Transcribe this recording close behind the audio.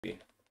I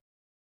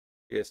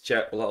guess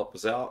chat will help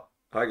us out.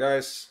 Hi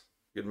guys,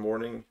 good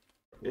morning.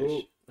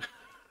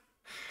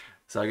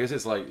 So I guess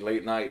it's like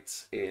late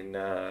nights in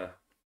the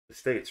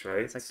States,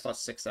 right? It's like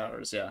plus 6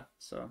 hours, yeah.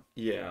 So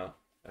yeah,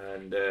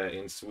 and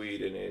in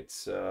Sweden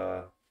it's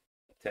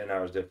 10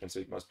 hours difference,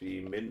 so it must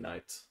be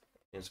midnight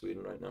in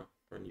Sweden right now,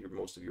 or in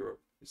most of Europe.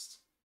 It's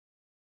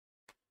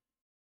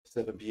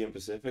 7 p.m.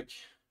 Pacific.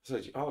 So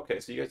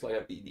okay, so you guys like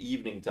have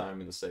evening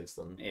time in the States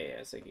then? yeah,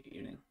 it's like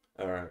evening.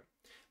 All right.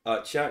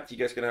 Chat, you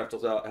guys gonna have to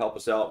help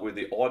us out with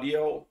the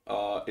audio.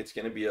 It's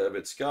gonna be a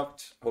bit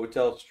scuffed.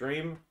 Hotel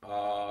stream.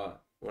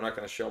 We're not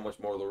gonna show much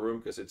more of the room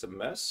because it's a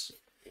mess.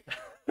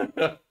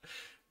 But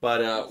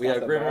we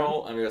have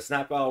Grimroll and we have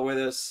snapow with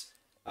us.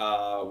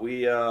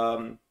 We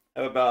have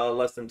about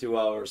less than 2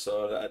 hours,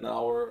 so an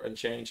hour and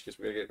change because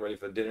we're gonna get ready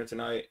for dinner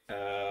tonight.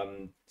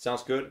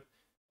 Sounds good.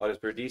 It's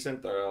pretty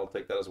decent. I'll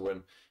take that as a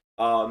win.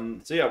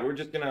 So yeah, we're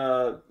just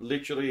gonna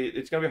literally.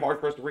 It's gonna be hard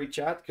for us to read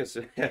chat because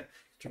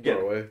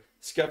again,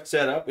 scuffed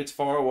setup. It's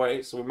far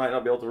away, so we might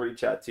not be able to read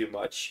chat too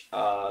much.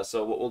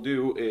 So what we'll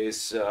do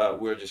is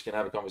we're just gonna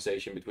have a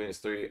conversation between us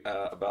three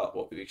about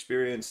what we've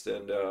experienced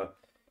and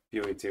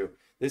PoE 2.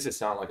 This is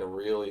sound like a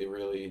really,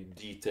 really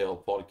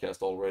detailed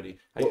podcast already.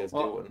 How you guys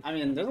doing? I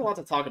mean, there's a lot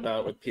to talk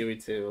about with PoE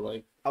 2.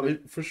 Like, I mean,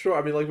 for sure.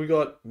 I mean, like we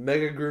got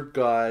Mega Group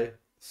Guy,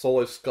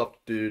 Solo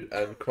Scuffed Dude,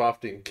 and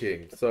Crafting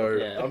King. So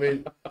yeah. I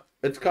mean,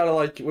 it's kind of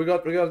like we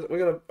got,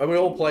 and we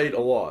all played a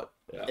lot.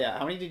 Yeah.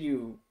 How many did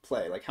you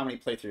play? Like, how many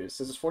playthroughs?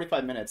 This is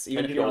 45 minutes.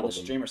 Even if you're on the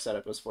streamer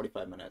setup, it was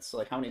 45 minutes. So,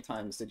 like, how many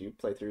times did you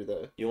play through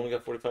the? You only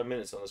got 45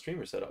 minutes on the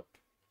streamer setup.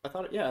 I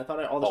thought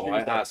all the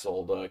streamers. I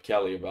hassled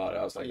Kelly about it.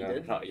 I was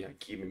like,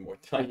 keep me more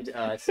time.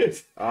 I see.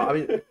 I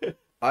mean,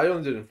 I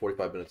only did it in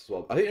 45 minutes as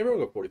well. I think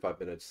everyone got 45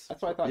 minutes.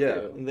 That's what I thought. Yeah,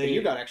 too. But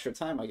you got extra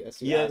time, I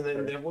guess. Yeah, and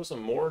then there was a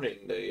morning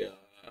they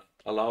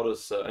allowed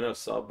us. I know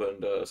Sub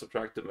and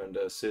Subtractum and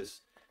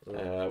Sis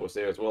was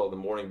there as well the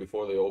morning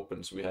before they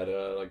opened. So we had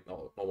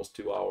almost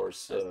 2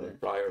 hours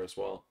prior as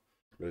well.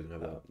 Really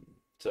didn't have that.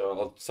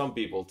 So some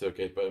people took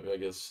it, but I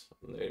guess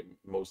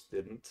most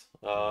didn't.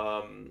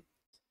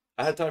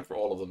 I had time for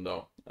all of them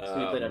though. So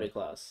you played every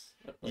class.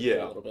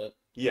 Yeah, a little bit.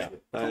 Yeah,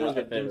 I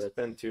didn't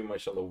spend too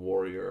much on the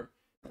warrior.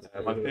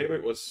 My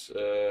favorite was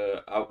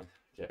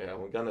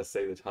I'm gonna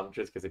say the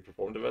Huntress because they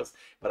performed the best,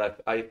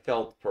 but I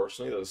felt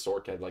personally that the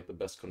Sorc had like the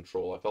best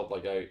control. I felt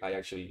like I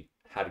actually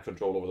had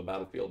control over the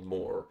battlefield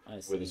more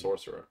with the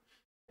Sorcerer.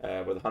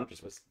 But the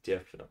Huntress was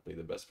definitely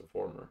the best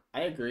performer.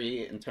 I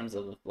agree in terms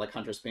of like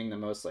Huntress being the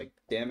most like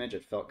damage.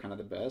 It felt kind of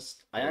the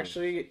best. I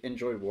actually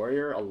enjoyed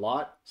Warrior a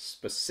lot,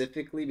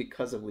 specifically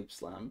because of Leap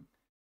Slam.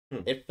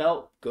 It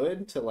felt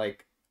good to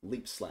like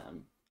Leap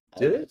Slam.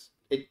 Did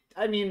it?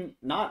 I mean,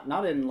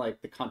 not in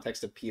like the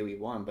context of PoE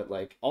 1, but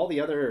like all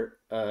the other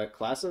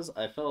classes,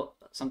 I felt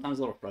sometimes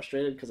a little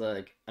frustrated because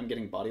I'm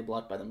getting body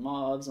blocked by the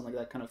mobs and like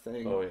that kind of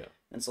thing. Oh yeah.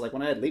 And so like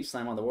when I had Leap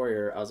Slam on the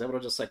Warrior, I was able to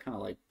just like kind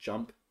of like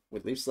jump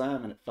with Leaf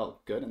Slam, and it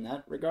felt good in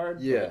that regard.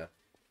 Yeah.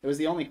 It was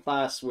the only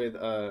class with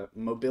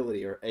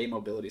mobility or a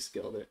mobility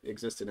skill that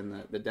existed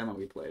in the demo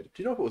we played.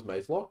 Do you know if it was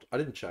maze locked? I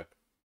didn't check.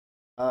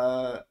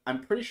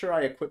 I'm pretty sure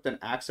I equipped an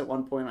axe at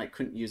one point and I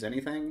couldn't use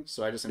anything,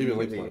 so I just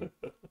immediately...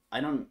 I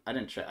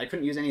didn't check. I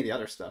couldn't use any of the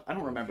other stuff. I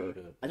don't remember.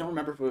 I don't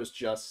remember if it was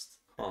just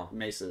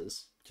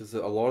maces. Because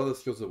a lot of the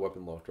skills are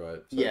weapon locked, right?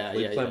 So if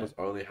Leap Slam was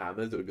only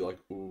hammers, it would be like,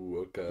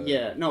 ooh, okay.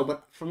 Yeah, no,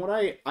 but from what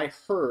I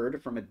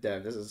heard from a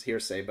dev, this is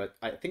hearsay, but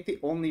I think the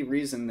only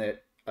reason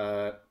that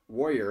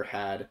Warrior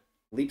had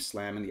Leap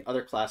Slam and the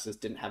other classes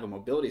didn't have a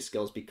mobility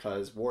skill is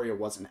because Warrior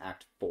was in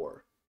Act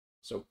 4.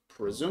 So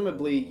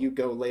presumably you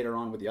go later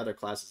on with the other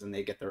classes and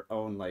they get their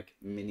own like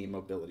mini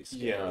mobility skill.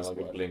 Yeah, like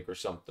a blink or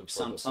something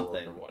for the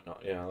sword or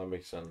whatnot. Yeah, that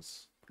makes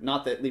sense.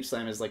 Not that Leap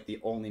Slam is like the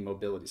only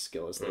mobility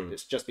skill. It's like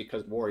it's just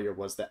because Warrior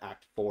was the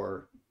Act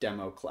 4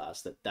 demo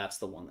class that's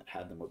the one that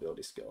had the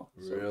mobility skill.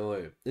 So,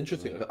 really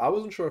interesting. Yeah. I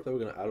wasn't sure if they were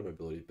going to add a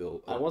mobility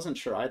build. I wasn't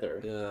sure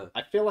either. Yeah,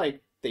 I feel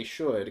like they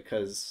should,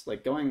 because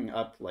like going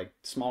up like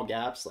small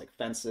gaps like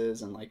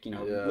fences and like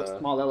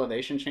small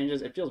elevation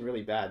changes, it feels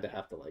really bad to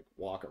have to like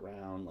walk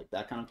around like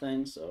that kind of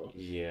thing. So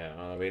yeah,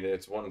 I mean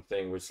it's one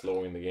thing with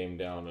slowing the game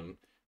down and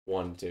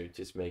one to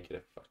just make it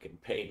a fucking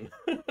pain.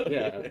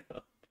 Yeah.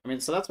 I mean,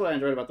 so that's what I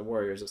enjoyed about the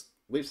Warriors. Just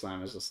Leap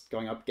Slam is just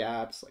going up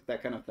gaps, like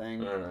that kind of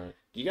thing. All right.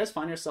 Do you guys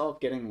find yourself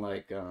getting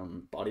like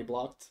body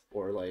blocked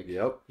or like?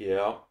 Yep.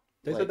 Yeah.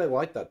 They said they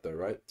like that though,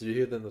 right? Did you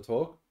hear them in the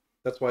talk?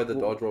 That's why the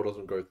dodge roll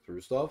doesn't go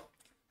through stuff,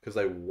 because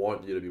they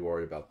want you to be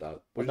worried about that.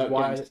 Which is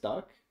why getting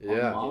stuck.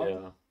 Yeah.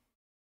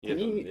 To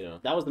me,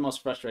 that was the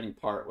most frustrating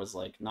part, was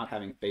like not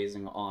having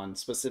phasing on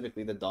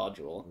specifically the dodge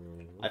roll.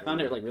 I found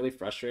it like really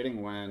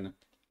frustrating when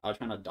I was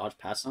trying to dodge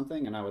past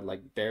something and I would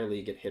like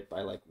barely get hit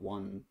by like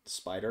one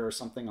spider or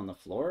something on the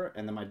floor,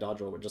 and then my dodge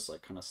roll would just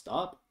like kind of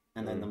stop,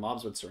 and then the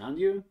mobs would surround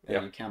you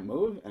and you can't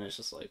move, and it's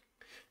just like...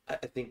 I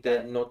think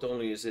that not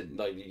only is it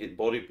like you get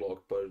body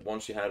blocked, but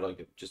once you had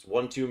like just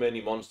one too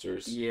many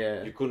monsters,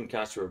 you couldn't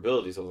cast your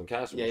abilities other than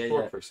cast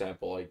for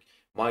example. Like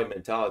my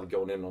mentality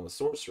going in on the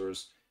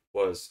sorcerers,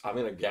 was I'm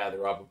gonna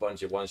gather up a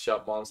bunch of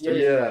one-shot monsters,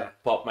 Yeah.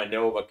 pop my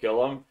Nova,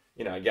 kill them.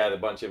 You know, I gather a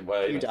bunch of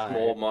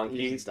small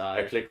monkeys. Die.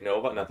 I click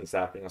Nova, nothing's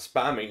happening. I'm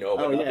spamming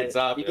Nova, Oh, yeah, nothing's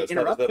happening. you get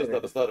interrupted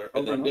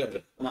And then I'm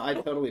dead. No, I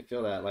totally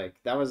feel that. Like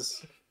that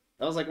was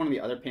like one of the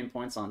other pain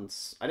points on.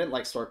 I didn't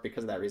like Stork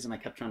because of that reason. I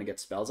kept trying to get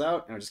spells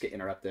out and I would just get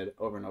interrupted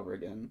over and over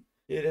again.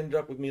 It ended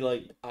up with me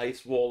like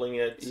ice walling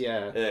it.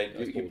 Yeah.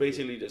 You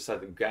basically just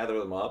had to gather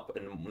them up,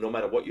 and no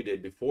matter what you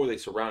did before they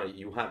surrounded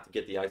you, you have to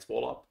get the ice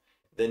wall up.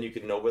 Then you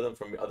can Nova them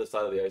from the other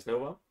side of the ice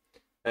Nova,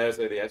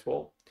 the ice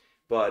wall.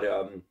 But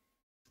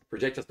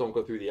projectiles don't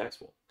go through the ice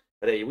wall,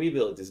 but AoE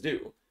abilities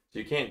do. So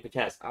you can't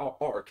cast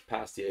arc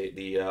past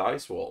the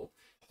ice wall,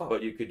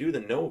 but you could do the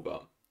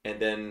Nova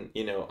and then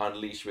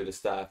unleash with the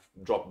staff,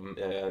 drop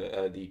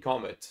the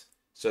comet.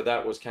 So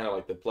that was kind of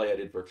like the play I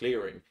did for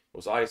clearing. It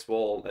was ice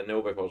wall and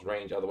Nova was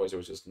range. Otherwise, it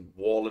was just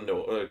wall and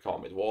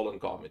comet, wall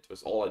and comet.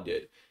 Was all I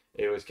did.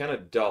 It was kind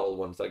of dull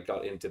once I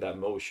got into that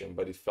motion,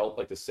 but it felt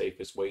like the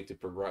safest way to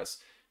progress.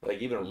 Like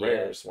even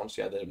rares, once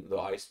you had the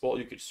ice ball,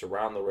 you could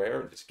surround the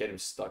rare and just get him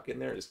stuck in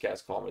there and just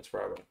cast comets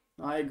forever.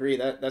 I agree.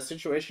 That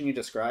situation you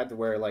described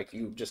where like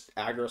you just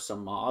aggro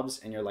some mobs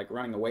and you're like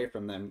running away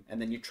from them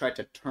and then you try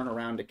to turn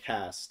around to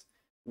cast.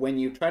 When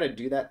you try to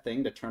do that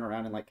thing to turn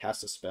around and like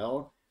cast a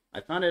spell, I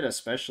found it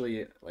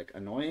especially like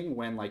annoying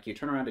when like you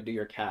turn around to do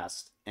your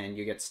cast and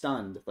you get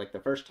stunned like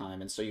the first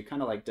time, and so you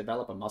kind of like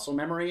develop a muscle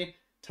memory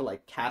to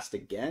like cast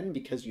again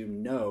because you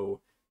know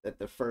that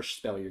the first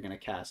spell you're going to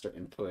cast or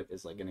input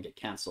is like going to get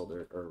canceled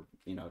or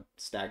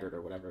staggered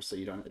or whatever, so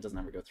it doesn't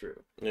ever go through.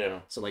 Yeah.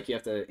 So like you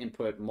have to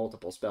input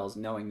multiple spells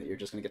knowing that you're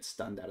just going to get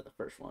stunned out of the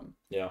first one.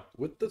 Yeah.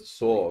 With the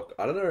Sork,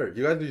 I don't know,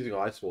 you guys are using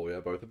Ice Wall, yeah,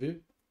 both of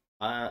you?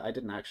 I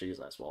didn't actually use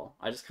Ice Wall.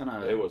 I just kind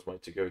of... It was my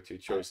to-go-to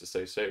choice to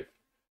stay safe.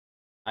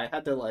 I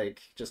had to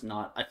like just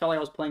not... I felt like I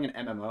was playing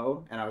an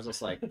MMO and I was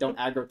just like, don't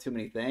aggro too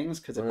many things,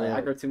 because if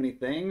I aggro too many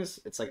things,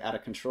 it's like out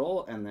of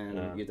control and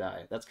then you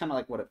die. That's kind of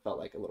like what it felt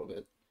like a little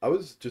bit.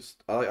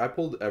 I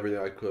pulled everything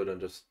I could and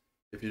just,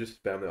 if you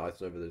just spam the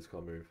ice over, they just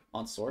can't move.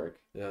 On Sork?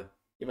 Yeah.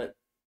 Yeah, but...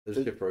 They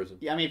just get frozen.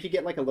 Yeah, I mean, if you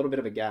get like a little bit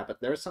of a gap, but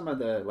there's some of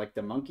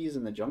the monkeys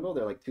in the jungle,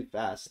 they're like too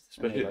fast.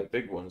 Especially like,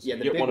 the big ones. Yeah,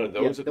 you get one of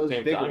those at the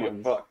same time,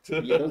 you're fucked.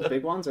 Yeah, those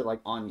big ones are like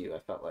on you, I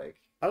felt like.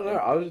 I don't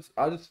know,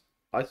 I just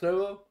Ice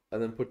Nova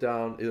and then put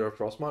down either a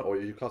Frostmite or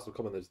you cast a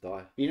comment and they just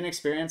die. You didn't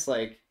experience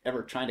like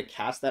ever trying to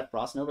cast that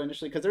Frost Nova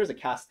initially? Because there is a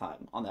cast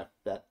time on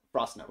that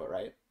Frost Nova,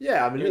 right?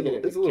 Yeah, I mean,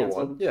 it's a little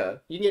one. Yeah.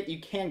 You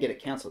can get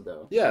it canceled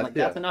though. Yeah, and, like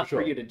that's enough for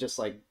sure. you to just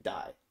like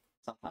die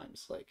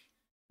sometimes. Like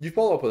you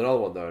follow up with another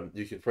one though, and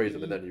you can freeze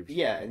them and then you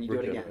and you do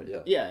it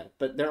again. Yeah,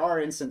 but there are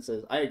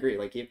instances. I agree.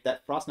 Like if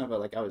that Frost Nova,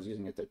 like I was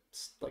using it to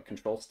like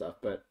control stuff,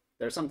 but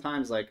there's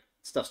sometimes like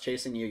stuff's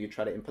chasing you. You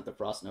try to input the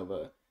Frost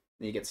Nova,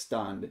 and you get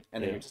stunned,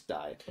 and then you just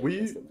die. Were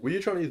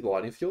you trying to use the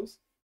lightning skills?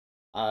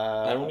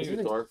 I don't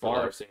use Dark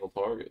for single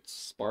targets.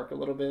 Spark a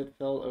little bit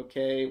felt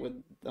okay with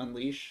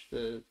Unleash.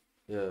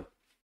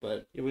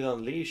 But with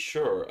Unleash,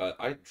 sure.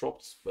 I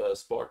dropped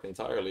Spark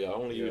entirely. I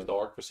only used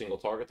Arc for single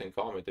target and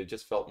Comet. They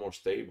just felt more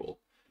stable.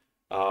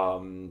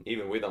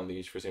 Even with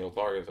Unleash for single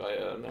targets, I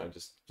don't know,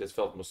 just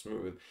felt more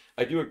smooth.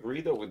 I do agree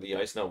though with the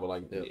Ice Nova.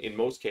 Like in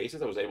most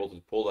cases, I was able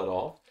to pull that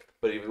off.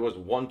 But if it was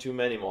one too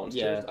many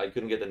monsters, I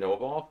couldn't get the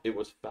Nova off. It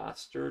was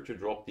faster to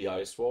drop the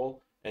Ice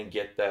Wall and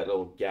get that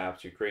little gap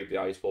to create the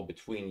Ice Wall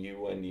between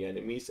you and the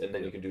enemies, and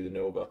then you can do the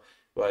Nova.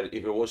 But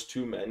if it was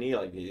too many,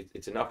 like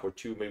it's enough for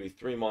 2, maybe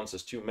 3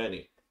 monsters too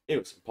many, it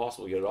was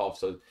impossible to get it off.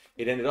 So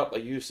it ended up,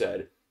 like you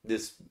said,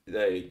 this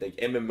like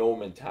MMO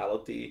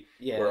mentality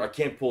where I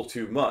can't pull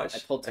too much. I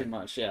pulled too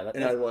much,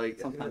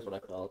 that's sometimes what I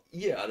felt.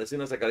 Yeah, and as soon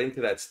as I got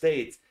into that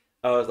state,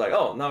 I was like,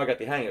 oh, now I got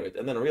the hang of it.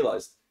 And then I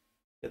realized,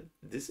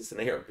 this is an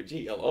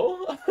ARPG,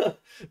 hello?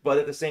 But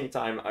at the same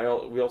time,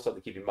 we also have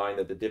to keep in mind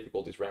that the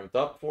difficulty is ramped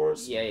up for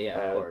us.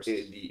 Of course.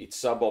 It's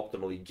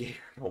suboptimally geared.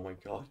 Oh my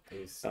god.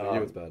 It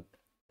was bad.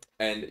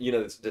 And,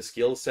 the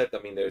skill set,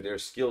 I mean, there are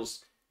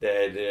skills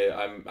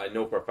that I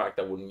know for a fact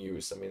I wouldn't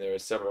use. I mean, there are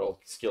several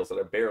skills that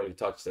I barely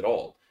touched at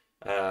all.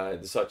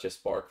 Such as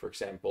Spark, for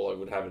example. I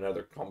would have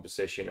another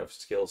composition of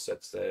skill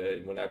sets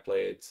when I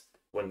play it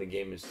when the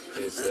game is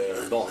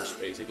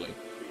launched, basically.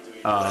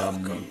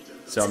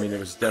 So I mean, it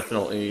was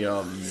definitely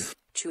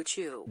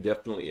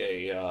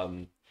definitely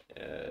a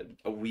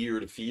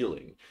weird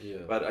feeling. Yeah.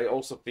 But I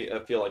also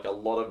feel like a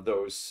lot of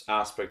those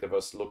aspects of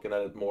us looking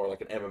at it more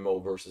like an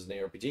MMO versus an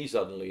ARPG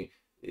suddenly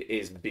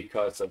is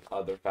because of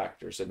other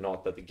factors and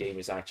not that the game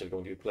is actually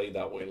going to be played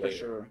that way later. For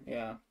sure,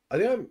 yeah. I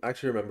think I'm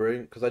actually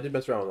remembering, because I did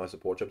mess around with my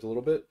support gems a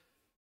little bit.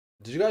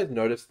 Did you guys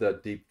notice the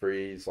deep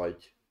freeze,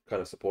 like,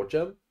 kind of support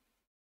gem?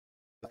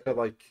 It's got,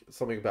 like,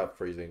 something about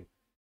freezing.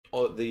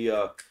 Oh,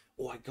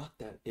 I got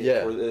that.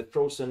 Yeah. For the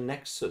Frozen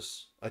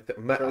Nexus.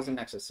 Frozen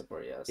Nexus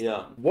support, yes.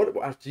 Yeah. What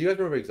do you guys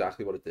remember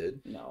exactly what it did?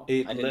 No.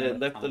 It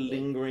left a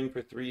lingering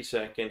for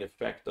 3-second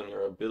effect on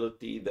your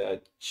ability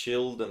that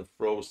chilled and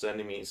froze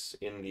enemies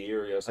in the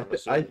areas.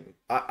 I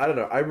don't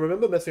know. I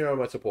remember messing around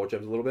with my support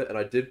gems a little bit, and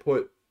I did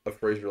put a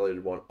freeze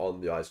related one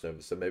on the Ice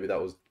Nova, so maybe that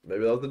was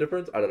the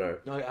difference. I don't know.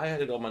 No, I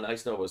had it on my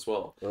Ice Nova as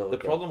well. Oh, The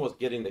okay. problem was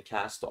getting the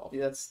cast off.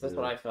 Yeah, that's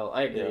what I felt.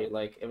 I agree. Yeah.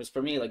 Like it was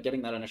for me, like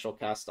getting that initial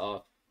cast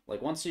off.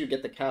 Like once you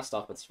get the cast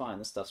off, it's fine.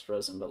 The stuff's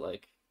frozen, but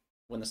like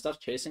when the stuff's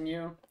chasing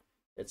you,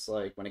 it's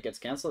like when it gets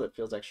canceled, it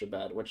feels extra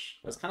bad. Which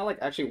is kind of like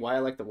actually why I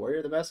like the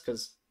Warrior the best,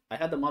 because I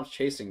had the mobs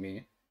chasing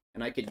me,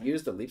 and I could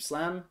use the leap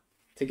slam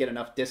to get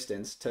enough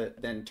distance to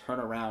then turn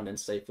around and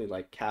safely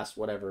like cast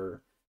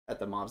whatever at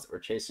the mobs that were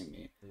chasing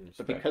me.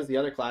 But because the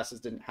other classes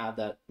didn't have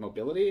that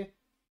mobility,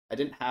 I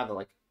didn't have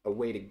like a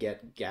way to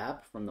get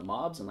gap from the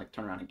mobs and like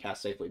turn around and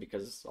cast safely,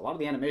 because a lot of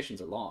the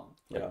animations are long.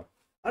 Yeah.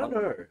 I don't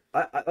know.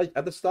 I like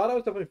at the start I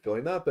was definitely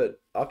feeling that,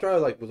 but after I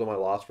like was on my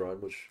last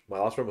run, which my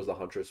last run was the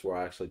Huntress where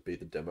I actually beat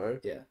the demo.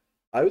 Yeah.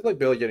 I was like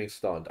barely getting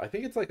stunned. I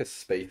think it's like a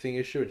spacing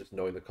issue and just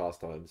knowing the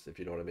cast times, if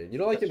you know what I mean. You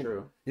know, like That's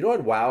true. you know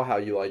in WoW how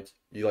you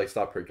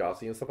start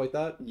precasting and stuff like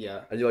that,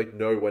 Yeah. and you like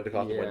know when to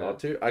cast and when Yeah. not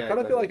to. I Yeah, kind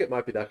of feel exactly. like it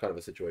might be that kind of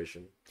a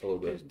situation a little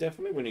bit. It's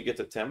definitely when you get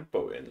the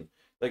tempo in,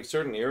 like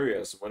certain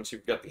areas, once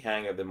you've got the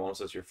hang of the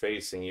monsters you're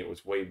facing, it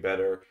was way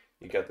better.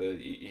 You got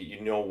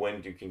you know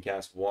when you can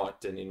cast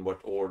what and in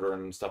what order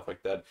and stuff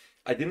like that.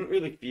 I didn't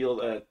really feel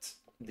that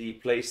the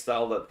play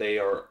style that they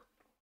are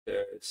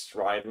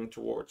striving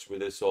towards with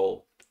this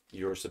whole,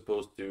 you're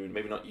supposed to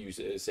maybe not use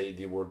say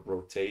the word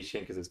rotation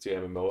because it's too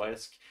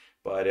MMO-esque,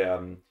 but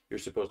you're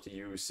supposed to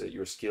use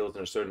your skills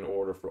in a certain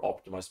order for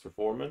optimized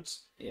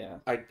performance. Yeah.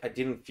 I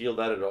didn't feel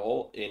that at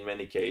all in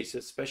many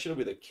cases, especially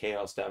with the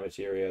chaos damage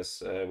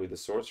areas with the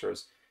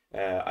sorcerers.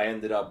 I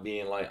ended up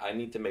being like, I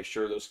need to make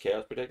sure those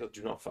chaos protectors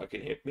do not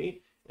fucking hit me,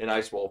 and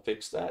Ice Wall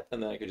fixed that,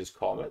 and then I could just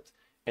calm it,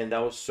 and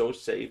that was so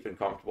safe and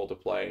comfortable to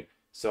play.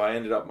 So I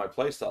ended up, my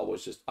playstyle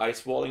was just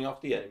ice walling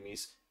off the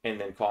enemies and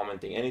then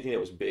commenting anything that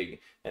was big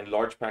and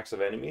large packs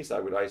of enemies. I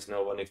would ice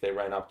Nova, and if they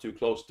ran up too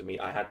close to me,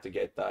 I had to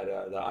get that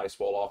the ice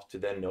wall off to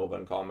then Nova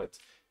and comment.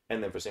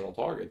 And then for single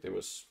target, it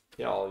was,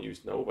 I'll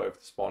use Nova if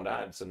the spawned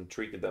ads and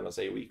treated them as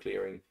AoE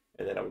clearing,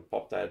 and then I would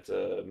pop that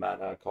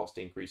mana cost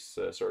increase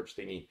surge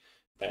thingy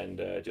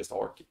and just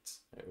arc it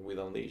with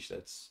Unleash.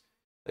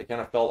 That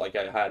kind of felt like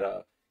I had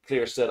a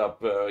clear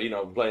setup, playing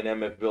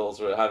MF builds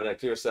or having a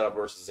clear setup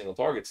versus a single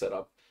target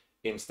setup,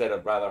 instead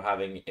of rather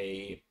having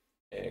a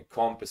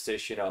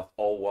composition of,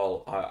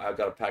 I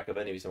got a pack of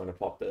enemies, I'm going to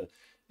pop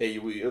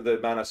the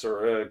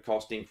mana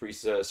cost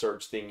increase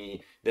surge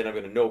thingy, then I'm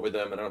going to Nova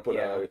them, and I'm going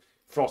to put a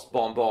frost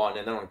bomb on,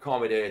 and then I'm going to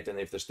accommodate, and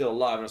if they're still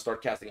alive, I'm going to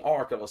start casting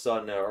arc all of a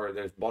sudden, or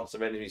there's bunch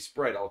of enemies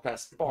spread, I'll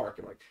cast spark.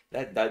 I'm like,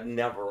 that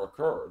never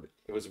occurred.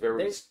 It was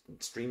very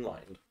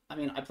streamlined. I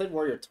mean, I played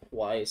Warrior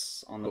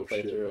twice on the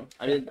playthrough.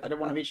 Shit. I did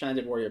one of each, and I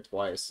did Warrior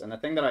twice. And the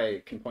thing that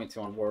I can point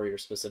to on Warrior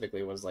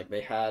specifically was like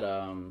they had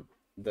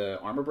the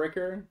armor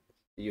breaker.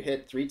 You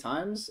hit 3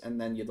 times, and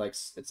then you'd like,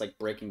 it's like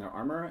breaking their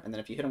armor. And then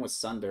if you hit them with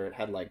Sunder, it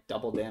had like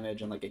double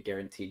damage and like a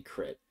guaranteed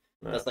crit.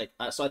 Right. That's like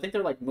so I think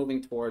they're like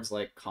moving towards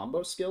like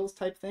combo skills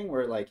type thing,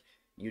 where like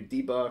you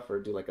debuff or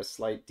do like a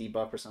slight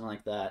debuff or something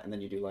like that, and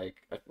then you do like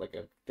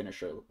a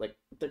finisher. Like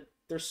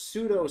they're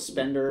pseudo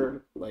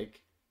spender,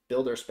 like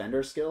builder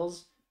spender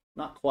skills.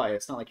 Not quite.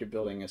 It's not like you're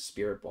building a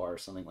spirit bar or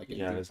something like.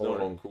 There's no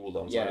long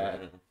cooldowns. Yeah,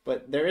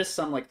 but there is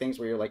some like things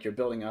where you're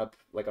building up,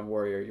 like on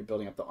Warrior, you're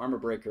building up the armor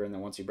breaker, and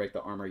then once you break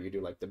the armor, you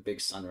do like the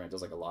big Sunder, and it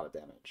does like a lot of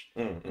damage.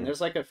 And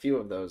there's like a few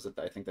of those that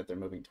I think that they're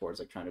moving towards,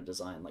 like trying to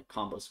design like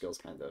combo skills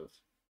kind of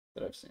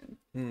that I've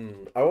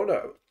seen. I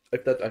wonder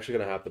if that's actually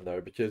going to happen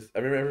though, because I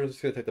mean everyone's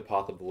just going to take the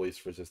path of the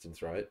least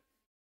resistance, right?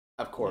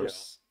 Of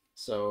course.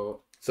 Yeah.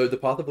 So the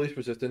path of least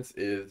resistance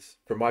is,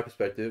 from my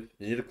perspective,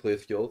 you need a clear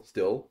skill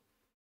still,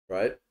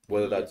 right?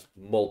 Whether that's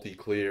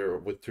multi-clear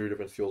with 2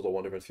 different skills or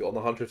 1 different skill. On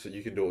the Huntress,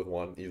 you can do it with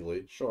 1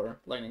 easily. Sure.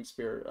 Lightning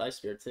Spear, Ice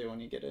Spear too when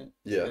you get it.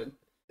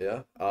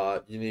 Yeah.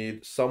 You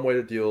need some way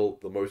to deal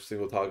the most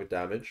single target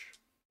damage,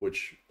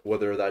 which,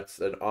 whether that's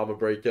an armor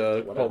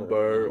breaker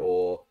combo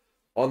or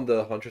on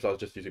the Huntress, I was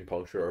just using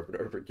Puncture over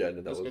and over again,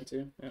 and that was good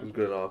too. Yeah. It was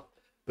good enough.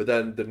 But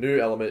then the new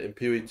element in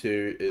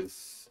PoE2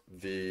 is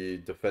the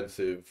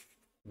defensive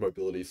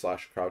mobility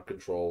 / crowd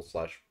control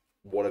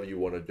 / whatever you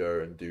want to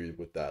go and do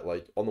with that.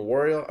 Like on the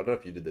Warrior, I don't know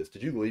if you did this.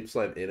 Did you leap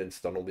slam in and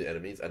stun all the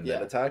enemies and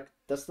then attack?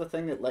 That's the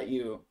thing that let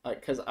you,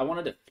 because I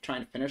wanted to try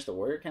and finish the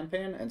Warrior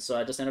campaign, and so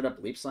I just ended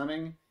up leap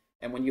slamming.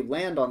 And when you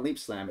land on leap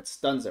slam, it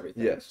stuns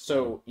everything. Yes.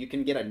 So you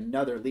can get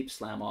another leap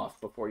slam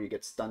off before you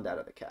get stunned out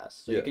of the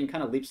cast. So you can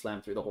kind of leap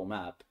slam through the whole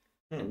map,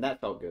 and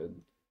that felt good.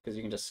 Because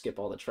you can just skip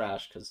all the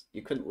trash, because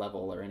you couldn't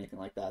level or anything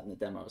like that in the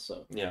demo.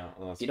 So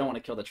if you don't want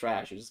to kill the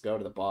trash, you just go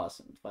to the boss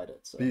and fight it.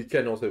 So but you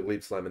can also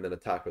leap slam and then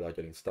attack without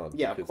getting stunned.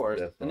 Yeah, of course,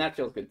 and that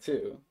feels good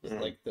too.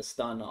 Like the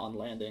stun on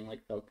landing,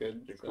 like felt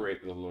good. You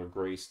create a little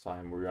grace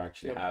time where you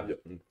actually have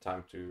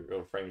time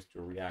to frames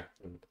to react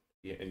and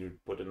you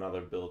put another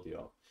ability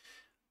up.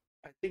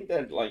 I think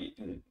that like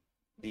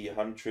the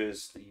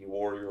Huntress, the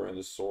Warrior, and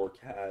the Sork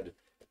had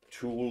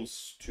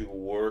tools to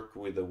work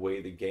with the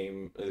way the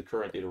game, the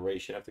current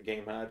iteration of the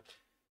game had.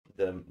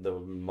 The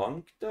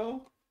Monk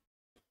though,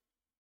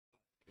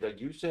 like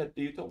you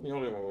told me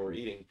earlier when we were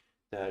eating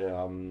that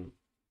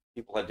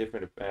people had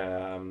different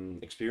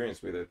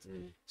experience with it.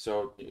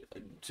 So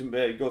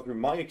to go through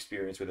my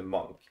experience with a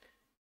monk,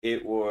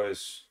 it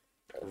was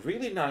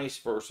really nice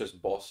versus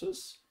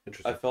bosses.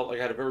 I felt like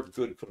I had a very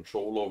good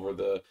control over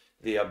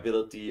the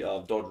ability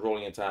of dodge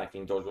rolling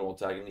attacking, dodge roll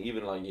attacking.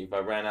 Even like if I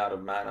ran out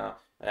of mana,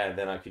 and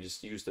then I could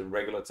just use the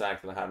regular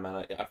attack that I had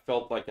mana. I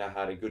felt like I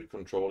had a good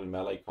control in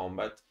melee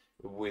combat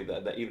with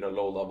even at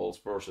low levels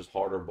versus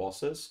harder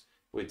bosses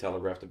with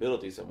telegraphed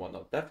abilities and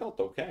whatnot. That felt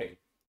okay.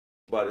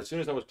 But as soon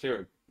as I was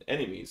clearing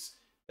enemies,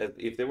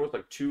 if there was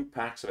like 2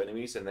 packs of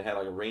enemies and they had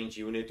like a range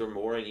unit or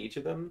more in each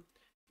of them,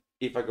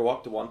 if I go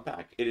up to 1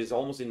 pack, it is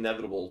almost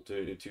inevitable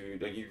to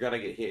like you're gonna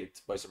get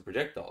hit by some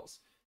projectiles.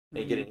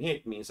 And getting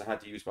hit means I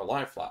had to use my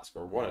life flask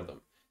or one of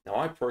them. Now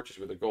I purchased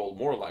with a gold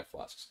more life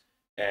flasks,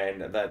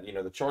 and that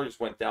the charges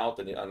went out,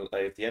 and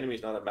if the enemy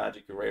is not a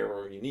magic, rare,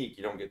 or unique,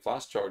 you don't get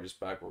flask charges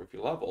back. Or if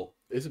you level,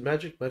 is it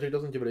magic? Magic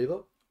doesn't give it either.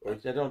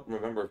 I don't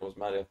remember if it was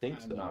magic. I think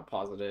I'm not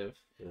positive.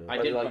 Yeah. I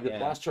but did like the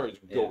flask charge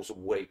goes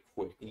away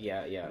quick.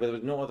 Yeah. But there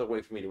was no other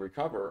way for me to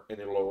recover in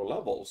the lower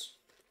levels.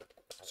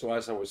 So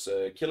as I was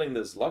killing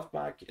this left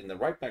pack, and the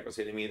right pack was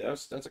hitting me,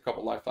 that's a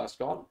couple life flasks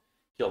gone.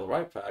 Kill the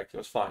right pack, it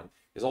was fine.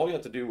 Because all you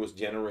had to do was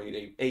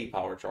generate a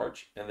power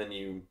charge, and then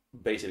you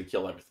basically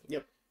kill everything.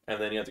 Yep. And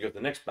then you had to go to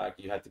the next pack,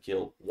 you had to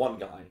kill one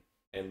guy,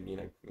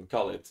 and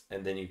call it,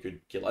 and then you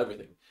could kill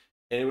everything.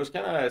 And it was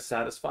kind of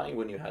satisfying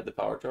when you had the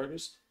power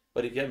charges,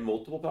 but if you had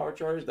multiple power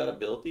charges, that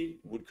ability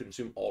would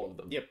consume all of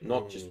them,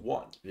 not just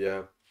one.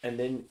 Yeah. And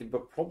then the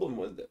problem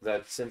was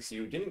that since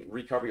you didn't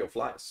recover your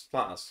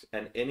flask,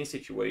 and any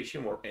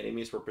situation where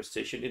enemies were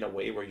positioned in a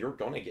way where you're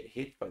gonna get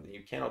hit by them,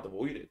 you cannot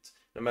avoid it,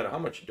 no matter how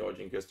much you're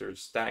dodging, because they're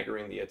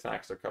staggering the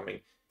attacks are coming,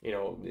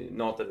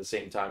 not at the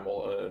same time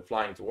while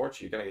flying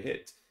towards you, you're gonna get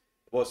hit.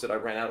 Was that I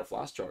ran out of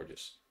flask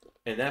charges,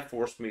 and that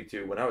forced me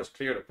to, when I was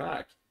cleared a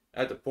pack, I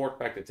had to port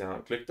back to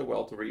town, click the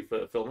well to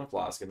refill my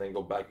flask, and then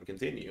go back and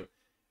continue.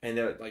 And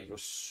that it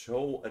was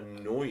so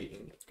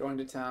annoying. Going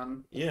to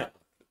town. Yeah.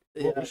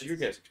 What was your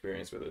guys'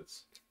 experience with it?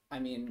 I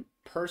mean,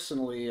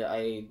 personally,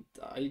 I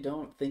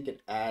don't think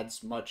it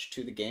adds much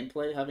to the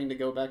gameplay having to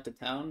go back to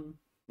town.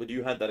 But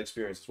you had that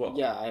experience as well.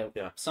 Yeah,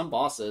 some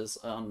bosses.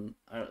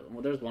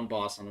 There's one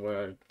boss on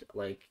where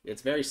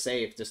it's very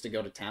safe just to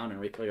go to town and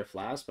refill your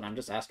flask, but I'm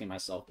just asking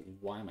myself,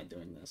 why am I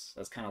doing this?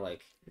 That's kind of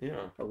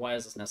or why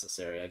is this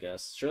necessary? I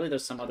guess surely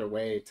there's some other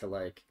way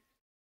to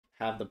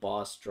have the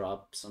boss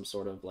drop some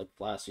sort of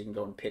flask you can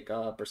go and pick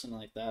up or something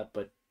like that.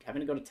 But having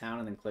to go to town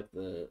and then click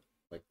the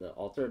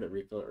altar to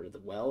refill, or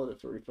the well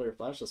to refill your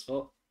flask, just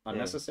felt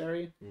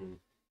unnecessary.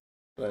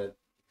 But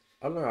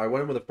I don't know. I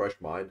went in with a fresh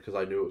mind because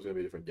I knew it was going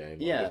to be a different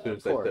game. As soon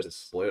as they said it's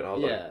split, I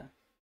was like,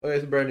 okay,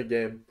 it's a brand new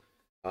game.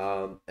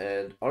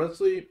 And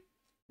honestly,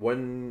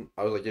 when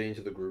I was getting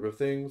into the groove of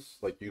things,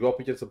 you go up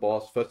against the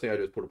boss, first thing I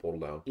do is put a portal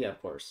down. Yeah, of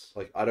course.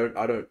 I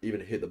don't even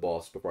hit the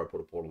boss before I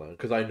put a portal down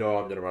because I know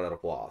I'm gonna run out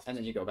of flasks. And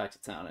then you go back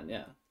to town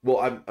and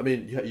Well, I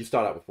mean, you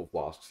start out with full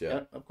flasks,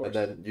 yeah, of course.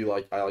 And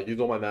then I use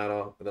all my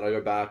mana, and then I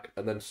go back,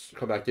 and then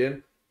come back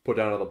in, put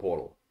down another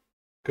portal,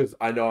 because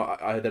I know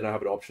I then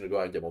have an option to go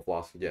out and get more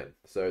flasks again.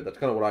 So that's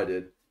kind of what I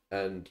did,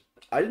 and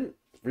I didn't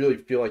really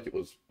feel like it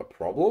was a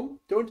problem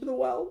going to the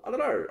well. I don't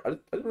know. I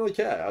didn't really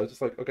care. I was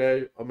just like,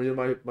 okay, I'm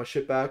gonna get my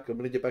shit back. I'm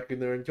gonna get back in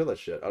there and kill that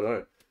shit. I don't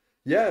know.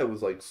 Yeah, it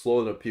was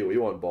slower than a PoE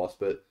 1 boss,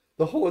 but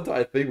the whole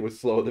entire thing was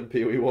slower than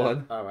PoE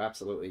 1. Oh,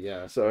 absolutely,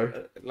 yeah.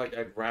 So,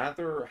 I'd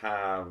rather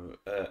have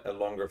a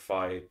longer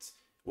fight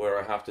where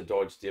I have to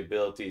dodge the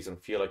abilities and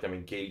feel like I'm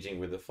engaging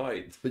with the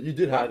fight. But you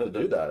did have to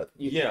do that.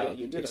 You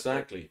did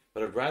exactly.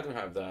 But I'd rather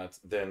have that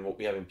than what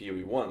we have in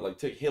PoE 1.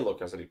 Take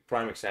Hillock as a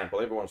prime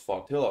example. Everyone's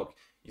fought Hillock.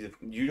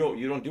 You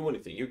don't do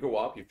anything. You go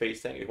up, you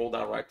face tank, you hold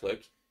down right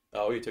click.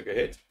 Oh, you took a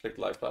hit, click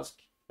the life flask.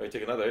 Or you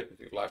take another hit,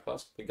 click life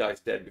flask. The guy's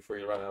dead before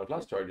you run out of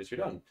flask charges. You're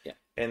done. Yeah.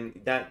 And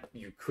that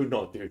you could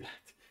not do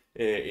that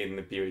in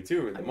the PoE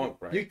 2 in the monk,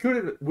 right? You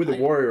could with the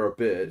warrior a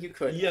bit. You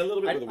could. Yeah, a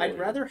little bit with the warrior. I'd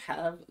rather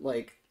have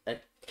a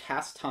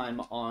cast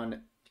time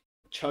on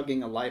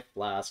chugging a life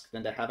flask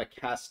than to have a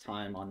cast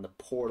time on the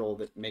portal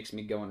that makes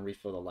me go and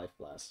refill the life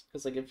flask.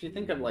 Because if you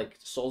think of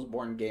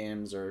Soulsborne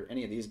games or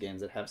any of these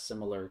games that have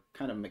similar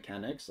kind of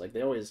mechanics,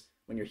 they always,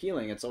 when you're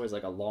healing, it's always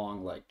a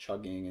long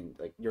chugging,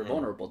 and you're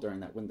vulnerable during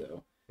that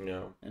window.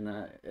 Yeah.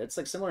 And it's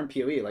similar in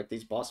PoE.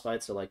 These boss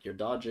fights are you're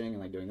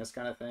dodging and doing this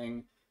kind of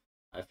thing.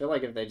 I feel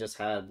if they just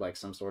had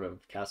some sort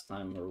of cast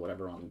time or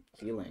whatever on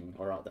healing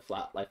or the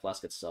life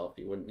flask itself,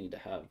 you wouldn't need to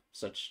have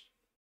such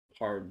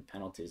hard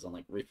penalties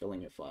on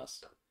refilling your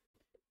flask.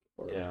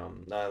 Yeah,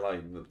 I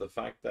the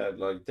fact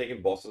that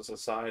taking bosses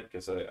aside,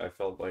 because I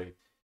felt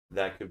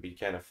that could be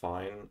kind of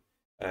fine.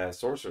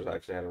 Sorcerers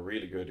actually had a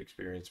really good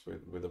experience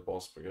with the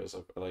boss because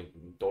of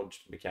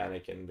dodge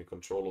mechanic, and the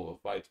control of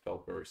the fight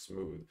felt very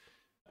smooth,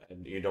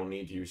 and you don't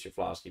need to use your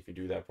flask if you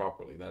do that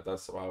properly.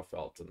 That's how I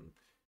felt, and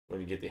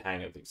when you get the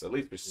hang of things, at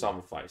least with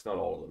some fights, not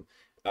all of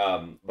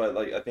them. But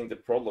I think the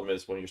problem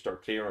is when you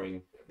start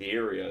clearing the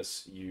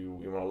areas, you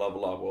want to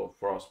level up. Well,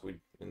 for us,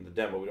 in the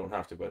demo we don't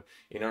have to, but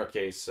in our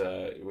case,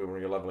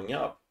 when you're leveling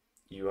up,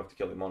 you have to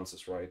kill the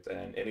monsters, right?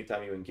 And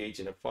anytime you engage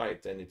in a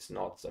fight and it's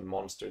not a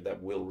monster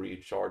that will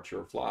recharge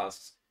your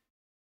flasks,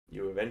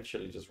 you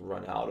eventually just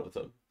run out of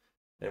them.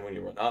 And when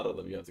you run out of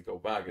them, you have to go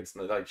back. It's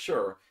not like,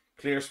 sure,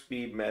 clear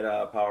speed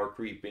meta, power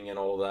creeping, and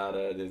all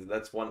that.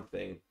 That's one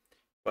thing.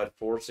 But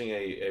forcing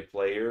a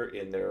player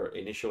in their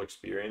initial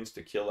experience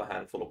to kill a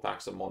handful of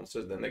packs of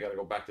monsters, then they gotta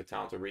go back to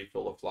town to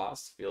refill the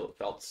flasks,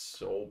 felt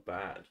so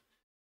bad.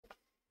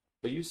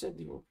 But you said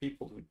there were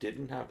people who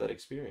didn't have that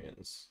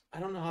experience. I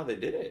don't know how they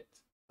did it.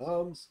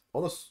 On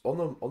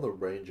the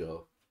Ranger,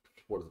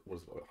 what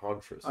is it?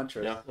 Huntress.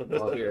 Yeah.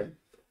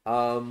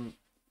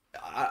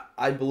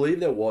 I believe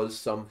there was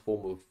some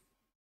form of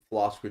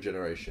flask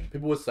regeneration.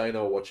 People were saying they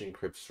were watching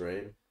Crip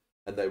stream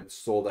and they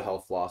saw the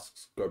health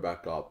flasks go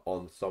back up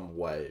on some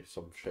way,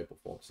 some shape or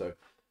form. So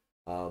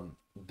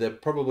there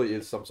probably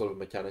is some sort of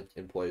mechanic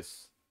in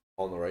place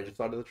on the Ranger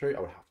side of the tree, I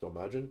would have to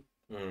imagine.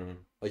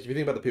 Like if you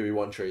think about the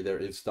PvE1 tree, there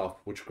is stuff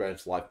which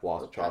grants life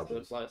blast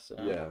charges.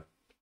 Yeah.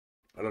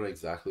 I don't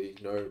exactly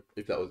know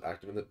if that was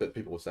active in it, but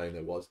people were saying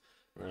there was.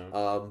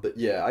 Yeah. But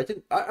yeah,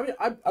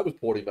 I was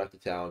porting back to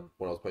town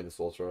when I was playing the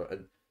Sorcerer,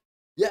 and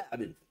yeah, I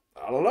mean,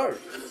 I don't know.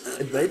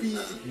 And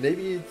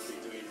maybe it's,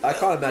 I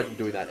can't imagine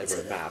doing that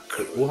ever in maps,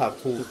 but we'll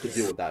have tools to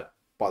deal with that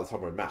by the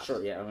time we're in maps.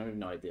 Sure, yeah, I have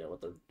no idea what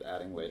they're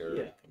adding later.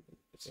 Yeah.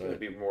 It's going to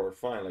be more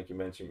refined, like you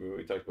mentioned,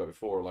 we talked about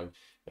before, like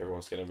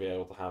everyone's going to be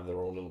able to have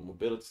their own little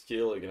mobility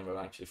skill, you're going to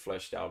have actually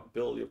fleshed out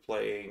build you're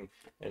playing,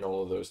 and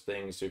all of those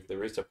things. So if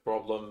there is a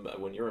problem,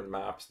 when you're in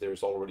maps,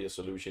 there's already a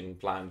solution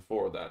planned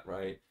for that,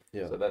 right?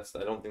 Yeah. So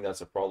I don't think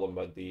that's a problem,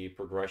 but the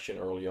progression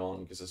early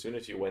on, because as soon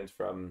as you went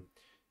from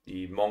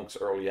the Monk's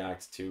early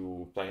act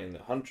to playing the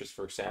Huntress,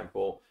 for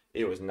example,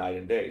 it was night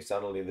and day.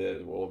 Suddenly,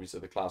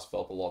 obviously the class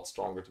felt a lot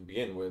stronger to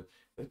begin with,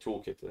 the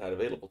toolkit that had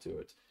available to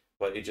it.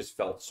 But it just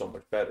felt so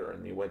much better.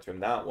 And you went from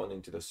that one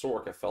into the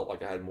Sork, I felt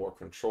like I had more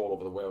control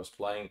over the way I was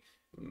playing.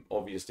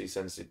 Obviously,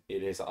 since it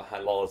is a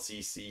lot of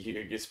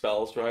CC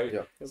spells, right?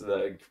 Yeah. So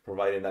that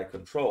providing that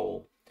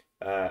control.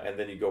 And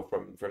then you go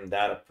from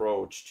that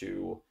approach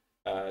to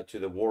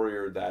the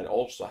warrior that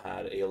also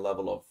had a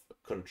level of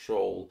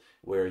control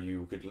where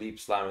you could leap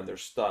slam and they're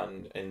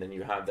stunned, and then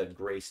you have that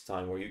grace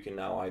time where you can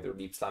now either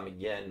leap slam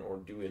again or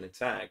do an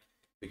attack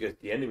because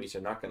the enemies are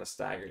not going to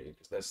stagger you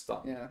because they're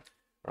stunned. Yeah.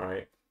 All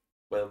right.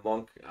 But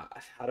Monk,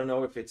 I don't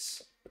know if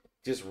it's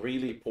just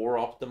really poor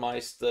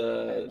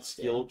optimized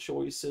skill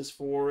choices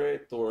for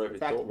it, or if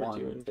it's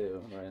overtuned.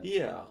 Right?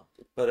 Yeah,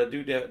 but I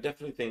do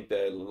definitely think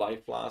that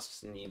life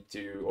flasks need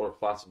to, or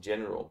flasks in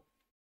general,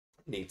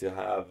 need to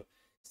have,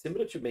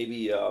 similar to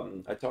maybe,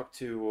 I talked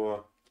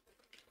to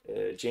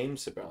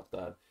James about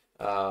that.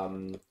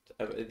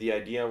 The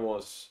idea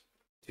was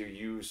to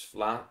use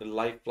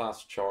life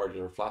flask charges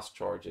or flask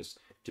charges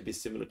to be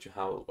similar to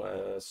how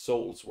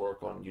souls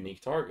work on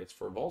unique targets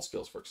for vault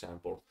skills, for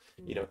example.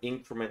 You know,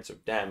 increments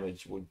of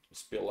damage would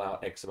spill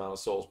out X amount of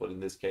souls, but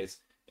in this case,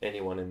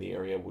 anyone in the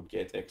area would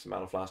get X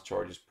amount of flask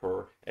charges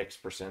per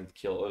X%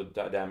 kill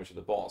damage to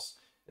the boss.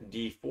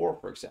 D4,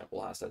 for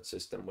example, has that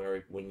system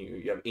where when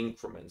you have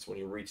increments, when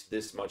you reach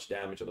this much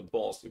damage on the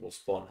boss, it will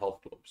spawn health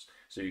globes,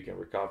 so you can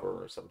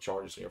recover some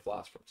charges in your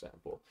flask, for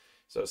example.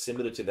 So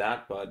similar to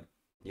that, but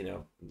you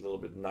know, a little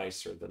bit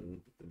nicer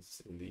than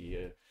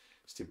the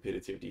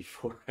stupidity of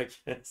D4, I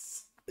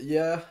guess.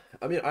 Yeah,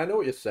 I mean, I know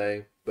what you're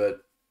saying,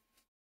 but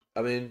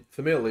I mean,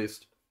 for me at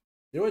least,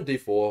 you know when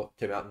D4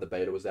 came out and the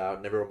beta was out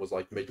and everyone was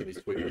like making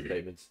these tweet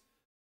statements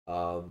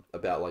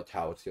about like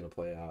how it's gonna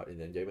play out in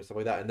endgame and stuff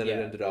like that, and then it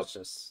ended up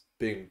just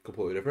being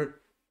completely different.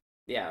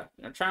 Yeah,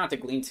 I'm trying not to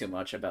glean too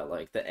much about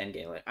like the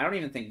endgame. Like, I don't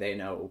even think they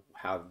know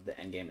how the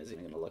endgame is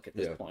even gonna look at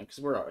this point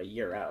because we're a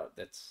year out.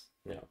 That's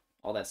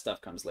all that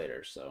stuff comes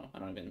later, so I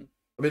don't even.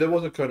 I mean, there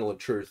was a kernel of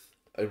truth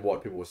in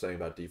what people were saying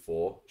about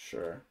D4.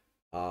 Sure.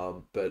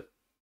 But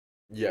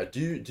yeah,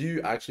 do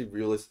you actually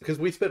realize? Because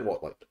we spent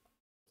what, like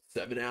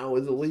 7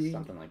 hours a league,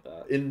 something like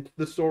that, in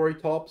the story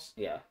tops.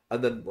 Yeah.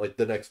 And then like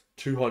the next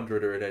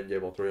 200 are in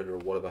endgame or 300 or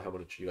whatever, how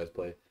much you guys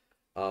play.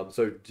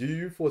 So do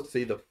you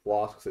foresee the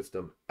flask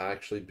system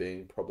actually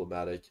being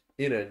problematic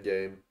in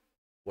endgame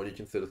when you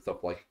consider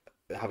stuff like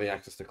having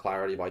access to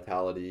clarity,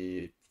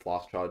 vitality,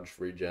 flask charge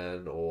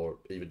regen, or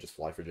even just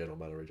life regen or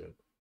mana regen?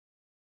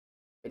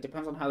 It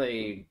depends on how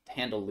they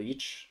handle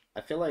leech.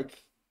 I feel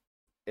like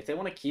if they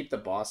want to keep the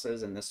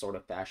bosses in this sort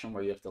of fashion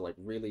where you have to like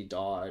really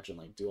dodge and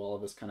like do all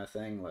of this kind of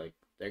thing, like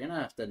they're gonna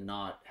have to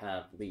not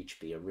have leech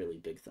be a really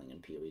big thing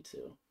in PoE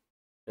 2.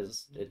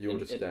 Because you will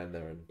just stand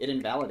there and it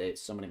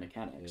invalidates so many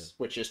mechanics,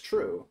 which is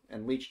true,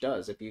 and leech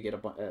does. If you get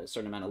a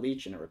certain amount of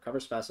leech and it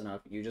recovers fast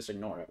enough, you just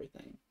ignore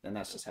everything, and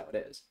that's just how it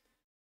is.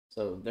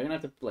 So they're gonna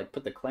have to like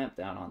put the clamp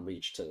down on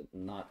leech to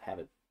not have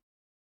it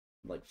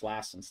like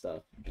flask and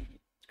stuff.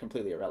 It's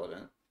completely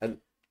irrelevant. And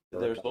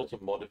there's also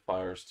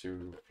modifiers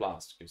to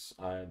flask, because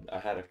I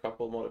had a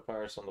couple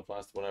modifiers on the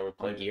flask when I would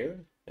play. On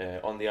gear?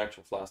 On the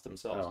actual flask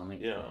themselves. Oh,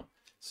 yeah.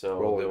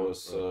 So there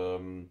was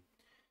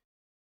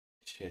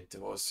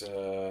there was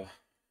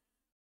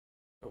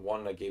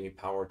one that gave me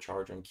power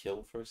charge on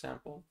kill, for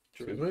example.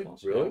 Excuse me?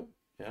 Really?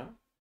 Yeah.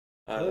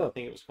 Oh. I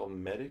think it was called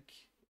Medic.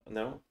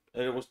 No,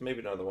 it was maybe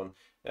another one.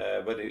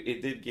 But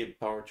it did give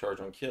power charge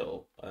on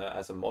kill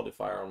as a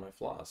modifier on my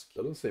flask.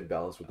 That doesn't say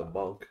balance with the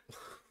monk.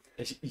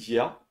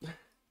 Yeah,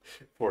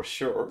 for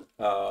sure.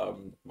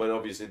 But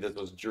obviously this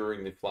was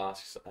during the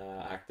flask's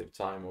active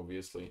time,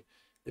 obviously.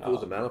 If it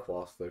was a mana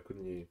flask, though,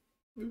 couldn't you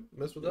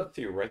mess with that?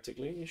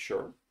 Theoretically,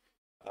 sure.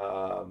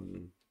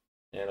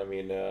 And I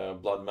mean,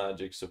 blood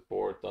magic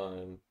support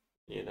on,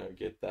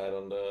 get that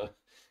on the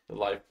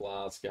life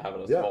flask,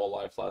 having a small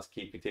life flask,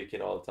 keep it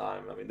ticking all the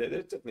time. I mean, there's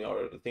definitely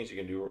other things you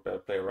can do,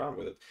 play around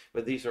with it.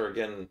 But these are,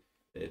 again,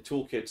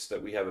 toolkits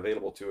that we have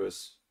available to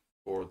us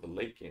for the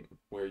late game,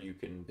 where you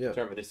can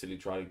deterministically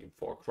try to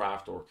for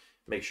craft or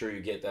make sure you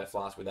get that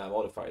flask with that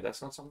modifier.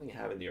 That's not something you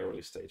have in the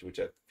early stage,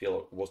 which I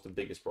feel was the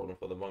biggest problem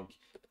for the monk,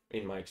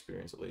 in my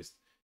experience at least.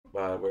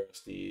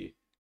 Whereas the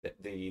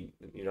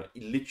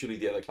literally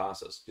the other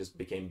classes just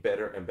became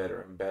better and better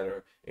and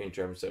better in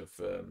terms of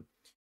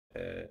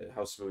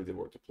how smooth they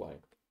were to play.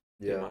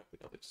 Yeah,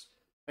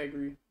 I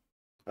agree.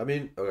 I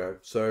mean, okay,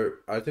 so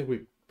I think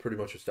we pretty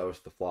much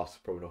established the flask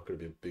is probably not going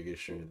to be a big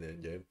issue in the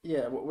end game.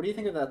 Yeah, what do you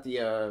think about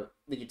the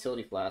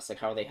utility flask? Like,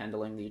 how are they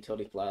handling the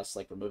utility flask?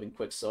 Like, removing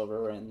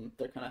Quicksilver, and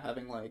they're kind of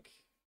having like.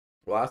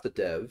 Well, I asked the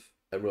dev,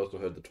 and we also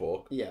heard the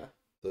talk. Yeah.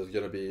 There's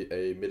going to be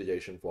a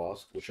mitigation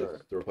flask, which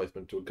is the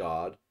replacement to a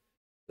guard.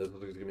 There's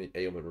going to be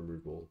ailment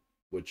removal,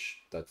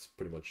 which that's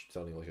pretty much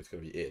sounding like it's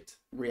going to be it.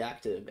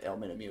 Reactive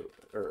ailment removal,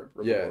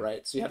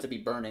 right? So you have to be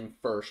burning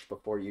first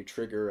before you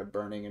trigger a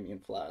burning immune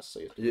flask. So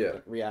you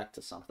have to react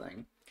to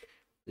something.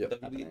 Yeah, they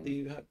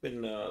have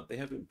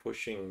been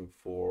pushing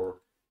for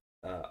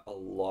a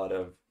lot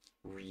of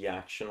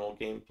reactional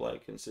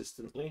gameplay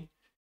consistently,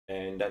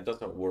 and that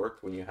doesn't work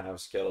when you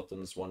have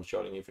skeletons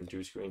one-shotting you from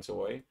 2 screens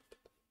away.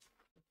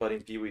 But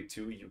in PoE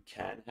 2, you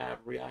can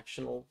have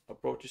reactional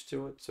approaches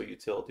to it. So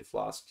utility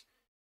flask,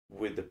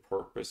 with the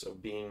purpose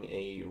of being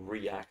a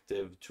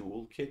reactive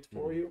toolkit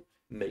for you,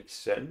 makes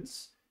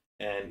sense.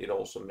 And it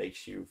also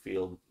makes you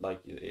feel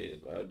like,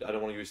 I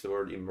don't want to use the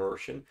word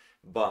immersion,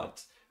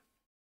 but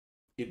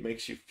it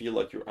makes you feel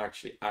like you're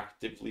actually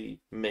actively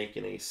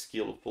making a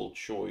skillful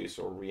choice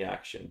or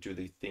reaction to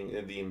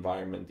the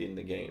environment in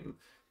the game.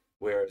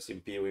 Whereas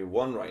in PoE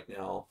 1 right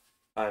now,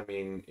 I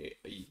mean,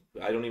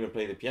 I don't even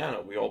play the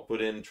piano. We all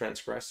put in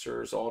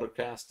transgressors,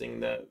 autocasting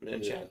the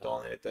enchant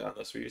on it,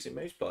 unless we're using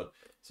Meixsell.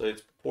 So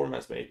it's poor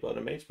man's Meixsell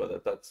and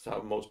Meixsell. That's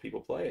how most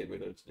people play it.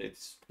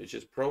 It's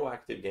just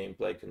proactive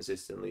gameplay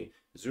consistently.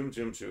 Zoom,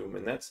 zoom, zoom,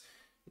 and that's.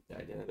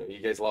 I don't know,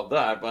 you guys love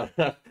that,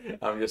 but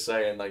I'm just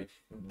saying, like,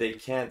 they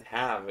can't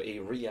have a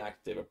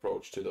reactive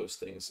approach to those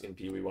things in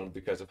PoE 1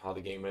 because of how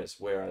the game is.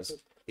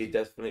 Whereas it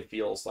definitely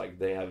feels like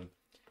they have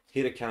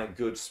hit a kind of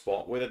good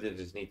spot with it. They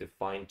just need to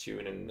fine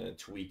tune and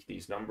tweak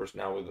these numbers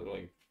now with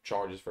like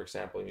charges, for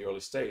example, in the early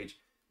stage.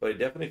 But it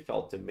definitely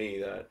felt to me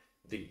that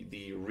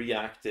the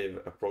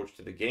reactive approach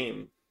to the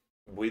game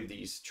with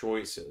these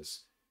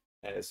choices,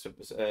 and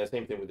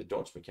same thing with the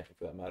dodge mechanic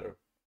for that matter,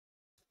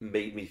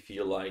 made me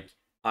feel like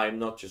I'm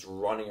not just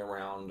running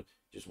around,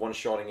 just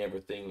one-shotting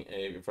everything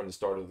from the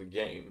start of the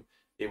game.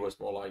 It was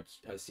more like,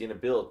 I see an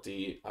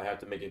ability, I have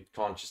to make a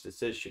conscious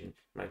decision.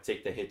 And I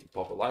take the hit to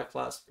pop a life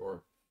flask,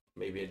 or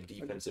maybe a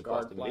defensive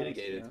pass to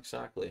mitigate it,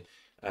 exactly.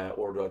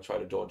 Or do I try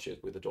to dodge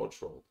it with a dodge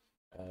roll?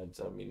 And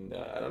I mean,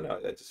 I don't know,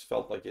 it just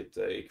felt like it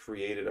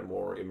created a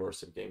more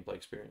immersive gameplay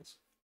experience.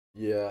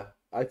 Yeah,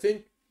 I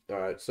think,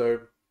 alright,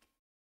 so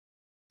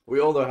we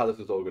all know how this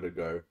is all going to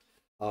go.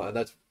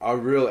 And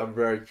I'm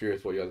very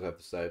curious what you guys have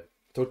to say. I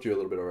talked to you a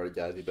little bit already,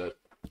 GHAZZY, but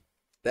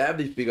they have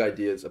these big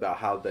ideas about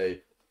how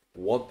they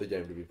want the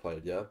game to be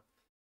played, yeah?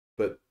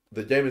 But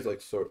the game is like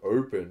so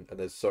open and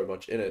there's so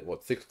much in it.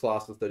 6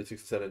 classes,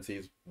 36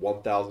 ascendancies,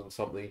 1,000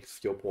 something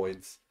skill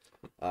points,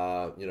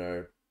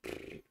 crafting,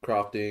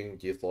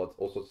 gear slots,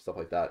 all sorts of stuff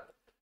like that.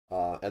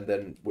 And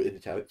then in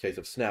the case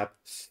of Snap,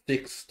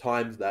 6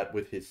 times that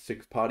with his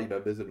 6 party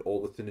members and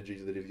all the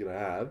synergies that he's going to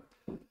have.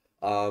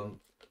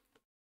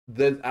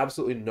 There's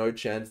absolutely no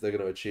chance they're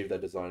going to achieve their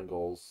design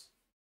goals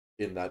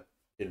in that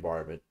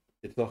environment.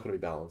 It's not going to be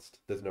balanced.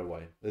 There's no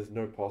way. There's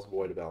no possible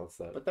way to balance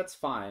that. But that's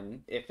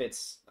fine if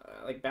it's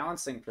like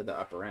balancing for the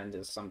upper end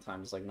is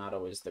sometimes like not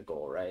always the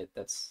goal, right?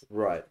 That's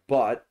right.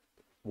 But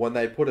when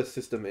they put a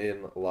system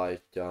in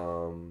like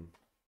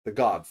the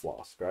guard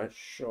flask, right?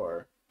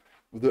 Sure.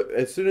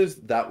 As soon as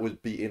that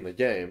would be in the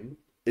game,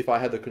 if I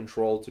had the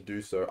control to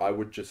do so, I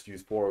would just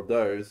use 4 of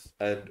those,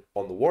 and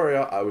on the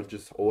warrior, I would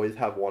just always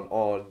have one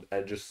on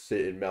and just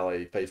sit in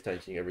melee, face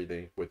tanking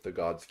everything with the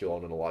guard skill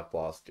on and a life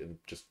flask and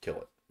just kill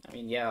it. I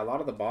mean, yeah, a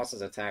lot of the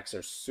bosses' attacks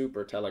are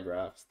super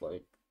telegraphed.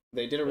 Like,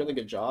 they did a really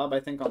good job, I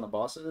think, on the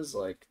bosses.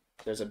 Like,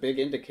 there's a big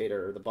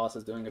indicator, the boss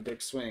is doing a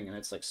big swing, and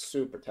it's, like,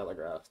 super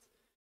telegraphed.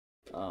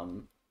 I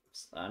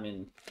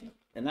mean,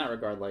 in that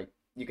regard, like,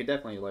 you could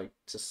definitely, like,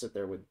 just sit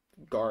there with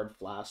guard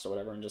flash or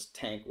whatever and just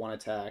tank one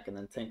attack and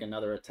then tank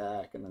another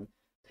attack and then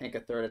tank a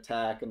third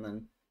attack and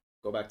then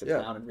go back to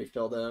town and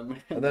refill them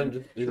and then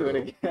just do it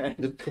again.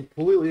 Just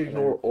completely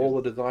ignore all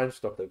the design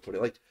stuff they put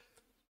in. Like,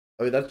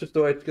 I mean, that's just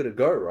the way it's gonna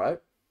go, right?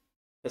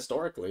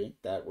 Historically,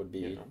 that would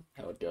be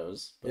how it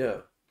goes. But... yeah.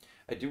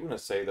 I do want to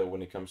say though,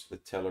 when it comes to the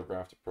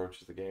telegraphed approach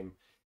to the game,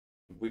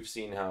 we've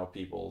seen how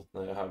people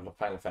have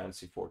Final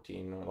Fantasy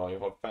 14,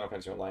 or Final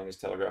Fantasy Online is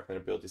telegraphing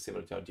their abilities,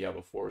 similar to how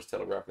Diablo 4 is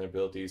telegraphing their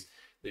abilities.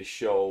 They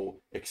show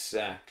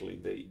exactly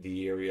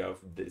the area of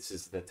this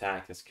is the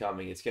attack that's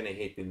coming. It's going to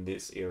hit in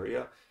this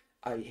area.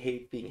 I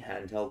hate being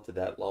handheld to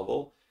that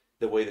level.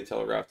 The way they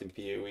telegraphed in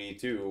PoE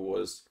 2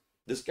 was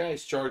this guy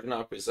is charging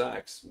up his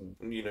axe.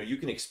 You know, you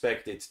can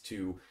expect it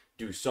to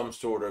do some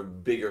sort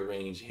of bigger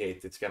range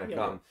hit. It's going to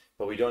come,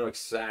 but we don't know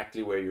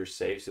exactly where you're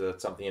safe, so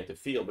that's something you have to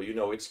feel, but you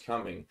know it's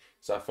coming.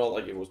 So I felt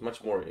like it was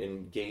much more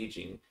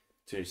engaging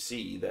to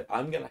see that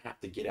I'm going to have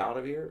to get out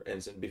of here,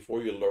 and so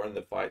before you learn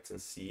the fights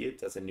and see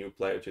it as a new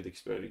player to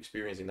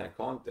experiencing that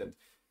content,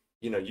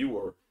 you know, you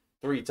were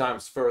 3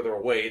 times further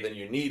away than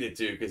you needed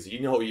to, because you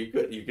know you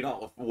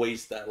cannot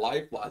waste that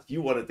life blast.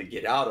 You wanted to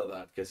get out of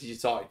that because you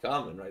saw it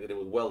coming, right? And it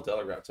was well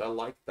telegraphed. So I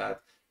liked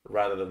that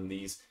rather than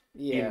these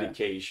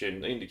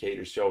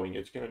indicators showing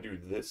it's gonna do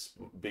this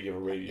big of a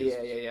radius.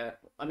 Yeah.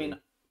 I mean,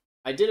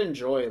 I did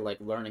enjoy like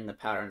learning the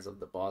patterns of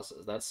the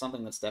bosses. That's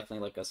something that's definitely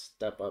like a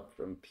step up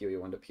from PoE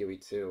 1 to PoE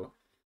 2.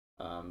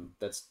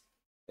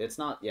 It's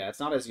not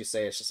as you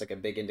say. It's just like a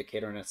big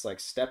indicator, and it's like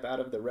step out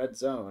of the red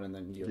zone, and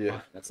then you're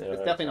fine. It's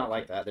definitely not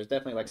like that. There's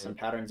definitely like some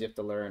patterns you have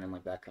to learn and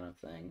like that kind of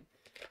thing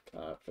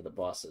for the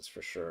bosses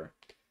for sure.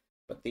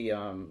 But the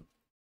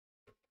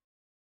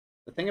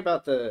thing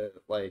about the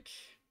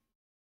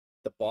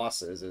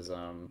bosses is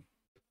I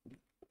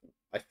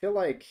feel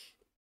like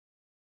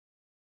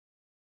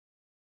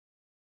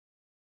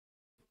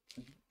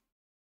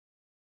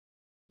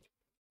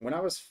when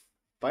I was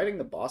fighting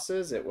the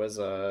bosses, it was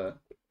I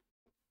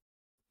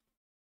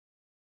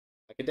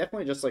could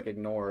definitely just like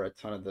ignore a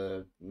ton of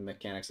the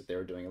mechanics that they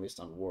were doing, at least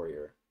on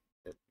Warrior.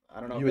 I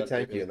don't know. You were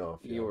tanky enough.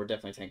 You were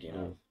definitely tanky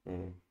enough.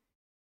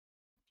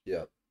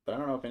 Yeah. But I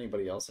don't know if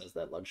anybody else has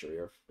that luxury,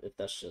 or if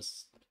that's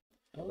just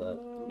how that.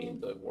 I mean,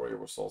 the Warrior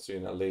was also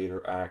in a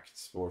later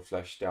act more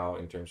fleshed out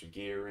in terms of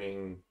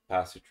gearing,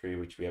 passive tree,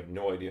 which we have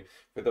no idea.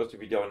 For those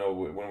of you who don't know,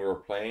 when we were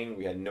playing,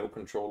 we had no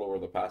control over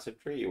the passive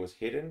tree. It was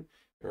hidden.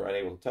 We were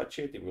unable to touch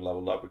it. If we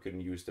leveled up, we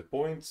couldn't use the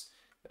points.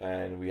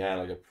 And we had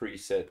like a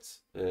preset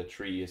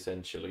tree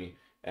essentially,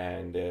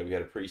 and we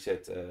had a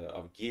preset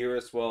of gear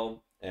as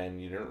well.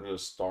 And you didn't really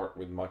start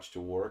with much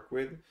to work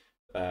with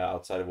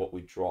outside of what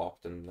we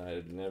dropped. And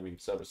I mean,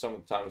 some of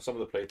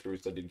the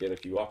playthroughs I did get a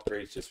few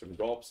upgrades just from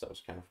drops. That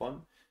was kind of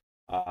fun.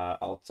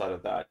 Outside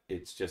of that,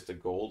 it's just a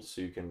gold,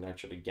 so you can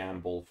actually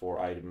gamble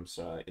for items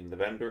in the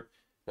vendor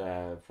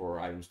for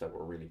items that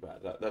were really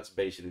bad. That's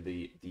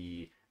basically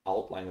the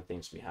outline of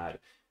things we had.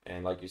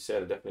 And like you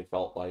said, it definitely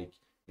felt like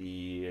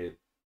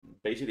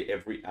basically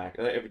every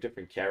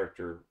different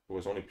character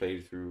was only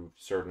played through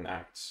certain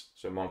acts.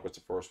 So Monk was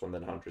the first one,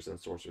 then Hunters and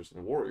Sorcerers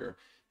and Warrior.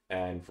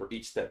 And for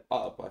each step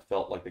up, I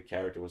felt like the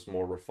character was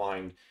more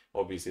refined.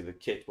 Obviously, the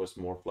kit was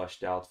more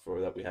fleshed out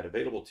for that we had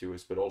available to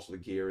us, but also the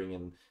gearing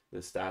and the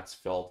stats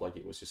felt like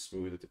it was just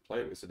smoother to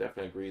play with. So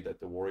definitely agree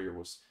that the Warrior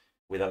was,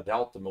 without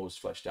doubt, the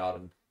most fleshed out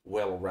and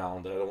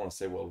well-rounded. I don't want to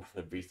say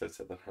well-rounded beast, I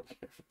said that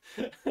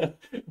earlier.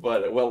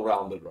 But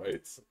well-rounded,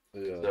 right?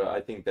 Yeah. So I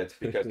think that's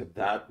because of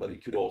that, but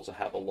it could also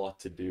have a lot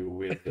to do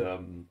with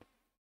the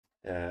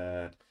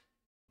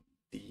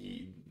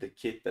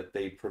kit that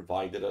they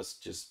provided us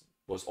just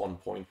was on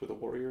point with the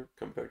Warrior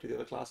compared to the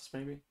other classes,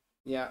 maybe.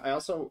 Yeah, I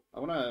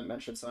want to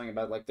mention something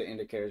about like the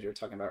indicators you were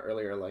talking about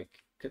earlier, like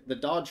the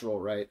dodge roll,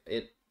 right?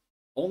 It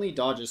only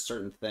dodges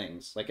certain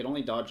things. Like it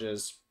only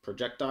dodges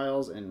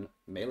projectiles and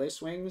melee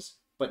swings,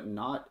 but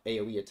not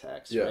AoE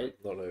attacks, right?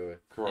 Not AoE.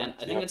 Correct. And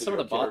I think in some of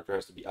the character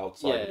has to be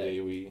outside of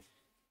AoE.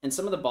 In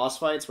some of the boss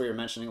fights where you're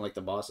mentioning like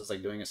the boss is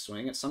like doing a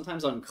swing, it's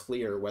sometimes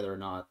unclear whether or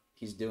not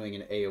he's doing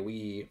an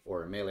AoE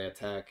or a melee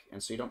attack,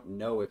 and so you don't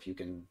know if you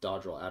can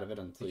dodge roll out of it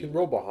until you can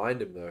roll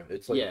behind him though.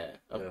 It's like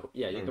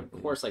you can of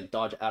course like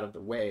dodge out of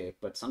the way,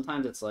 but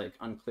sometimes it's like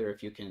unclear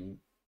if you can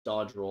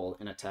dodge roll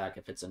an attack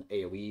if it's an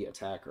AoE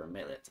attack or a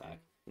melee attack.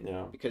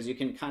 Yeah. Because you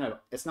can kind of,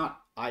 it's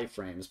not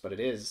iframes, but it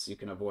is, you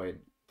can avoid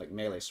like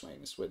melee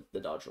swings with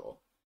the dodge roll.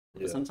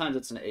 But sometimes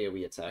it's an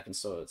AoE attack, and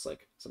so it's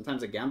like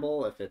sometimes a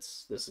gamble if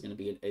this is going to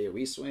be an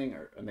AoE swing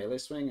or a melee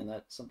swing, and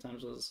that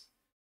sometimes was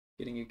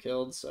getting you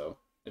killed. So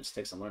it just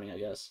takes some learning, I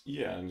guess.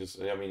 Yeah, and just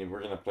I mean,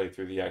 we're gonna play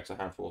through the acts a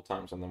handful of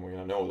times, and then we're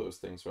gonna know those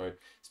things, right?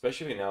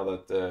 Especially now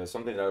that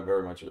something that I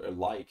very much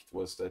liked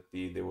was that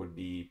there would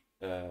be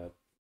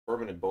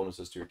permanent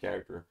bonuses to your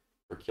character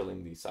for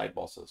killing the side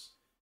bosses.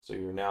 So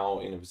you're now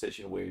in a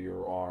position where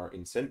you are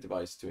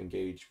incentivized to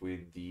engage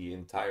with the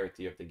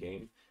entirety of the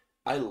game.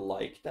 I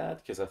like that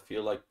because I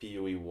feel like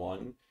PoE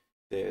 1,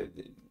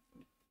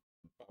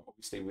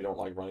 obviously we don't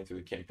like running through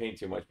the campaign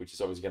too much, which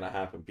is always going to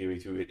happen. PoE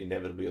 2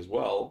 inevitably as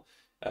well,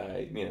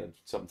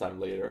 sometime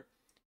later.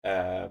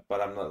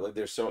 But I'm not like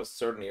there's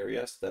certain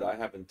areas that I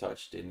haven't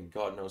touched in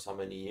God knows how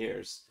many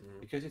years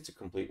because it's a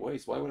complete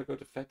waste. Why would I go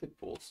to fetid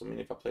pools? I mean,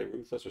 if I play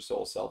Ruthless or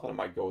Soul Self, I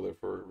might go there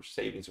for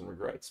savings and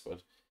regrets,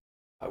 but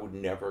I would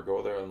never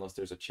go there unless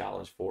there's a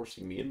challenge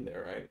forcing me in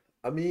there, right?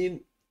 I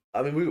mean,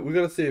 we're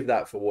gonna see if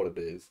that for what it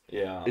is.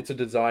 Yeah, it's a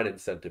design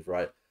incentive,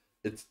 right?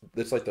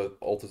 it's like the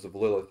Altars of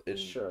Lilith in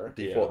Sure.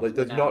 default. Yeah. Like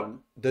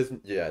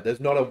there's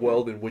not a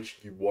world in which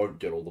you won't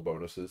get all the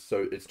bonuses.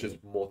 So it's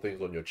just more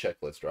things on your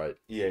checklist, right?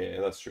 Yeah,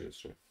 that's true. That's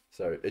true.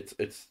 So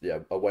it's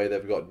a way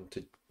they've gotten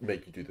to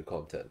make you do the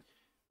content.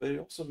 But it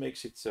also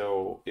makes it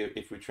so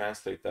if we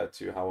translate that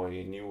to how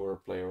a newer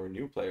player or a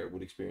new player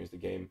would experience the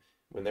game,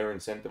 when they're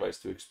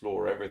incentivized to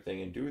explore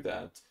everything and do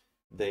that,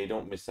 they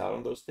don't miss out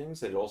on those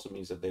things. It also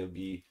means that they'll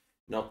be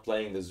not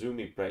playing the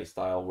zoomy play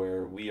style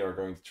where we are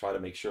going to try to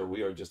make sure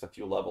we are just a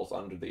few levels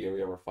under the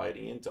area we're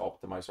fighting in to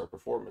optimize our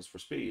performance for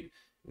speed.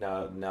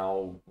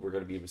 Now we're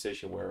going to be in a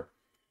position where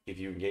if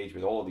you engage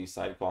with all of these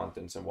side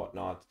contents and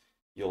whatnot,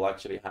 you'll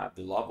actually have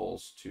the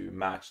levels to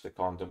match the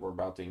content we're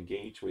about to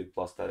engage with,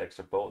 plus that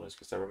extra bonus.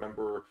 Because I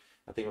remember,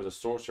 I think it was a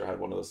sorcerer had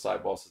one of the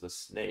side bosses, the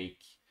snake,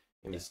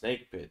 in the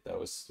snake pit. That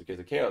was because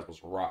the chaos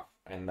was rough,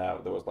 and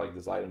that there was like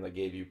this item that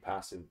gave you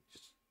passive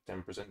just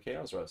 10%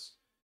 chaos rest,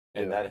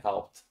 and that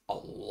helped a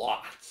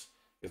lot.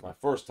 Because my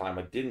first time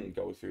I didn't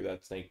go through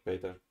that snake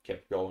pit, I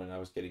kept going, and I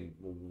was getting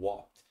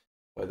whopped.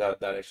 But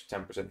that extra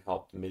 10%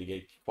 helped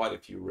mitigate quite a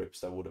few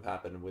rips that would have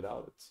happened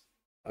without it.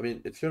 I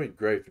mean, it's going to be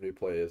great for new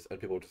players and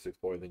people just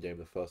exploring the game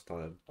the first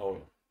time. Oh,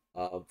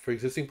 yeah. For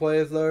existing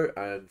players, though,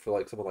 and for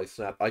like someone like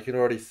Snap, I can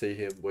already see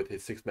him with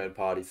his 6-man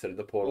party, setting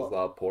the portals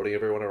up, porting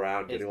everyone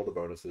around, getting all the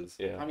bonuses.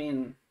 Yeah. I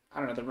mean,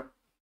 I don't know.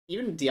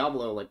 Even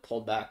Diablo like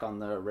pulled back on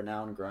the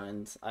renown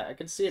grind. I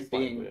could see it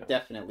being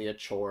definitely a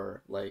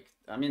chore. Like,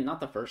 I mean, not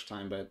the first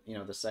time, but you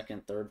know, the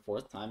second, third,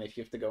 fourth time, if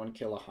you have to go and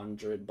kill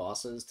 100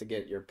 bosses to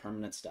get your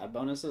permanent stat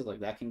bonuses, like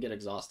that can get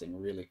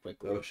exhausting really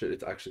quickly. Oh shit!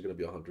 It's actually going to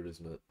be 100,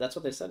 isn't it? That's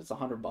what they said. It's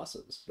 100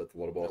 bosses. That's a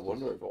lot of bosses. I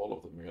wonder if all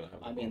of them are going to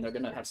have. I mean, they're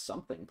going to have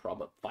something,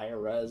 probably fire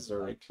res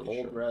or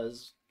cold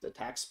res,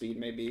 attack speed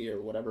maybe,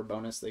 or whatever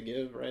bonus they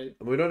give, right?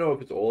 And we don't know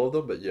if it's all of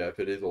them, but yeah, if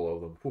it is all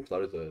of them,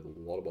 that is a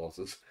lot of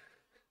bosses.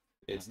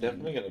 It's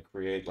definitely going to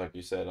create, like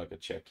you said, like a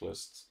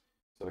checklist.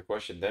 So the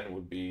question then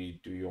would be,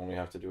 do you only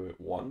have to do it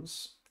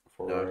once?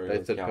 No,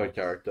 they said per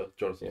character.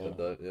 Jonathan said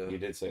that, yeah. He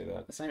did say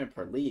that. It's not even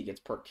per league, it's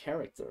per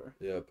character.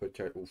 Yeah, per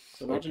character.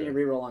 So imagine you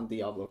reroll on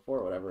Diablo 4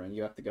 or whatever, and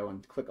you have to go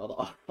and click all the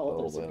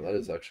altars. Oh man, that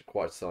is actually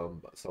quite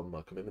some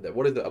commitment there.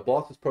 What is it? A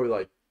boss is probably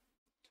like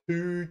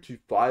 2 to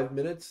 5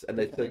 minutes, and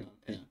they said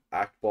the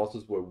act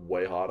bosses were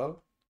way harder.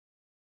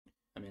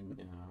 I mean,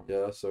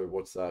 yeah. So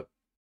what's that?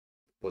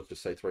 Let's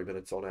just say 3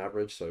 minutes on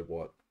average. So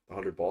what?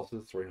 100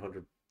 bosses,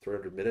 300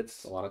 minutes.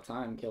 It's a lot of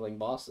time killing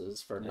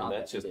bosses for not.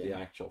 That's just the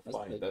actual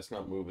fight. That's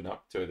not moving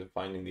up to the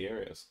finding the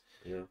areas.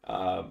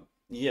 Yeah.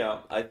 Yeah,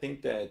 I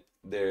think that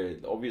there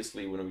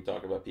obviously when we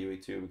talk about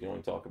PoE2, we can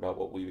only talk about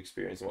what we've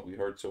experienced and what we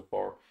heard so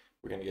far.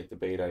 We're gonna get the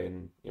beta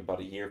in about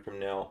a year from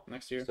now.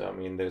 Next year. So I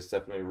mean, there's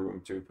definitely room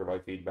to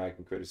provide feedback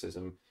and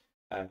criticism.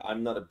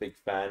 I'm not a big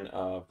fan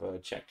of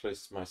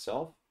checklists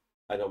myself.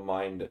 I don't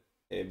mind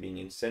being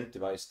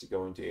incentivized to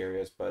go into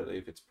areas, but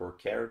if it's per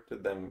character,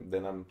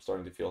 then I'm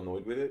starting to feel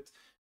annoyed with it.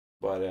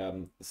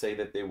 But say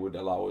that they would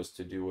allow us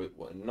to do it,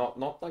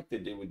 not like they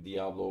did with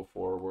Diablo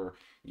 4, where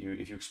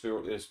if you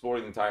explore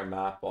the entire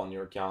map on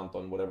your account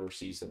on whatever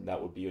season, that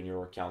would be on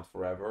your account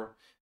forever.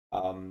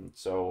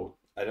 So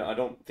I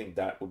don't think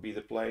that would be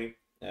the play,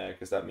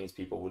 because that means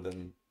people would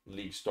then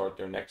start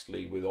their next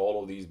league with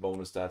all of these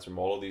bonus stats from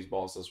all of these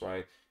bosses,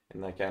 right?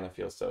 And I kind of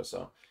feel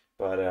so.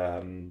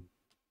 But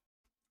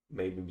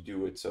maybe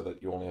do it so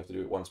that you only have to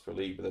do it once per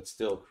league, but that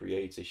still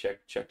creates a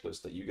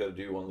checklist that you got to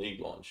do on league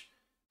launch.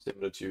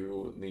 Similar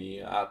to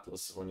the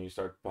Atlas, when you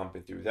start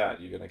pumping through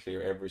that, you're gonna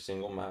clear every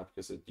single map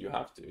because you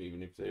have to,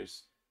 even if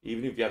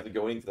you have to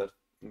go into that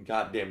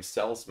goddamn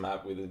cells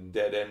map with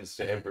dead ends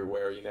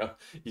everywhere,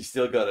 you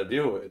still gotta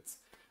do it.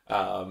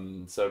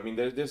 So I mean,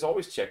 there's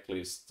always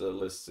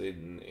lists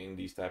in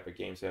these type of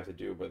games you have to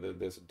do, but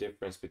there's a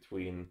difference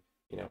between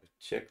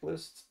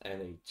checklists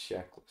and a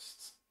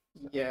checklist.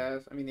 Yeah,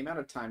 I mean the amount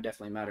of time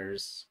definitely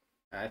matters.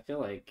 I feel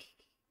like,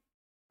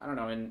 I don't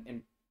know,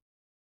 in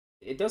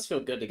it does feel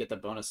good to get the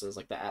bonuses,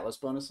 like the Atlas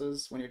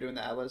bonuses when you're doing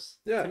the Atlas.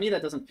 Yeah. To me,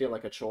 that doesn't feel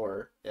like a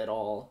chore at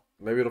all.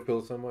 Maybe it'll feel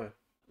the same way.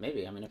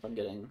 Maybe. I mean, if I'm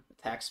getting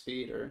attack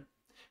speed or...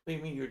 I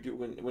mean,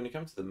 when it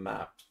comes to the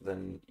map,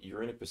 then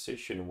you're in a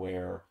position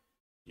where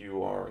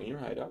you are in your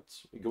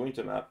hideouts. You go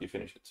into a map, you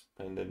finish it,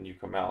 and then you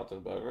come out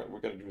and all right, we're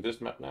going to do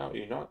this map now.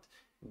 You're not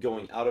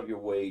going out of your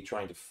way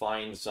trying to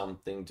find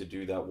something to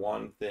do that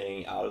one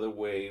thing out of the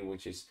way,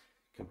 which is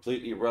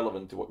completely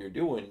irrelevant to what you're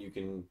doing. You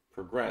can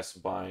progress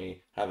by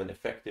having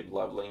effective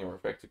leveling or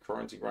effective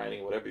currency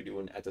grinding, whatever you're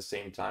doing at the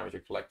same time as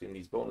you're collecting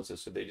these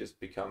bonuses. So they just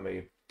become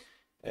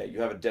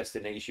you have a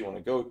destination you want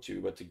to go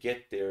to, but to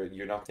get there,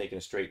 you're not taking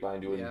a straight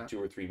line doing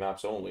 2 or 3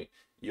 maps only.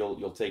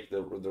 You'll take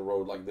the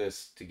road like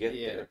this to get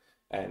there,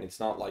 and it's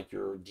not like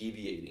you're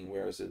deviating.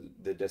 Whereas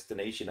the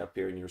destination up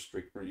here in your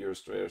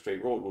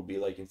straight road will be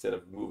like, instead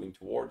of moving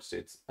towards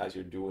it as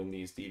you're doing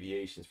these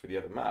deviations for the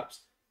other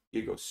maps,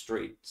 you go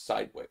straight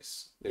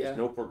sideways. There's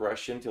no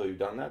progression till you've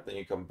done that. Then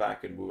you come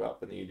back and move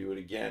up, and then you do it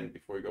again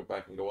before you go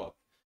back and go up.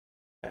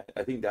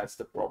 I think that's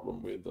the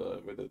problem with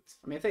it.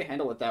 I mean, if they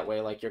handle it that way,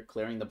 like you're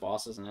clearing the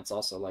bosses and it's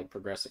also like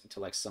progressing to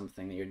like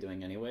something that you're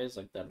doing anyways,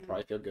 like that'd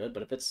probably feel good.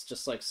 But if it's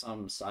just like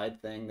some side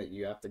thing that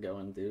you have to go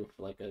and do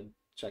for like a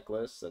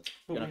checklist, that's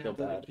gonna feel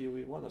bad.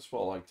 PoE1 as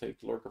well. Like take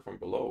Lurker from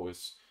Below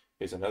is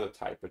another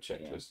type of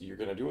checklist. You're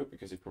gonna do it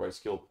because it provides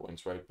skill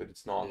points, right? But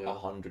it's not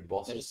 100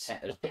 bosses.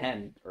 There's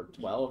 10 or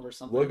 12 or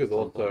something. Lurker's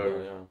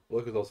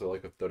also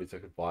like a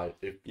 30-second fight,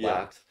 if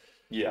that.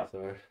 Yeah.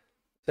 So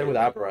same with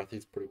Aberrath,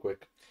 he's pretty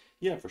quick.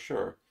 Yeah, for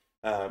sure.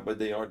 But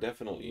they are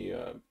definitely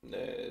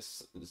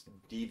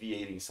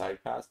deviating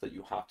side paths that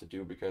you have to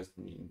do because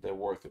they're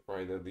worth it,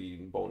 right? The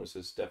bonus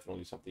is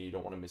definitely something you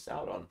don't want to miss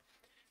out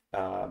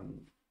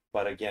on.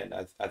 But again,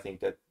 I think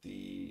that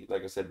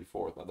like I said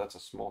before, that's a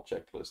small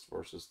checklist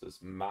versus this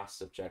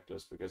massive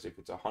checklist, because if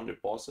it's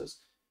 100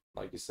 bosses,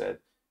 like you said,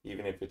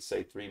 even if it's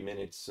say 3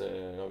 minutes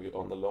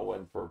on the low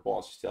end per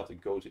boss, you still have to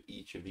go to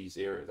each of these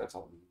areas. That's a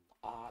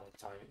lot of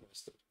time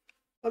invested.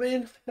 I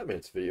mean,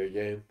 it's a video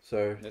game,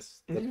 so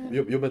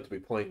you're meant to be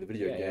playing the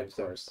video game. Of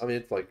course. I mean,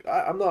 it's like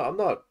I'm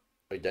not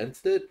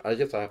against it. I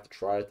guess I have to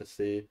try it to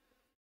see,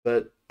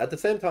 but at the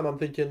same time, I'm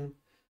thinking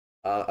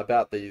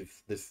about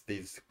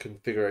these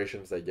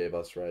configurations they gave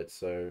us, right?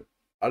 So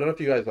I don't know if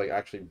you guys like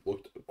actually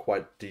looked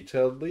quite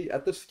detailedly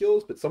at the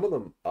skills, but some of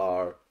them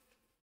are.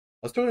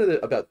 I was talking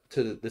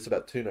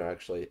about Tuna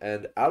actually,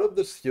 and out of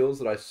the skills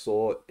that I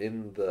saw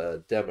in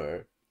the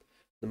demo,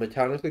 the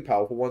mechanically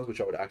powerful ones, which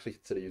I would actually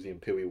consider using in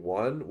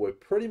PoE1, were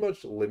pretty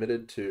much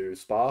limited to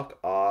Spark,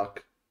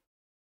 Arc,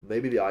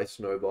 maybe the Ice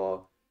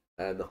Nova,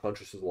 and the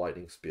Huntress's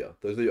Lightning Spear.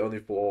 Those are the only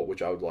 4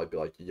 which I would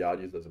I'd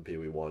use those in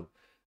PoE1.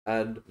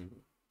 And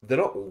they're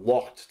not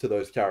locked to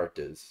those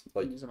characters.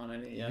 Like, you can use them on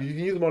any, you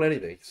can use them on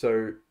anything.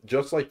 So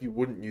just like you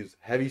wouldn't use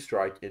Heavy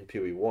Strike in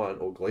PoE1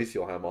 or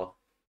Glacial Hammer,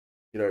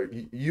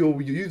 you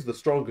use the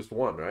strongest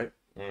one, right?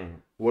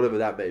 Whatever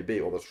that may be,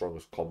 or the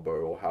strongest combo,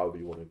 or however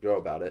you want to go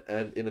about it.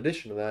 And in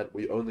addition to that,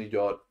 we only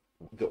got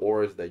the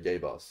auras they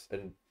gave us.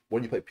 And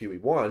when you play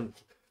PoE1,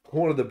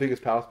 one of the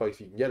biggest power spikes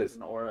you can get is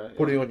an aura,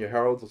 putting on your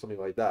heralds or something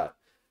like that.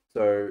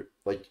 So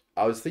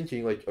I was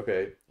thinking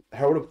okay,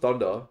 Herald of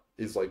Thunder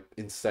is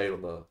insane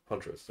on the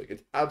Huntress.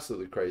 It's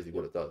absolutely crazy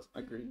what it does.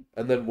 Agreed.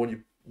 And then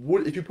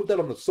if you put that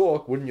on the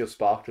Sork, wouldn't your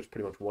Spark just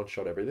pretty much one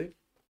shot everything?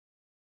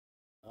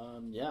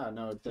 Yeah,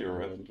 no,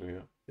 Theoretically,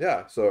 yeah.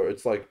 Yeah, so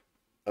it's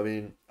I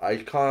mean, I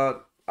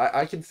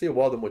can see a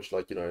world in which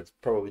it's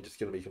probably just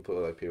going to be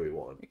completely like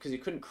PoE1. Because you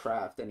couldn't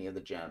craft any of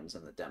the gems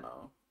in the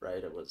demo,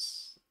 right? It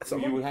was...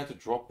 You would have to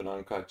drop an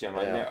uncut gem.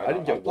 Yeah, I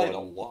didn't get played a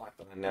lot,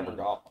 but I never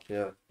got one.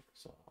 Yeah.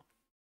 So.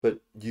 But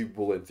you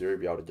will, in theory,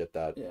 be able to get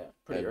that. Yeah,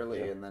 pretty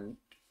early, and then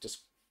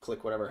just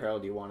click whatever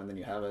herald you want, and then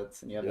you have it,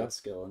 and you have that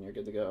skill, and you're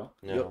good to go.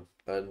 Yeah. Yep.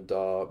 And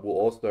we'll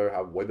also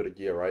have way better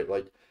gear, right?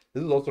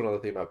 This is also another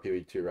thing about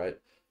PoE2, right?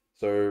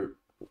 So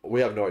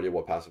we have no idea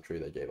what passive tree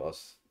they gave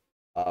us.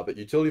 But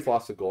utility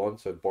flasks are gone,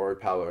 so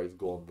borrowed power is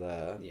gone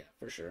there. Yeah,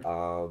 for sure.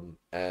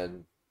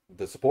 And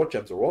the support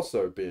gems are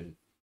also been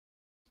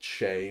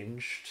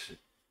changed,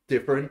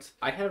 different.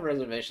 I have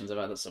reservations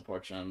about the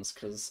support gems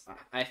because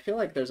I feel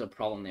like there's a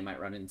problem they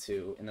might run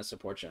into in the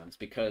support gems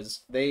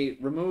because they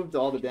removed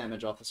all the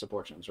damage off the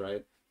support gems,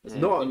 right?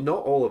 Not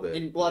all of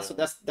it.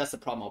 That's the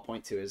problem I'll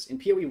point to is in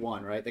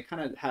PoE1, right? They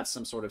kind of have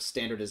some sort of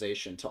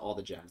standardization to all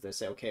the gems. They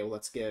say, okay, well,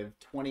 let's give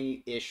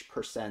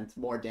 20-ish%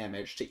 more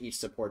damage to each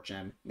support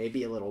gem,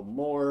 maybe a little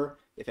more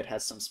if it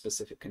has some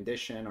specific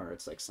condition, or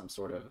it's some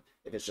sort of,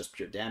 if it's just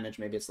pure damage,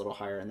 maybe it's a little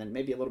higher, and then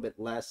maybe a little bit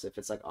less if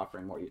it's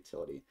offering more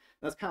utility. And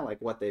that's kind of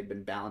what they've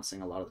been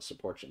balancing a lot of the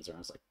support gems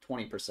around. It's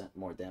 20%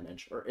 more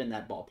damage, or in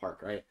that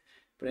ballpark, right?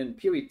 But in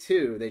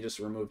PoE2, they just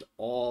removed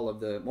all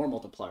of the more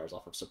multipliers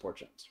off of support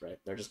gems, right?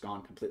 They're just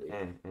gone completely.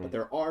 But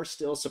there are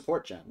still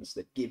support gems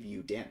that give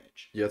you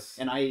damage. Yes.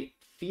 And I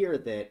fear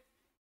that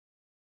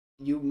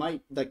you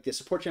might, the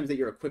support gems that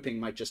you're equipping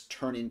might just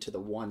turn into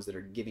the ones that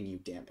are giving you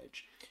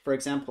damage. For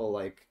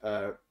example,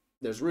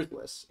 there's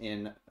Ruthless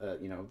in,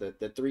 the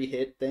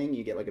 3-hit thing.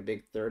 You get a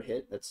big 3rd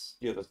hit. That's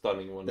the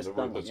stunning one, the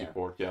Ruthless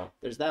support, yeah.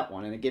 There's that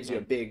one, and it gives you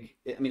a big,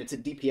 it's a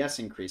DPS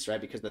increase,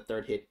 right? Because the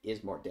 3rd hit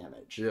is more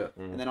damage. Yeah.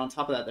 And then on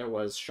top of that, there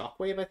was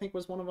Shockwave, I think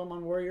was one of them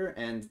on Warrior,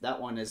 and that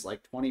one is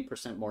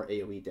 20% more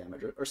AoE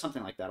damage, or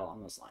something like that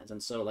along those lines.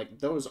 And so,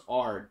 those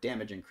are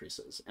damage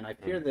increases. And I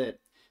fear that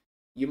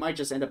you might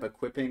just end up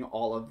equipping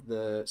all of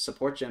the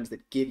support gems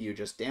that give you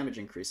just damage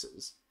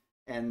increases.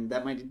 And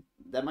that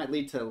might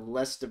lead to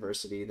less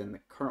diversity than the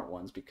current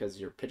ones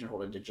because you're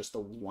pigeonholed into just the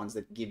ones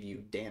that give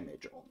you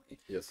damage only.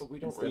 Yes, but we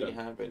don't really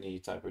have any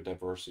type of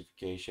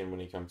diversification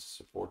when it comes to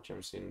support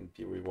gems in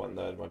PoE1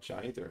 that much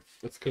either.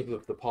 It's because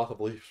of the path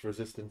of least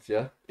resistance,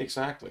 yeah.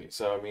 Exactly.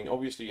 So I mean,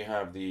 obviously you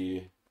have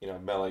the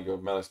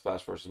melee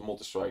splash versus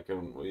multi-strike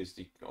is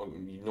the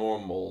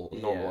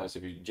normalized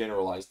if you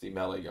generalize the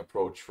melee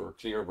approach for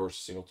clear versus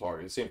single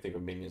target. The same thing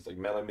with minions,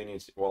 melee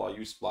minions. Well, I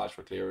use splash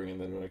for clearing,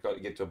 and then when I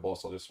get to a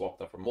boss, I'll just swap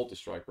that for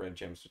multi-strike red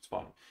gems. It's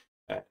fine.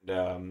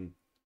 And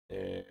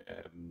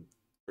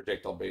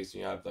projectile based,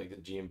 you have the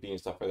GMP and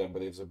stuff like that.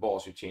 But if it's a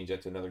boss, you change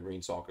that to another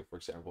green socket, for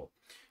example.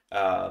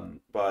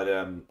 But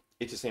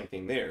it's the same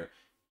thing there.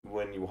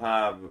 When you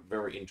have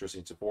very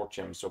interesting support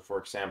gems, so for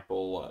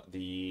example,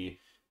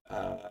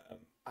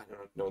 I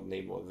don't know the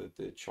name of it,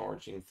 the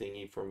charging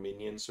thingy for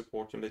minion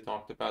support gem they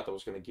talked about that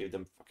was going to give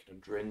them fucking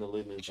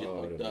adrenaline and shit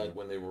like that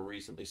when they were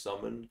recently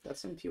summoned.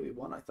 That's in PoE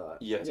 1, I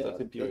thought. Yes, that's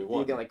in PoE 1.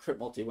 You get like crit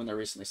multi when they're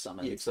recently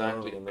summoned.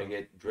 Exactly, and they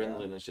get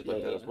adrenaline and shit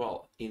like that as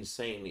well. In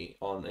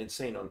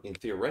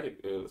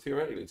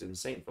theoretically, it's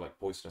insane for like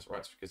poisonous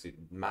rats because it's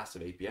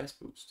massive APS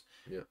boost.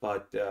 Yeah.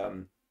 But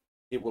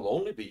it will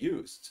only be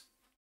used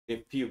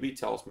if PoB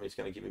tells me it's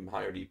going to give him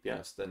higher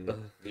DPS than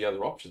the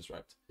other options,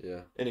 right?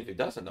 Yeah. And if it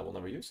doesn't, I will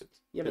never use it.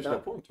 Yeah, There's but no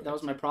point, right? that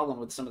was my problem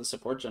with some of the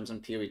support gems in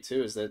PoE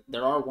 2 is that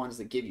there are ones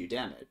that give you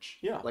damage.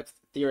 Yeah. Like,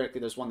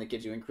 theoretically, there's one that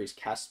gives you increased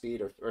cast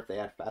speed, or if they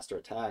add faster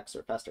attacks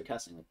or faster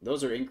casting. Like,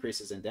 those are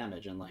increases in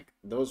damage, and, like,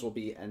 those will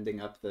be ending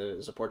up the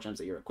support gems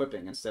that you're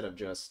equipping instead of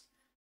just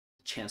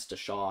chance to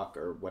shock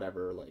or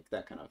whatever, like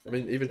that kind of thing. I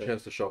mean, even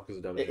chance to shock is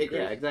a damage increase.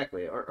 Yeah,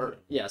 exactly. Or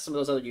some of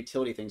those other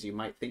utility things you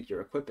might think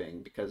you're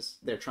equipping because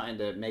they're trying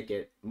to make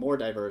it more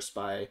diverse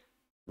by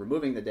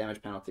removing the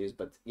damage penalties,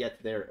 but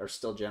yet there are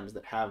still gems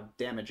that have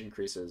damage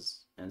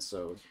increases, and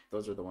so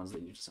those are the ones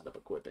that you just end up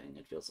equipping,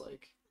 it feels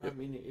like. I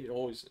mean, it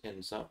always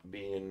ends up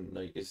being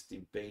like, is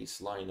the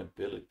baseline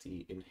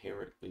ability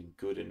inherently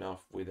good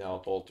enough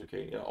without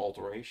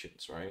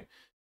alterations, right?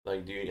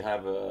 Like, do you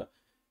have a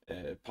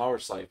power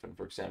siphon,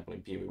 for example,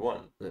 in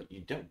PoE1?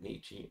 You don't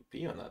need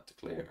GMP on that to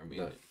clear. I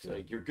mean,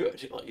 like, you're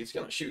good. Like, it's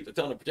gonna shoot a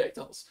ton of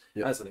projectiles,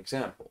 as an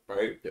example,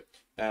 right?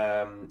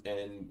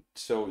 And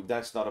so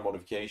that's not a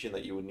modification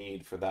that you would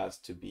need for that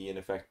to be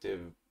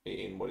ineffective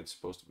in what it's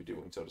supposed to be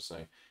doing, so to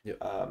say.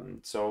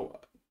 So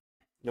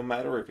no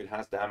matter if it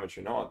has damage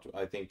or not,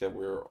 I think that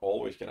we're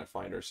always going to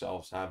find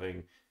ourselves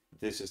having,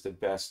 this is the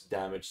best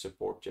damage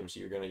support gems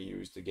you're going to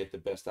use to get the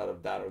best out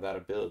of that or that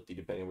ability,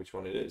 depending on which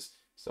one it is.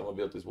 Some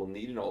abilities will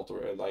need an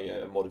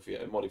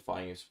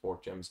modifying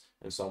support gems,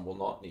 and some will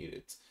not need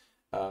it,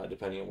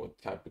 depending on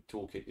what type of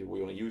toolkit we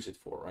want to use it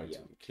for, right?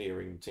 So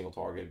clearing, single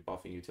target,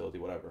 buffing, utility,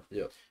 whatever.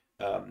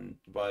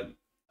 But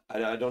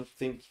I don't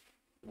think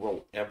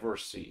we'll ever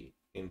see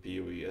in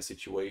PoE a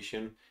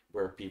situation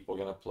where people are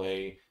going to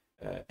play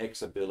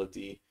X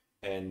ability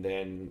and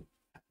then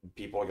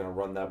people are going to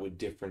run that with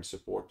different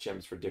support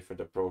gems for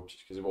different approaches,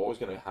 because we're always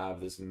going to have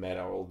this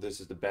meta, or this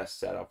is the best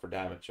setup for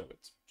damage of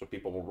it, so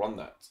people will run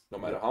that no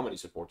matter how many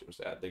support gems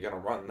they add. They're going to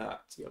run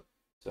that.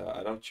 So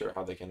I'm not sure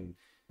how they can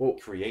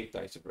create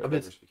that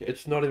diversification.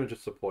 It's not even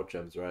just support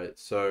gems, right?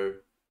 So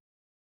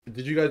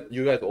did you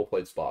guys all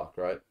played Spark,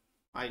 right?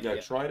 I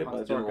tried it, but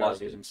I didn't like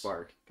like using it.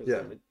 Spark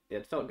because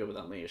it felt good with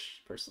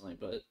Unleash personally,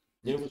 but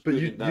you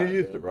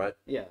used it, right?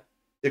 Yeah.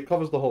 It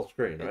covers the whole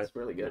screen, right? It's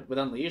really good. With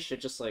Unleash,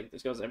 it just like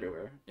this goes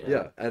everywhere.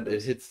 And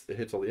it hits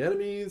all the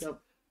enemies.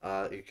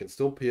 It can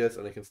still pierce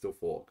and it can still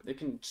fork. It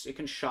can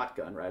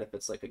shotgun, right? If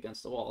it's like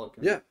against the wall.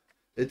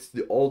 It's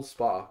the old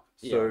Spark.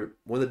 So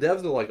when the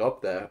devs are like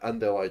up there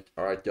and they're like,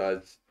 all right,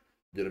 guys,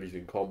 you're gonna be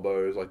using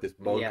combos like this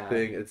monk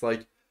thing. It's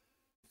like,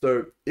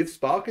 so if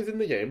Spark is in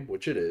the game,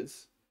 which it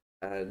is,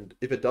 and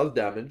if it does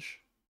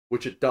damage,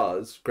 which it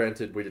does,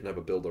 granted we didn't have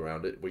a build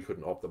around it, we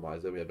couldn't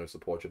optimize it, we had no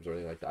support gems or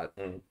anything like that.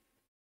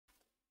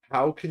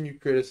 How can you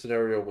create a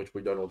scenario in which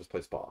we don't all just play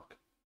Spark?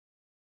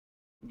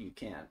 You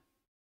can't.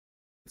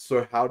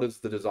 So how does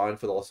the design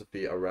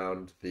philosophy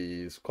around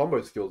these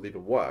combo skills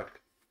even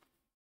work?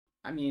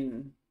 I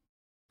mean,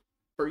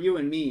 for you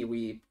and me,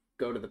 we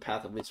go to the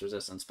path of least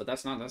resistance, but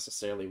that's not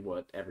necessarily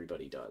what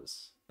everybody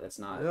does. That's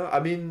not. Yeah, I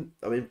mean,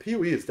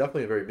 PoE is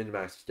definitely a very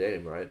min-maxed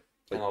game, right?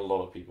 And a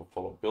lot of people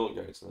follow build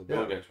guides, and the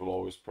build guides will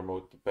always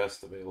promote the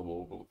best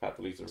available path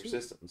of least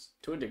resistance.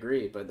 To a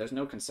degree, but there's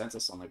no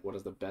consensus on like what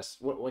is the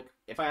best. Like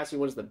if I ask you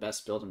what is the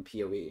best build in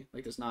PoE,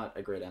 like there's not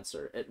a great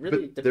answer. It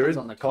really depends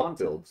on the content.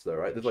 Builds though,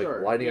 right? There's like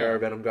lightning arrow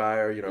venom guy,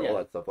 or all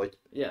that stuff. Like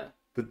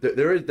but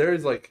there is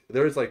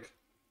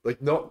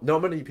not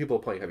many people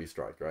playing heavy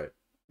strike, right?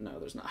 No,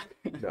 there's not.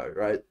 No,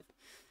 right?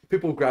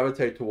 People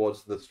gravitate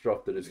towards the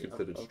stuff that is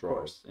considered strong.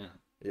 Course,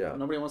 yeah.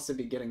 Nobody wants to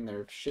be getting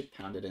their shit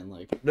pounded in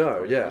like.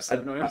 No, yeah. I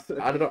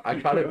don't know. I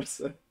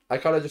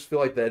kind of just feel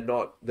like they're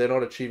not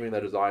achieving their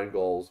design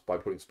goals by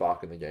putting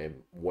Spark in the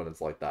game when it's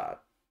like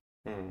that.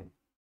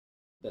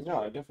 Yeah,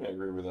 I definitely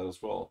agree with that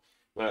as well.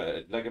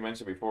 Like I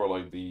mentioned before,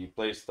 like the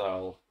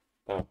playstyle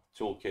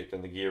toolkit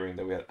and the gearing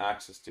that we had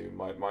access to,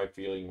 my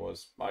feeling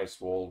was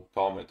Ice Wall,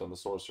 Comet on the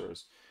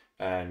sorcerers,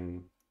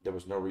 and there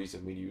was no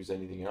reason me to use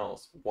anything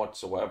else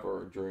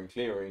whatsoever during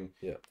clearing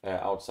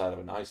outside of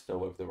an Ice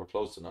Nova if they were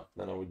close enough.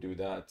 Then I would do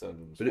that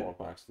and small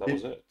packs. That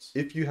was it.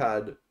 If you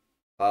had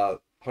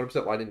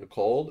 100% Lightning to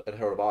Cold and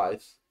Herald of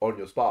Ice on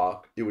your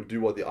Spark, it would do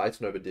what the Ice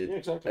Nova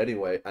did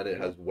anyway, and it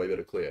has way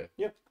better clear.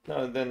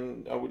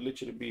 Then I would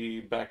literally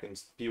be back in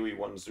PoE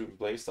 1 Zoom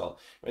playstyle.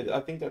 I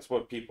think that's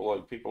what people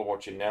are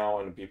watching now,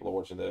 and people are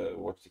watching the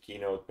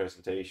keynote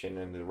presentation,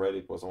 and the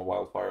Reddit was on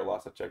Wildfire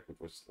last I checked, which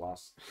was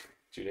last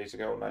 2 days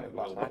ago,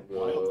 last night.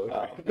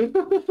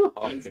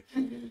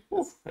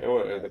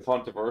 The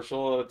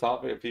controversial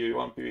topic of PoE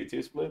 1, PoE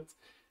 2 split.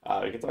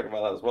 We can talk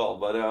about that as well.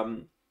 But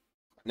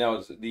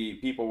Now, the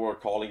people were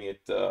calling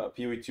it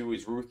PoE2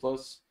 is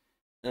ruthless,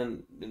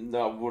 and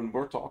now when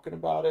we're talking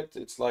about it,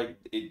 it's like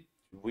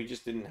we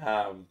just didn't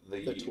have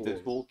the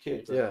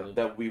toolkit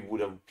that we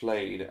would have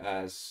played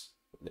as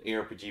the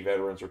ARPG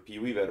veterans or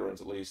PoE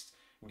veterans at least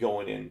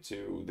going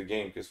into the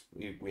game, because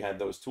we had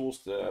those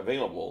tools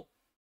available.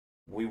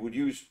 We would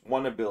use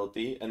one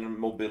ability and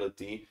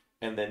mobility,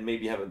 and then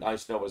maybe have an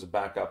Ice Nova as a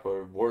backup,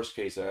 or worst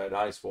case an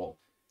Ice Wall.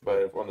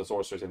 But on the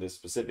sorcerers in this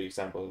specific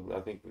example,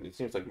 I think it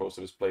seems like most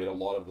of us played a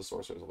lot of the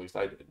sorcerers, at least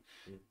I did.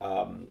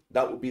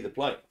 That would be the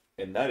play.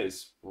 And that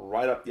is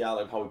right up the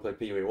alley of how we play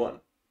PoE 1.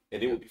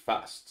 And it would be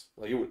fast.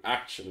 Like, it would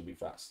actually be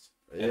fast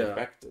and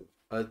effective.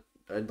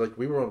 And like,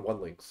 we were on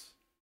 1 links.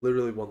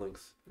 Literally 1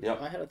 links. Yeah.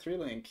 I had a 3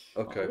 link.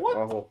 Okay. What?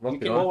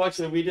 Well,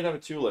 actually, we did have a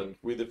 2 link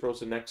with the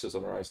Frozen Nexus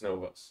on our Ice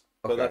Novas.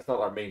 But that's not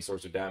our main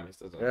source of damage,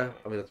 does it? Yeah,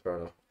 I mean, that's fair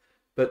enough.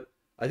 But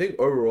I think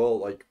overall,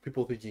 like,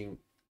 people thinking...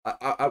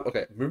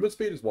 okay, movement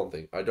speed is one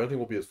thing. I don't think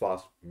we'll be as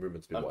fast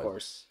movement speed wise. Of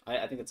course.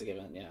 I think it's a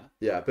given, yeah.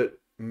 Yeah, but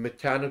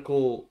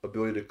mechanical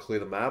ability to clear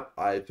the map,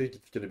 I think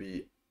it's going to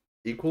be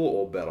equal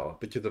or better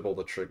because of all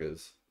the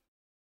triggers.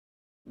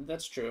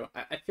 That's true.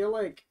 I feel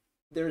like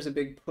there's a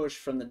big push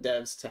from the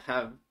devs to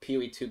have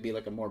PoE2 be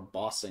like a more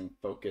bossing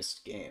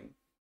focused game.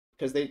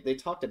 Because they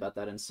talked about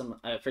that in some,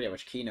 I forget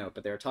which keynote,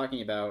 but they were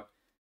talking about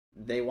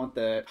they want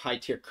the high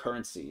tier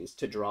currencies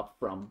to drop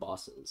from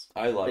bosses.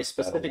 They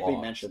specifically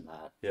mentioned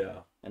that. Yeah.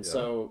 And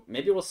so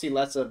maybe we'll see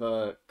less of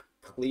a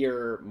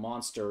clear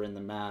monster in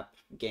the map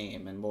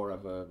game and more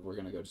of a we're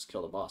gonna go just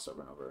kill the boss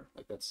over and over.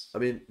 Like that's. I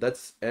mean,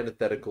 that's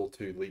antithetical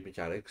to league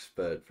mechanics,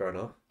 but fair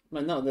enough.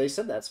 But no, they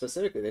said that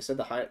specifically. They said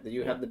that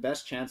you have the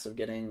best chance of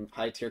getting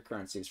high tier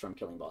currencies from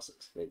killing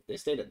bosses. They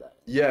stated that.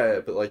 Yeah,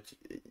 but like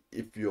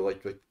if you're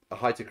like a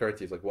high tier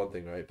currency is like one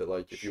thing, right? But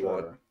like if you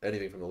want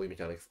anything from the league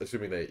mechanics,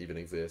 assuming they even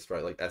exist,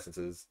 right? Like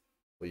essences,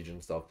 legion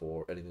stuff,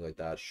 or anything like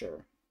that.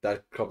 Sure.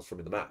 That comes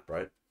from the map,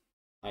 right?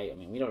 I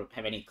mean, we don't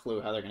have any clue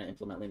how they're going to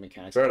implement league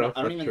mechanics. Fair enough.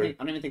 I don't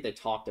even think they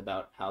talked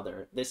about how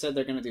they said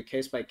they're going to do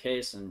case by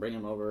case and bring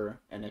them over.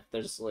 And if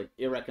there's like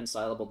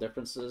irreconcilable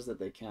differences that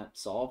they can't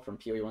solve from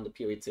PoE 1 to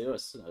PoE 2,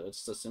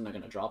 it's assume they're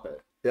going to drop it.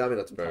 Yeah, I mean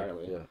that's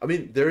entirely fair. Yeah, I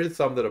mean there is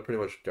some that are pretty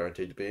much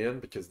guaranteed to be in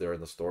because they're in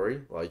the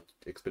story, like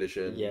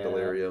Expedition,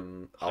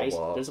 Delirium,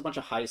 Alba. There's a bunch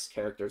of heist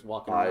characters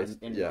walking around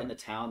in the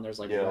town. There's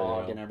like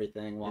Rog and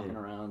everything walking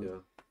around. Yeah.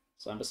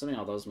 So I'm assuming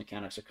all those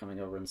mechanics are coming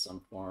over in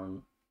some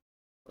form.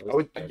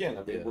 We're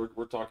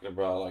talking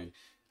about like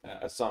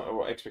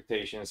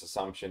expectations,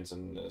 assumptions,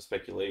 and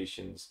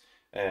speculations.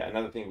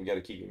 Another thing we got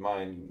to keep in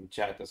mind in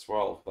chat as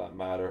well, for that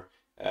matter,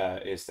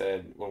 is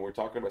that when we're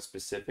talking about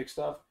specific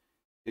stuff,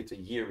 it's a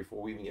year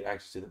before we even get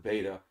access to the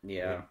beta.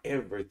 Yeah, and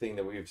everything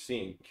that we've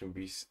seen can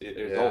be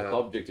it's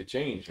all subject to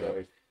change,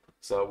 right?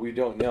 So we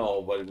don't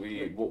know, but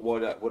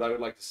what I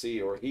would like to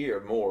see or hear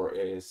more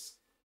is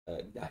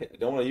I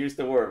don't want to use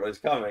the word, but it's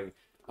coming.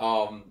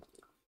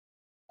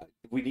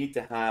 We need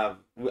to have.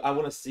 I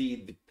want to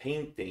see the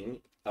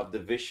painting of the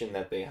vision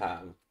that they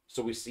have,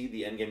 so we see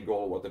the end game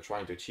goal, what they're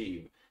trying to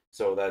achieve,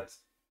 so that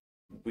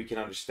we can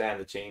understand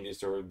the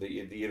changes or the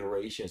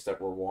iterations that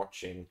we're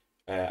watching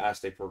as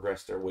they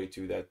progress their way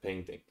to that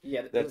painting.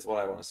 Yeah, that's what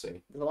I want to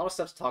see. There's a lot of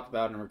stuff to talk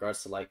about in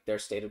regards to like their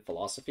stated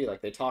philosophy.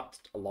 Like they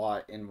talked a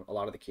lot in a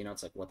lot of the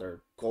keynotes, like what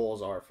their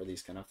goals are for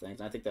these kind of things.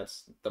 And I think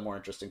that's the more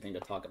interesting thing to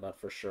talk about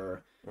for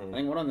sure. I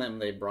think one of them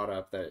they brought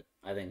up that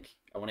I think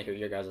I want to hear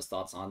your guys'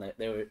 thoughts on.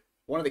 They were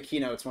one of the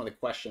keynotes, one of the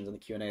questions in the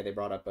Q&A, they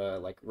brought up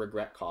like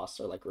regret costs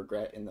or like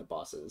regret in the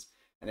bosses.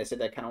 And they said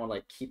they kind of want to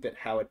like keep it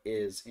how it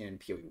is in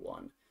PoE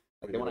 1.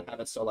 Like they want to have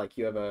it so like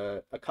you have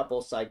a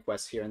couple side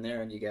quests here and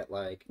there and you get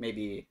like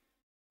maybe,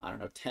 I don't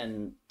know,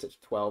 10 to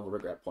 12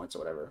 regret points or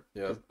whatever.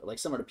 Yeah. Like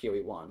similar to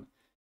PoE 1.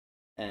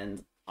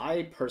 And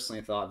I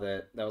personally thought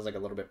that was like a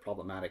little bit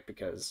problematic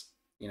because,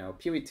 you know,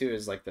 PoE 2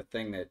 is like the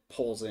thing that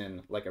pulls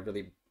in like a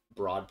really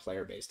broad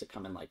player base to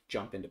come and like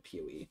jump into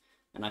PoE.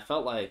 And I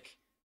felt like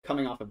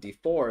coming off of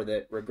D4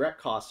 that regret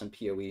costs in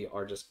PoE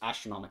are just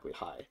astronomically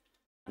high.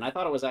 And I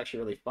thought it was actually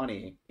really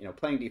funny, you know,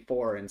 playing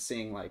D4 and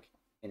seeing like,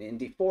 and in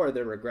D4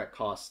 the regret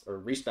cost or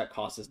respec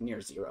cost is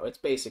near zero. It's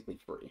basically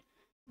free.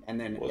 And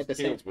then at the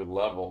same with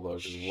level though,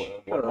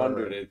 because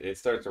 100 it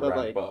starts to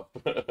ramp up.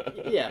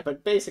 Yeah,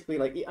 but basically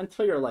like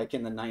until you're like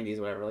in the 90s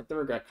or whatever, like the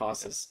regret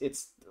cost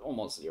it's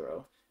almost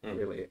zero.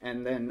 Really.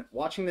 And then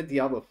watching the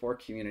Diablo 4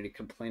 community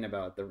complain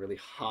about the really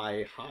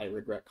high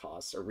regret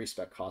costs or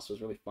respec costs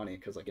was really funny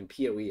because like in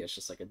PoE it's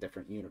just like a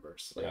different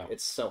universe. Like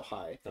it's so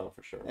high. No,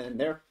 for sure. And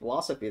their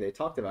philosophy they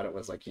talked about it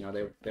was like, you know,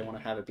 they want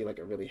to have it be like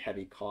a really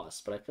heavy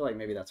cost, but I feel like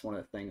maybe that's one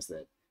of the things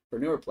that for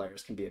newer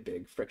players can be a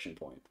big friction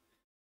point.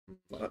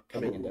 Like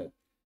coming into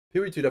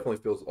PoE 2 definitely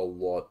feels a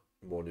lot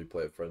more new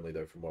player friendly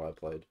though from what I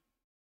played.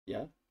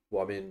 Yeah.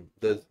 Well, I mean,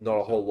 there's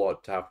not a whole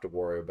lot to have to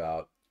worry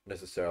about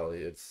necessarily.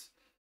 It's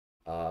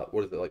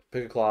what is it, like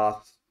pick a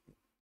class,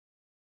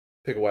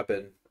 pick a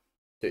weapon,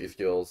 get your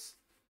skills,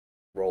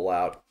 roll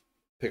out,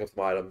 pick up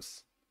some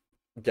items,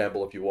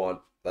 gamble if you want.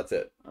 That's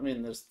it. I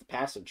mean, there's the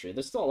passive tree.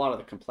 There's still a lot of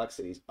the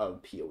complexities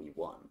of PoE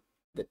 1.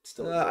 that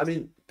still I exist?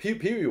 mean,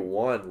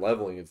 PoE1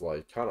 leveling is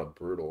like kind of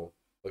brutal,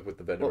 like with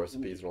the vendor Well,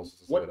 recipes and all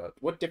sorts of stuff like that.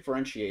 What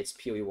differentiates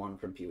PoE1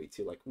 from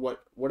PoE2? Like what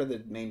are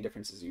the main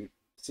differences you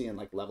see in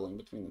like leveling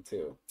between the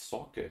two?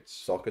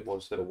 Sockets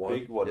was the one,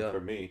 big one yeah.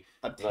 for me.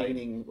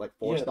 Obtaining like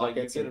 4 Yeah, like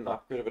you sockets get and an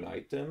upgrade of an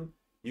item,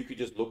 you could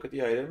just look at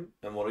the item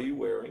and what are you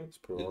wearing?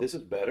 This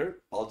is better.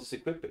 I'll just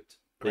equip it.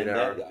 Green And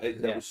arrow.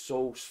 that was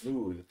so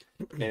smooth,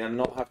 and I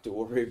not have to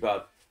worry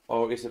about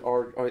or is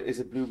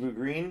it blue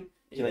green?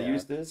 Can I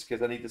use this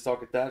because I need to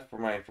socket that for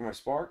my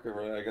spark,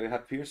 or I gotta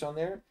have Pierce on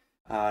there?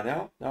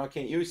 Now I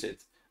can't use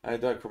it. I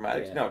do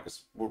chromatics no,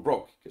 because we're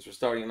broke because we're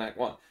starting in Act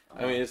 1.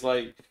 I mean, it's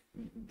like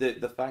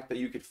the fact that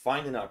you could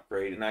find an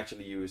upgrade and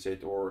actually use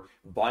it, or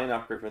buy an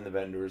upgrade from the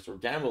vendors, or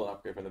gamble an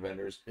upgrade from the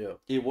vendors. Yeah.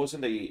 It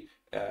wasn't a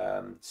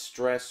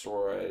stress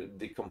or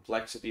the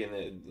complexity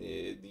and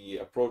the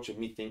approach of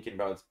me thinking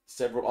about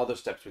several other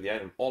steps with the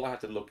item. All I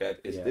had to look at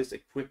is this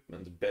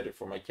equipment better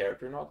for my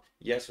character or not?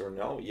 Yes or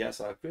no? Yes,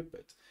 I equip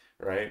it,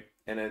 right?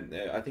 And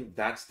then I think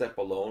that step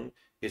alone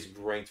is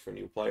great for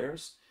new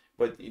players.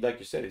 But like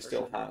you said, it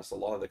still has a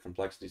lot of the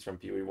complexities from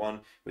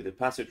PoE1 with the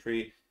passive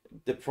tree.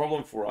 The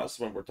problem for us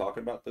when we're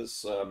talking about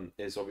this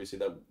is obviously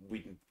that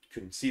we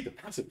couldn't see the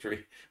passive tree.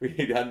 We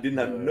didn't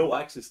have no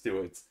access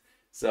to it.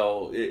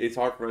 So it's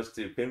hard for us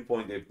to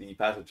pinpoint if the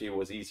passive tree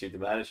was easier to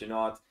manage or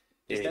not.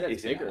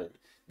 It's bigger.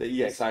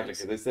 Yeah, exactly.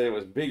 Because they said it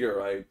was bigger,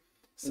 right?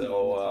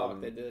 So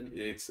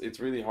it's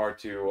really hard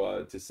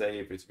to say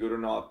if it's good or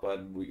not.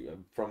 But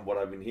from what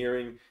I've been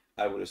hearing,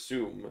 I would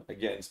assume,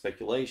 again,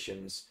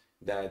 speculations,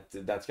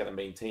 that's going to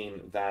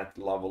maintain that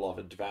level of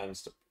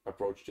advanced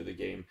approach to the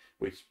game,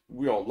 which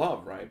we all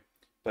love, right?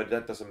 But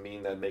that doesn't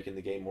mean that making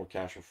the game more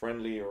casual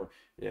friendly or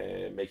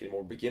making it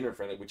more beginner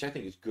friendly, which I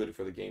think is good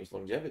for the game's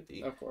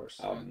longevity. Of course.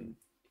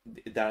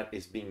 That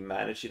is being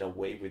managed in a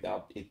way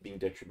without it being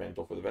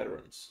detrimental for the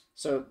veterans.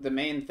 So the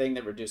main thing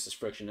that reduces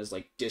friction is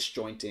like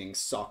disjointing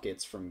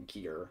sockets from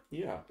gear.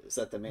 Yeah. Is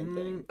that the main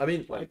thing? I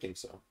mean, I think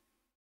so.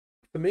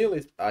 For me, at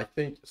least, I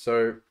think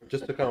so.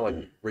 Just to kind of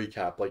like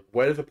recap, like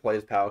where does a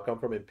player's power come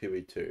from in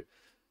PoE2?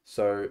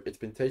 So it's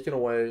been taken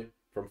away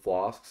from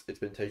flasks, it's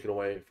been taken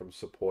away from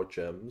support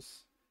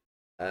gems,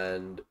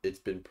 and it's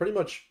been pretty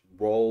much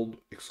rolled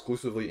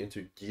exclusively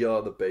into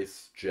gear, the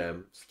base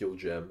gem, skill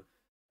gem,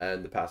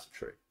 and the passive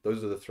tree.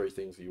 Those are the three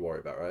things you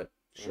worry about, right?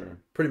 Sure.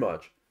 Pretty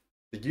much.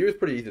 The gear is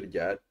pretty easy to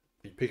get.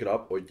 You pick it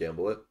up or you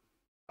gamble it.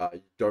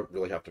 You don't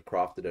really have to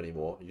craft it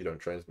anymore. You don't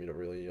transmute it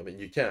really. I mean,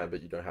 you can,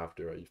 but you don't have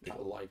to, right? You I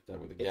like that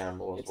with the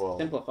gamble as it's well.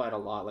 Simplified a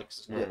lot. Like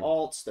there's no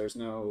alts, there's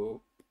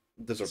no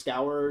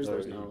scours,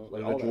 there's no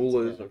like all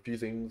jewelers, a few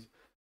things.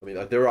 I mean,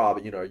 like, there are,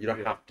 but you know, you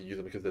don't have to use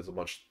them because there's a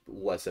much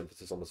less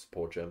emphasis on the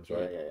support gems,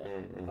 right?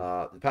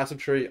 The passive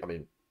tree, I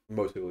mean,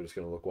 most people are just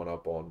going to look one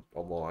up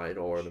online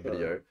or in a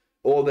video,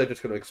 or they're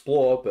just going to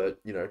explore, but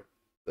you know,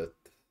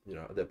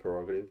 their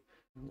prerogative.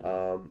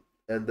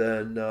 And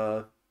then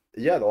the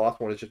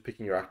last one is just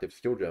picking your active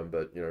skill gem,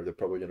 but you know, they're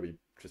probably going to be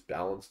just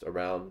balanced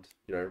around,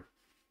 you know,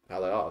 how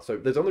they are. So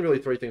there's only really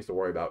three things to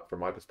worry about from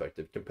my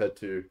perspective compared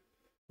to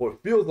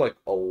what feels like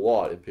a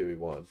lot in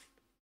PoE1.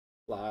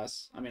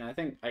 I mean, I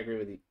think I agree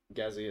with you,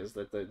 GHAZZY, is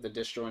that the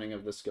disjoining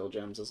of the skill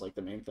gems is like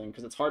the main thing,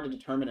 because it's hard to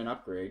determine an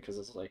upgrade, because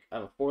it's like I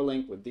have a 4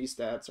 link with these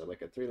stats or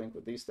like a 3 link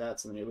with these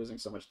stats, and then you're losing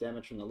so much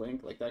damage from the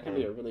link. Like that can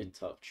be a really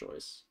tough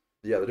choice.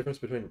 Yeah, the difference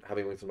between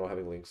having links and not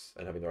having links,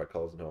 and having the right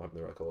colors and not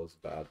having the right colors is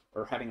bad.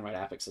 Or having the right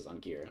affixes on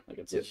gear. Like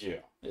it's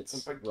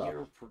but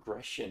gear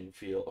progression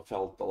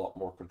felt a lot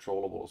more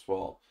controllable as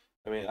well.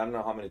 I mean, I don't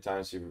know how many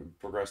times you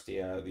progress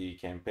the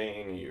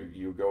campaign,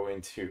 you go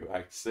into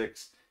Act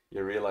 6,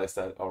 you realize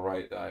that, all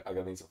right, I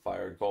gotta need some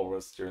fire and cold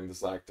rust during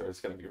this act, or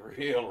it's gonna be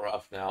real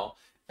rough now.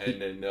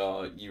 And then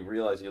you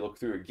realize, you look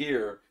through your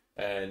gear,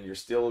 and you're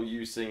still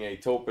using a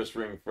topaz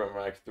ring from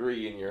Act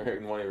 3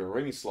 in one of your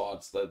ring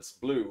slots that's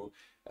blue.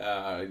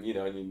 You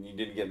know, and you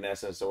didn't get an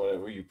essence or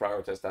whatever, you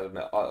prioritize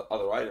that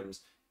other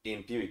items.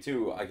 In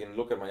PoE2, I can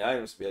look at my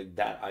items and be like,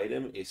 that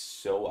item is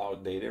so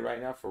outdated right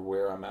now for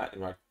where I'm at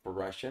in my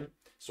progression.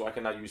 So I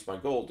cannot use my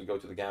gold to go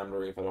to the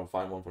gambler if I don't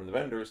find one from the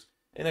vendors.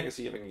 And I can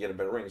see if I can get a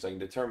better ring. So I can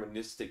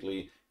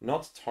deterministically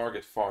not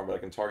target farm, but I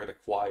can target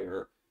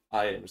acquire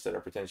items that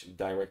are potentially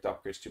direct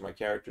upgrades to my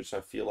character. So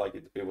I feel like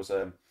it was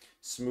a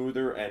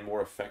smoother and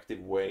more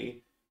effective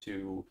way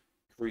to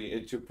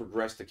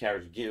progress the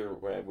character gear,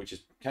 which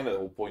is kind of the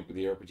whole point with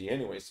the RPG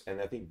anyways.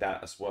 And I think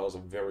that as well is a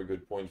very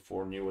good point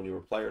for newer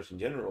players in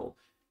general,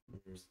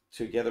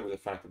 together with the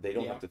fact that they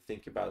don't have to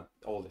think about,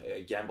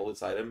 gamble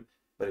this item,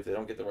 but if they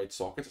don't get the right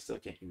sockets, I still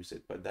can't use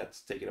it, but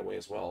that's taken away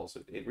as well.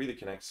 So it really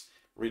connects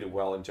really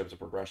well in terms of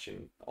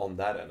progression on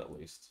that end, at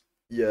least.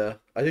 Yeah,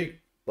 I think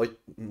like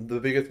the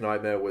biggest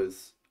nightmare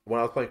was when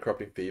I was playing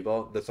Corrupting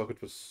Fever, the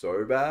sockets was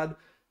so bad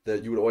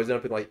that you would always end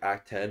up in like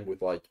Act 10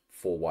 with like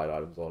 4 white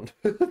items on.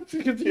 Because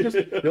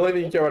the only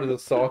thing you care about is the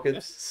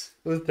sockets.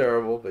 It was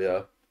terrible, but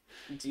yeah.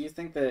 Do you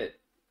think that,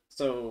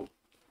 so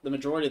the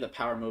majority of the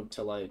power moved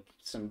to like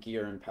some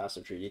gear and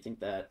passive tree, do you think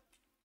that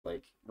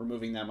like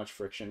removing that much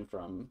friction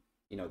from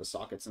you know, the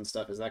sockets and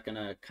stuff, is that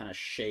gonna kind of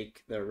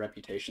shake the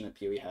reputation that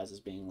PoE has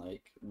as being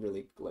like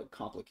really like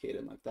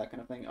complicated, like that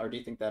kind of thing? Or do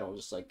you think that'll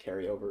just like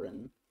carry over?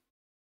 And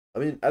I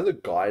mean, as a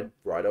guide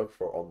writer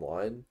for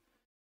online,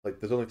 like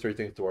there's only 3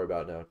 things to worry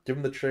about now. Give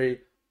them the tree,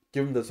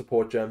 give them the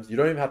support gems. You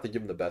don't even have to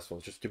give them the best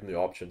ones. Just give them the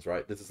options,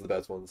 right? This is the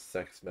best ones,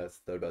 second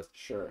best, third best.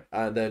 Sure.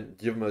 And then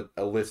give them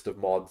a list of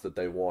mods that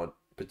they want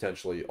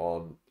potentially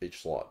on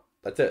each slot.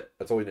 That's it.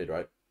 That's all you need,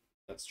 right?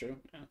 That's true.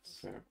 Yeah, that's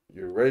fair.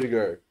 You're ready to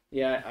go.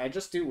 Yeah, I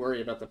just do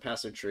worry about the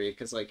passive tree,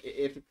 because like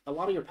if a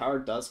lot of your power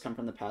does come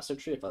from the passive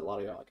tree, if a lot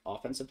of your like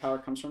offensive power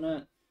comes from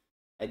it,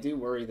 I do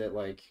worry that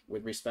like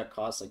with respect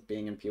costs like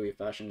being in PoE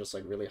fashion just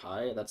like really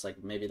high, that's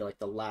like maybe like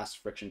the last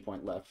friction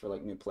point left for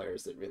like new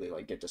players that really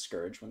like get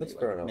discouraged when they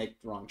like make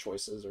wrong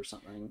choices or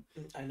something.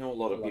 I know a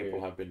lot of people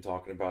have been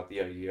talking about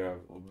the idea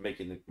of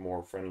making it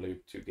more friendly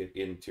to get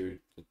into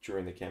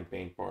during the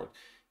campaign part.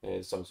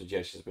 Some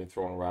suggestions have been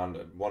thrown around.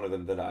 One of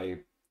them that I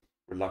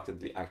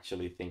reluctantly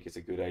actually think is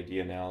a good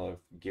idea now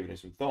I've given it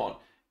some thought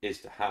is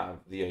to have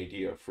the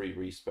idea of free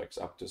respecs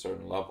up to a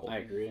certain level. I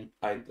agree.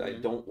 I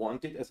don't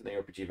want it as an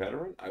ARPG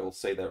veteran. I will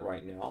say that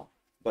right now.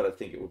 But I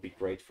think it would be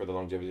great for the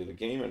longevity of the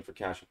game and for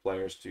casual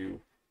players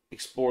to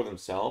explore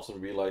themselves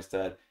and realize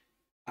that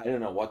I don't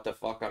know what the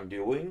fuck I'm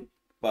doing,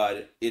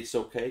 but it's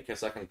okay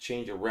because I can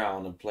change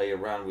around and play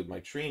around with my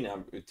tree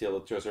now till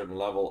to a certain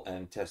level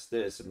and test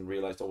this and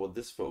realize, oh, well,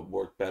 this would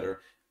work better.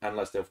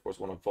 Unless they, of course,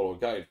 want to follow a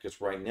guide. Because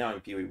right now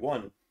in PoE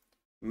 1,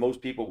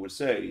 most people would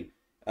say,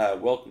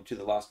 welcome to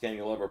the last game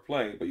you'll ever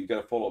play, but you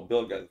got to follow a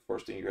build guide the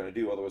first thing you're going to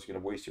do, otherwise you're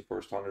going to waste your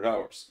first 100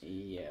 hours.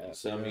 Yeah.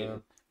 So, I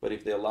mean, but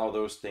if they allow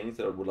those things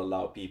that would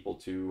allow people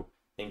to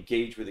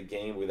engage with the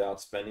game without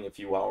spending a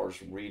few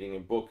hours reading a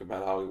book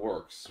about how it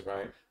works,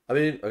 right? I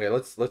mean, okay,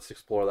 let's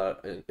explore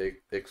that and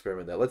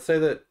experiment there. Let's say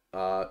that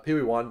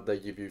PoE 1, they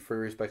give you free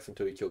respects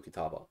until you kill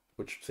Kitava,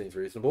 which seems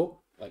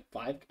reasonable. Like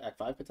Act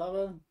 5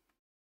 Kitava?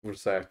 We'll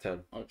just say Act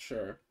 10. Oh,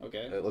 sure.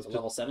 Okay. Let's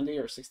level 70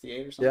 or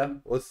 68 or something? Yeah,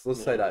 let's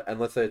say that. And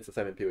let's say it's the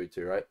same in PoE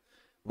 2, right?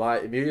 My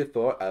immediate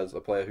thought as a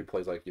player who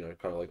plays, like, you know,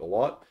 kind of like a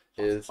lot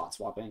is... Hot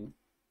swapping.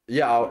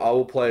 Yeah, I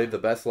will play the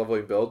best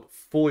leveling build,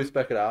 fully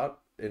spec it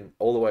out in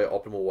all the way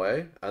optimal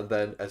way, and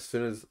then as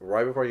soon as,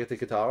 right before I get to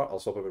Katara, I'll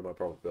swap over to my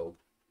prompt build.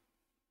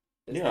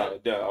 Yeah,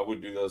 I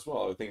would do that as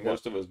well. I think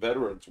most of us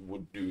veterans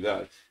would do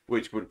that,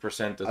 which would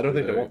present us. I don't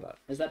think they want that.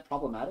 Is that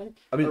problematic?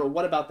 I mean, or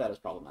what about that is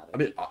problematic? I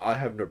mean, I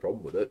have no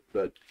problem with it,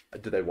 but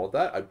do they want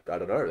that? I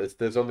don't know.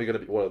 There's only going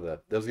to be, what are there?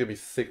 There's going to be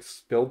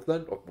 6 builds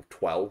then, or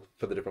 12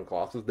 for the different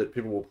classes that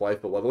people will play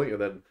for leveling, and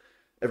then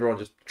everyone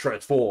just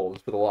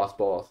transforms for the last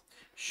boss.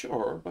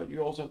 Sure, but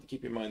you also have to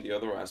keep in mind the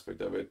other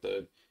aspect of it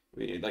that,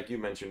 like you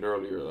mentioned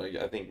earlier, like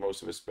I think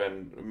most of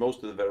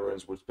the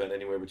veterans would spend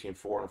anywhere between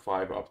 4 and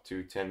 5 up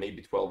to 10,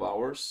 maybe 12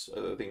 hours.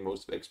 I think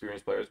most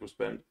experienced players would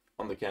spend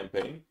on the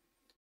campaign,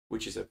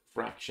 which is a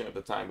fraction of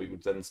the time we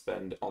would then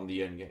spend on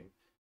the end game.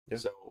 Yeah.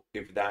 So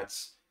if that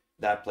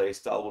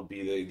playstyle would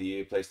be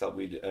the playstyle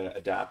we'd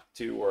adapt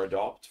to or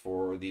adopt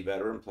for the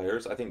veteran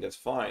players, I think that's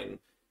fine,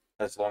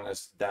 as long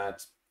as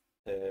that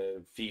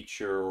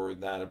feature or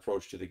that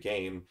approach to the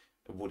game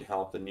would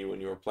help the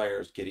newer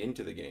players get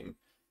into the game.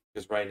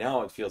 Because right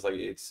now it feels like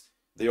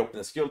they open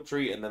the skill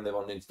tree and then they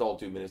want to install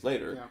 2 minutes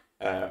later.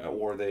 Yeah.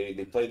 Or they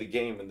play the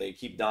game and they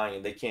keep dying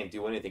and they can't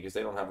do anything because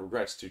they don't have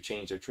regrets to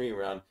change their tree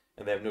around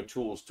and they have no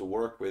tools to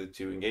work with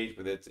to engage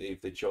with it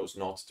if they chose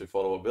not to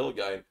follow a build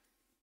guide.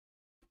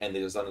 And they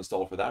just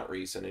uninstall for that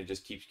reason. It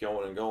just keeps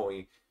going and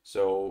going.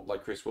 So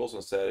like Chris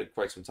Wilson said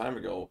quite some time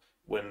ago,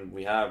 when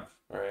they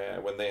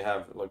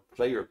have like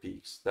player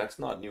peaks, that's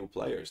not new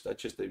players.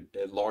 That's just a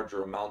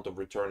larger amount of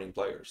returning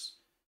players.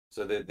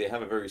 So they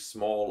have a very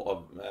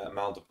small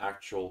amount of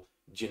actual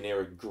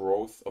generic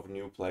growth of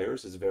new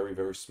players. Is very,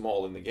 very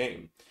small in the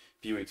game.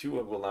 PoE 2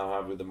 will now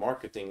have with the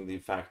marketing the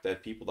fact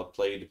that people that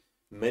played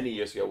many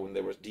years ago when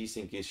there was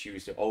desync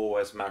issues,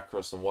 OOS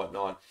macros and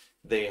whatnot,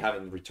 they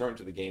haven't returned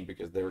to the game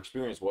because their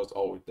experience was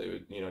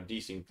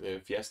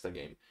desync Fiesta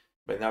game.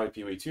 But now with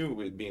PoE 2,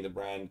 with being the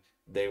brand,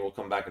 they will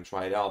come back and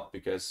try it out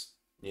because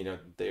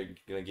they're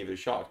gonna give it a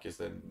shot because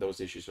then those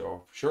issues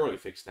are surely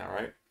fixed now,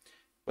 right?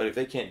 But if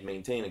they can't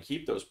maintain and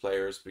keep those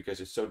players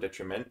because it's so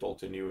detrimental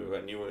to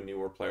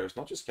newer players,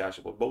 not just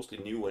casual, but mostly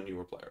new and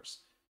newer players,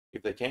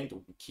 if they can't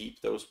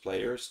keep those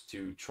players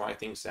to try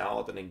things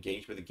out and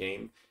engage with the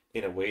game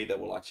in a way that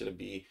will actually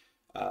be,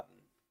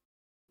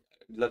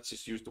 let's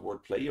just use the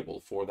word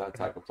playable for that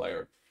type of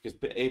player, because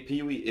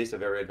PoE is a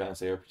very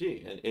advanced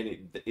ARPG,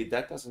 and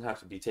that doesn't have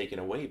to be taken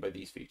away by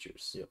these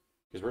features. Yep.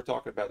 Because we're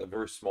talking about a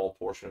very small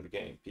portion of the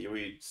game.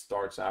 PoE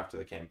starts after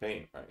the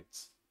campaign, right?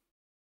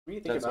 When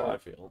you think That's about how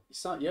it,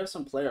 I feel. You have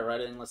some player,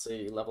 right, and let's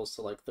say he levels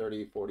to like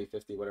 30, 40,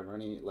 50, whatever,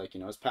 and he, like,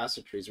 his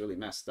passive tree is really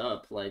messed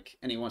up, like,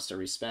 and he wants to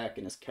respec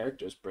and his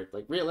character's brick.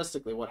 Like,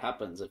 realistically, what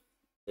happens if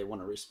they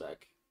want to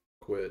respec?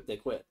 Quit. They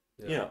quit.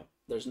 Yeah.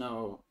 There's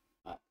no...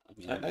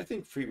 I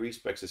think free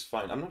respecs is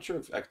fine. I'm not sure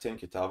if Act 10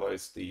 Kitava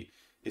is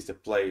the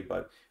play,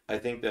 but I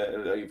think that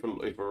if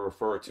we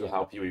refer to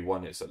how PoE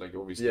 1 is, like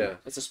obviously... Yeah.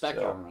 It's a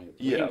spectrum, right?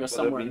 Yeah, but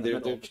I mean,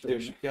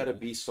 there's got to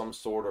be some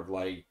sort of,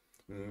 like,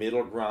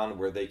 middle ground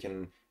where they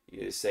can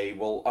say,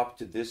 well, up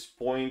to this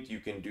point, you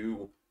can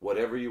do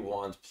whatever you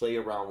want, play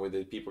around with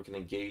it, people can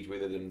engage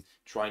with it and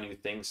try new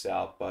things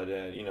out. But,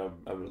 you know,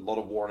 a lot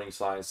of warning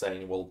signs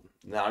saying, well,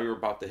 now you're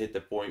about to hit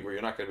the point where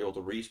you're not going to be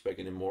able to respec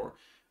anymore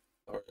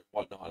or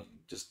whatnot.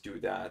 Just do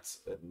that.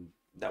 And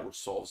that would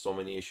solve so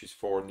many issues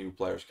for new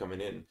players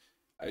coming in.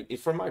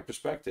 From my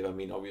perspective, I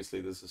mean,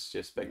 obviously this is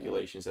just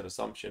speculations and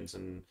assumptions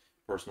and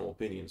personal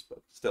opinions, but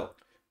still.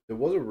 There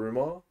was a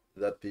rumor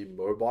that the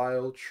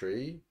mobile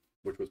tree,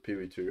 which was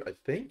PoE2, I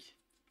think.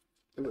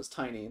 It was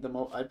tiny.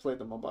 I played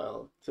the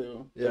mobile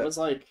too. Yeah. It was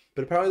like.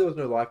 But apparently there was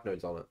no life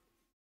nodes on it.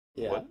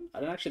 Yeah, what? I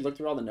didn't actually look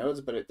through all the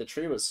nodes, but the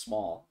tree was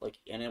small, like,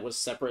 and it was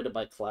separated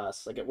by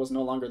class. Like, it was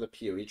no longer the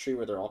PoE tree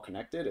where they're all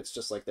connected. It's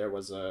just like there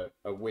was a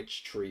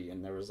witch tree,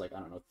 and there was like, I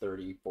don't know,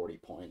 30, 40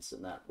 points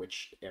in that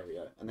witch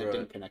area, and they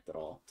didn't connect at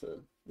all to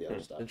the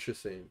other stuff.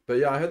 Interesting. But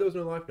yeah, I heard there was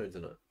no life nodes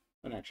in it.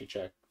 I didn't actually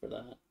check for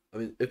that. I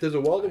mean, if there's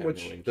a world in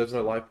which there's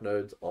no life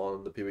nodes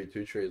on the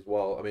PoE2 tree as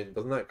well, I mean,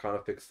 doesn't that kind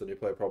of fix the new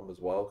player problem as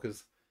well?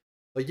 Because,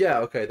 like, yeah,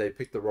 okay, they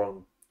picked the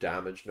wrong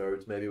damage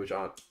nodes maybe, which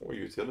aren't, or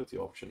utility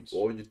options,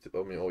 or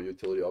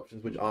utility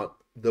options which aren't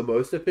the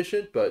most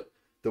efficient. But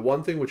the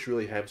one thing which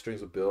really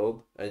hamstrings a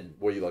build and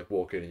where you like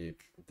walk in and you're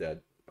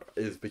dead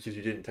is because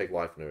you didn't take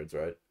life nodes,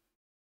 right?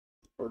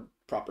 Or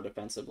proper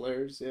defensive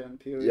layers, yeah, in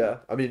PoE. Yeah,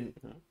 I mean,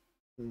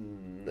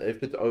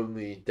 if it's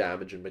only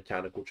damage and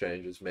mechanical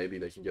changes, maybe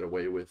they can get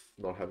away with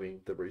not having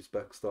the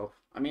respec stuff.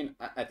 I mean,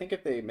 I think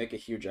if they make a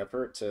huge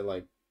effort to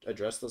like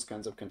address those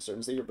kinds of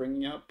concerns that you're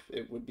bringing up,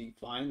 it would be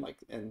fine, like,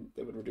 and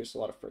it would reduce a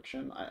lot of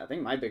friction. I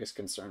think my biggest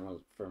concern was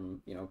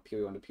from, you know,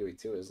 PoE 1 to PoE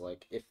 2 is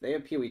like, if they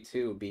have PoE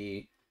 2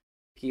 be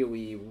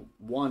PoE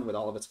 1 with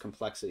all of its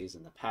complexities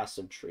and the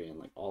passive tree and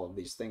like all of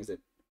these things that,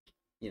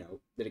 you know,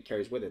 that it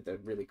carries with it, the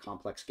really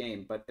complex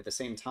game, but at the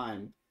same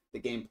time the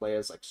gameplay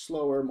is like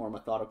slower, more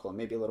methodical, and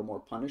maybe a little more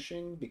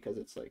punishing because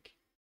it's like,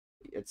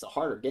 it's a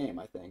harder game,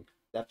 I think,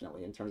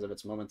 definitely, in terms of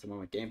its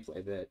moment-to-moment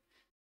gameplay. That,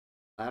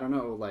 I don't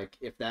know, like,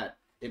 if that,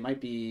 it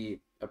might be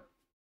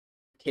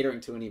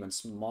catering to an even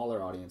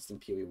smaller audience than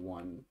PoE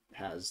 1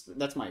 has.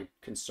 That's my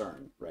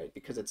concern, right?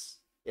 Because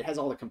it has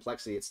all the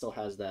complexity, it still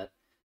has that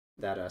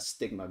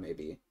stigma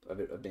maybe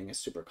of being a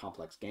super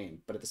complex game,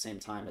 but at the same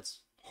time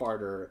it's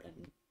harder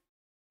and,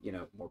 you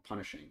know, more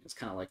punishing. It's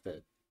kind of like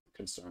the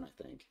concern,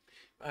 I think.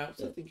 I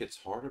also think it's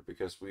harder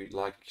because we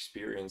lack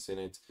experience in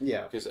it.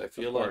 Yeah, because I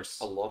feel like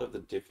a lot of the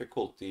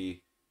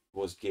difficulty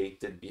was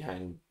gated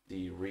behind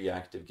the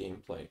reactive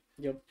gameplay.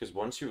 Yep. Because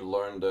once you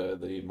learn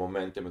the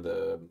momentum,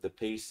 the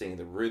pacing,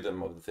 the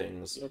rhythm of the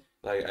things,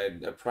 like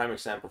a prime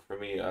example for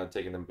me,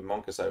 taking the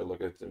monk side,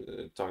 look at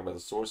talking about the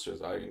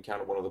sorcerers. I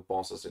encountered one of the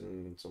bosses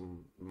in some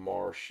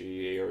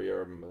marshy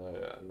area.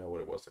 I know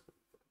what it was,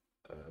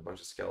 a bunch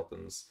of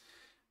skeletons.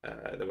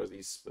 There was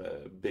these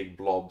big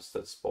blobs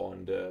that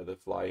spawned the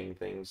flying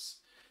things.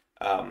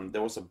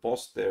 There was a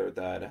boss there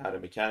that had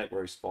a mechanic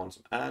where he spawned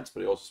some ants,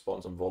 but he also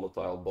spawned some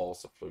volatile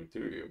balls that flew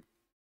through you.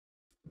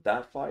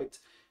 That fight,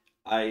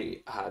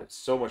 I had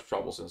so much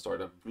trouble since the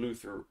start. I blew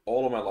through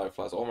all of my life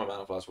flasks, all my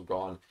mana flasks were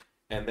gone.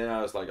 And then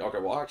I was like, okay,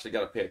 well, I actually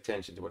got to pay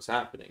attention to what's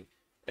happening.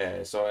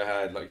 So I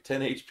had like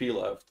 10 HP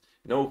left,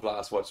 no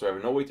flasks whatsoever,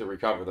 no way to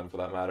recover them for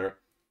that matter.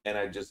 And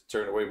I just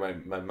turned away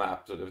my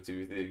map to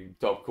the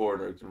top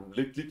corner. It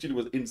literally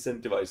was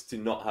incentivized to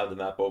not have the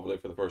map overlay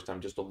for the first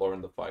time, just to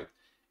learn the fight.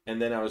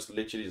 And then I was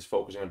literally just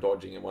focusing on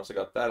dodging. And once I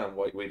got that, I'm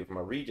waiting for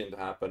my regen to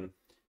happen.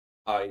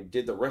 I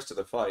did the rest of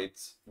the fight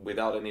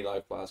without any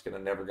life flask, and I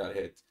never got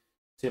hit.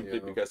 Simply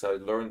because I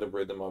learned the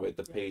rhythm of it,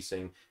 the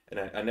pacing, and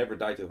I never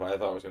died to the fight. I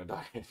thought I was going to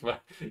die.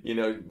 But, you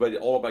know, but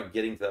all about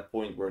getting to that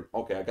point where,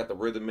 okay, I got the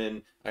rhythm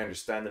in, I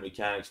understand the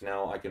mechanics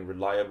now, I can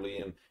reliably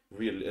and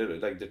really,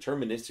 like,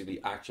 deterministically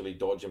actually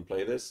dodge and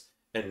play this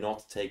and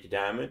not take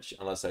damage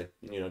unless I,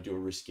 you know, do a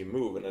risky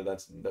move, and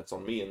that's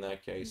on me in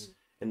that case.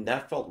 And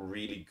that felt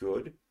really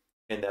good,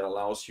 and that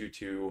allows you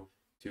to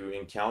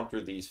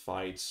encounter these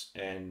fights,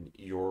 and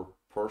your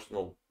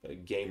personal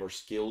gamer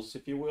skills,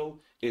 if you will,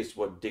 is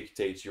what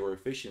dictates your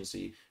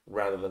efficiency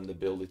rather than the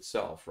build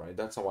itself, right?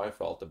 That's how I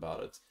felt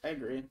about it. I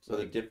agree. So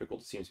the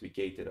difficulty seems to be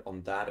gated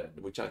on that end,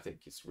 which I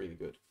think is really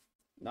good.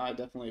 No, I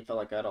definitely felt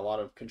like I had a lot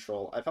of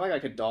control. I felt like I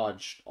could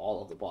dodge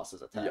all of the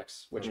boss's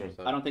attacks, which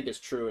 100%. I don't think is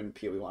true in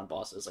PoE 1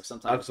 bosses. Like,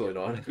 sometimes Absolutely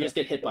not. you just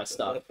get hit by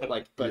stuff.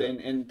 Like, but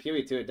in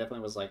PoE 2, it definitely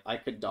was like I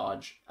could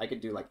dodge. I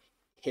could do like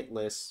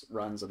hitless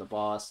runs of the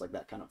boss, like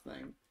that kind of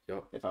thing.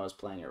 Yep. If I was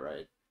playing it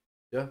right.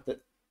 Yeah.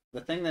 The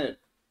thing that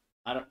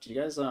did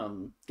you guys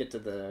get to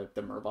the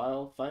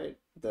Meixsell fight?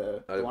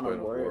 The one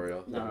on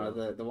Warrior? No,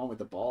 the one with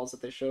the balls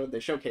that they showed. They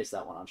showcased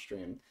that one on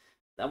stream.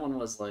 That one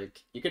was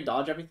like, you could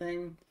dodge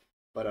everything,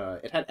 but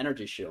it had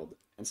energy shield.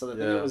 And so the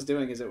thing it was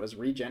doing is it was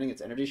regenning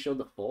its energy shield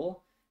to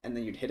full, and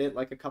then you'd hit it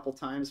like a couple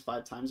times,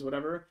 5 times,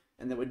 whatever,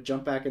 and then would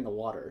jump back in the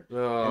water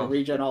and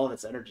regen all of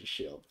its energy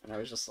shield. And I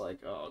was just like,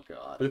 oh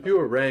god. But if you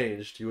were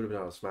ranged, you would have been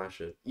able to smash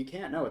it. You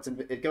can't. No,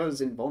 it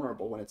goes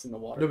invulnerable when it's in the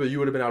water. No, but you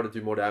would have been able to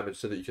do more damage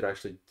so that you could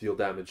actually deal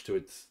damage to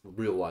its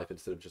real life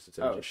instead of just its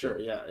energy. Oh, sure,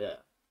 yeah,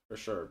 for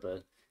sure.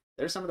 But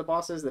there's some of the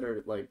bosses that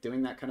are like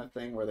doing that kind of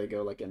thing where they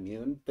go like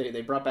immune.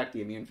 They brought back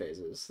the immune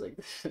phases. Like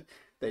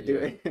they do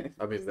it.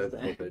 I mean, that's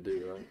what they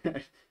do,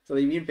 right? So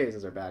the immune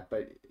phases are back,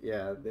 but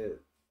yeah,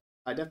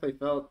 I definitely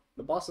felt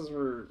the bosses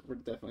were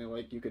definitely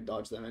like you could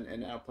dodge them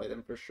and outplay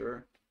them for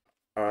sure.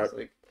 All right.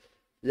 Like,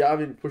 yeah, I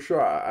mean, for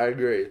sure, I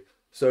agree.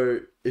 So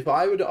if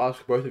I were to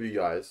ask both of you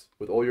guys,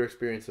 with all your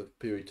experience of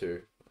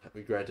PoE2,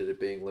 granted it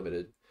being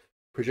limited,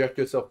 project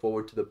yourself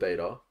forward to the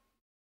beta.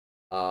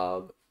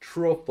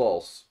 True or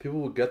false?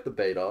 People will get the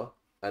beta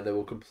and they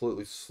will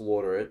completely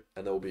slaughter it,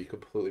 and there will be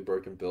completely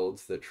broken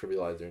builds that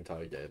trivialize their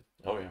entire game.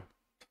 Oh yeah,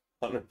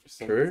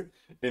 100%. True.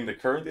 In the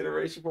current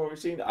iteration, what we've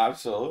seen,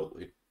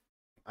 absolutely.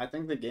 I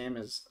think the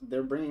game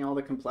they're bringing all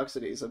the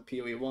complexities of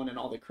PoE1 and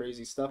all the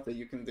crazy stuff that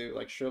you can do.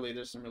 Like, surely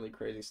there's some really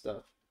crazy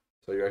stuff.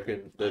 So you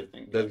reckon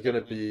there's going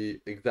to be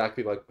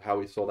exactly like how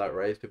we saw that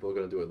race? People are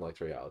going to do it in like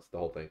 3 hours, the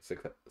whole thing,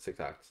 six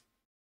acts.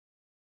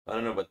 I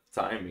don't know about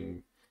the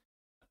timing,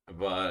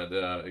 but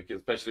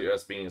especially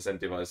us being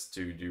incentivized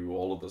to do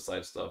all of the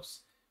side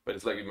stuffs. But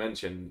it's like you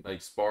mentioned,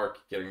 like Spark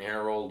getting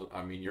Herald.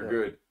 I mean, you're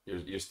good.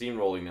 You're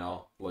steamrolling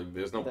now. Like,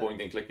 there's no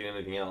point in clicking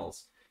anything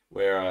else.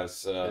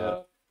 Whereas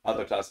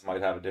other classes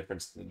might have a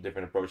different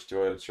approach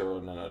to it, sure,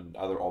 and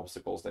other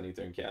obstacles they need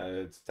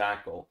to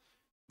tackle.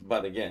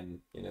 But again,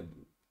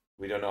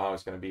 we don't know how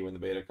it's going to be when the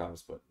beta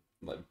comes. But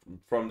like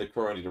from the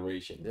current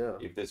iteration,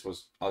 if this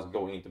was us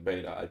going into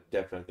beta, I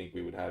definitely think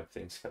we would have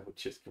things that would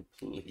just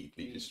completely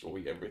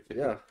destroy everything.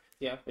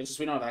 Yeah, it's just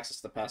we don't have access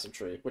to the passive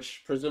tree,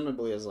 which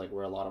presumably is like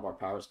where a lot of our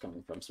power is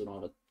coming from, so we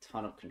don't have a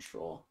ton of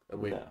control.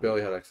 And we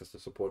barely had access to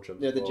support gems.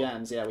 Yeah, the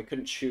gems. Yeah, we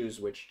couldn't choose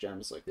which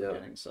gems we're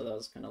getting, so that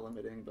was kind of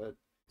limiting. But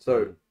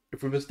so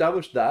if we've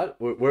established that,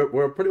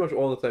 we're pretty much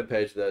all on the same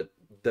page that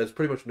there's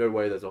pretty much no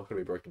way there's not going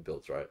to be broken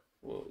builds, right?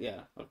 Well,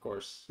 yeah, of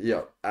course.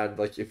 Yeah, and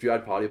like if you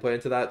add party play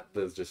into that,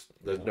 there's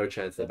no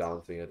chance they're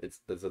balancing it.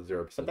 There's a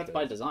 0%. But that's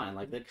by design.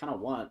 Like, they kind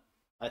of want,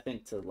 I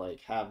think, to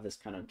like have this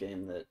kind of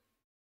game that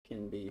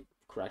can be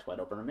cracked wide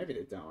open, or maybe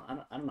they don't.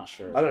 I'm not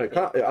sure. I don't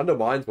know. It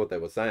undermines what they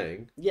were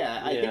saying.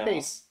 Yeah, I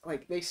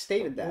think they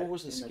stated that. What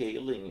was the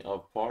scaling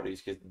of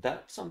parties? Because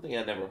that's something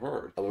I never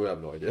heard. We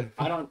have no idea.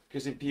 I don't.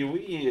 Because in PoE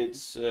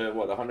it's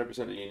 100%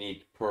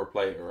 unique per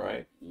player,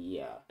 right?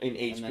 Yeah. In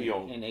HP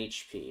only. In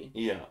HP.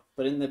 Yeah.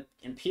 But in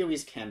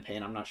PoE's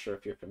campaign, I'm not sure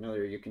if you're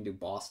familiar. You can do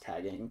boss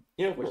tagging.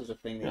 Yeah, which is a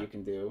thing that you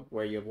can do,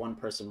 where you have one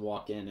person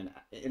walk in, and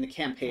in the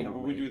campaign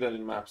only. We do that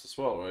in maps as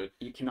well, right?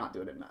 You cannot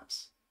do it in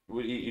maps.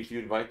 If you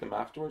invite them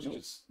afterwards,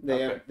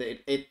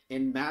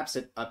 in maps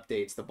it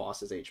updates the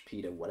boss's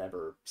HP to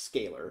whatever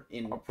scaler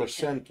in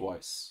percent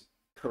wise.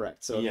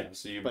 Correct. So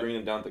so you bring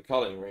them down the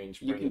culling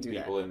range, bring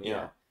people in.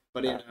 Yeah.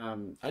 But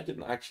I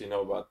didn't actually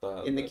know about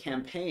that. In the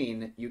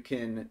campaign, you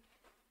can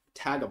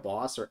tag a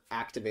boss or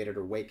activate it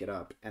or wake it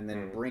up, and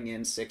then bring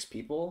in 6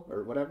 people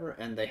or whatever,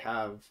 and they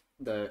have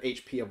the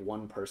HP of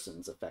one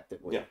person's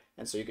effectively. Yeah.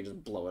 And so you can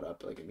just blow it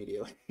up like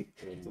immediately.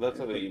 So that's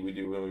what we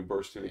do when we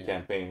burst through the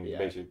campaign.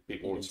 Basically,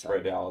 people would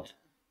spread out,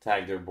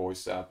 tag their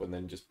voice up, and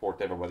then just port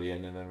everybody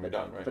in, and then we're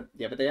done, right?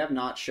 But they have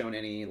not shown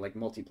any like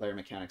multiplayer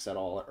mechanics at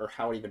all, or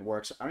how it even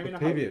works. I don't even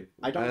know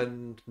how. I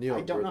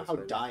don't know how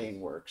dying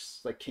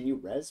works. Like, can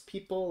you res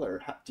people,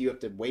 or do you have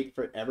to wait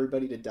for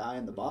everybody to die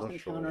in the boss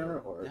encounter?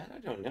 Or I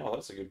don't know.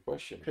 That's a good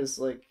question. Because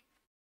like,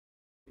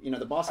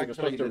 the bosses are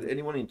supposed to. Did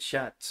anyone in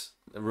chat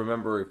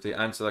remember if they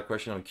answered that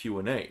question on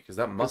Q&A? Because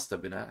that must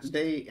have been asked.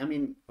 I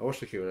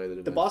watched the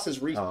Q&A. The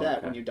bosses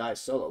reset when you die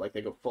solo. Like,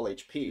 they go full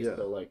HP. Yeah.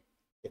 So like,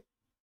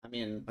 I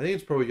think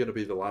it's probably going to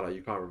be the latter.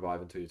 You can't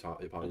revive until your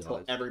party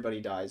dies. Everybody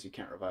dies, you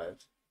can't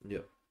revive. Yeah,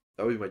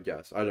 that would be my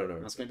guess. I don't know.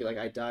 It's going to be like,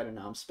 I died and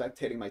now I'm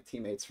spectating my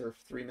teammates for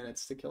 3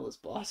 minutes to kill this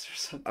boss or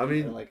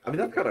something.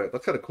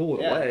 That's kind of cool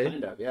in a way.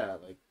 Kind of, yeah.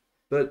 Like,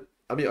 but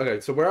okay.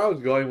 So where I was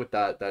going with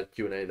that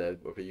Q&A there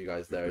for you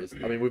guys there is,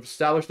 we've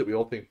established that we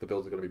all think the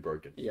builds are going to be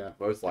broken. Yeah.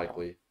 Most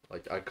likely.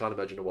 Like, I can't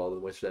imagine a world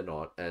in which they're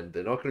not, and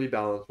they're not going to be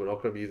balanced. We're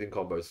not going to be using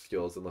combo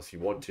skills unless you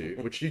want to,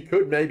 which you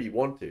could maybe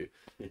want to,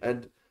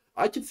 and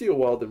I could see a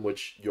world in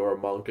which you're a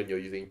monk and you're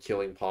using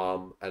Killing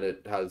Palm and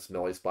it has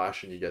melee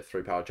splash and you get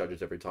 3 power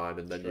charges every time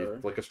and then you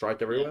flick a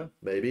strike everywhere,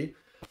 maybe.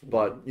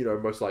 But,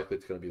 most likely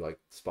it's going to be like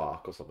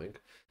Spark or something.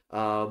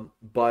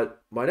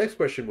 But my next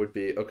question would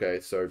be, okay,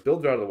 so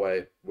builds are out of the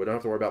way. We don't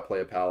have to worry about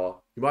player power.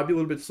 You might be a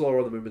little bit slower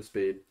on the movement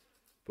speed.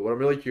 But what I'm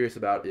really curious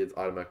about is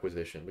item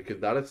acquisition,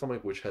 because that is something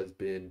which has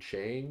been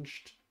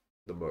changed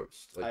the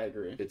most. I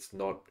agree. It's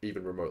not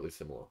even remotely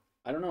similar.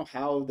 I don't know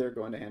how they're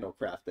going to handle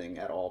crafting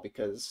at all,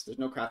 because there's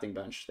no crafting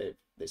bench.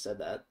 They said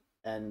that,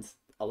 and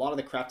a lot of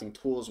the crafting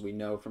tools we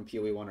know from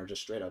PoE1 are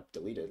just straight up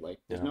deleted. Like,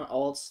 there's no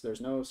alts,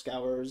 there's no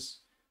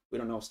scours. We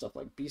don't know stuff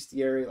like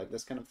bestiary, like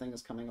this kind of thing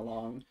is coming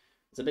along.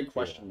 It's a big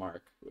question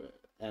mark,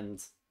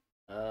 and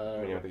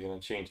are they going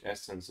to change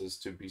essences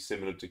to be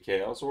similar to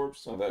Chaos Orbs,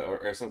 so that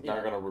or essence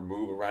not going to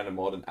remove a random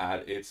mod and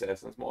add its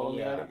essence mod on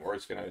the item, or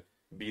it's going to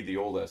be the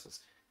old essence?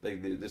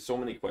 Like, there's so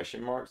many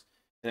question marks.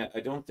 And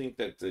I don't think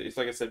that it's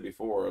like I said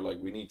before. Like,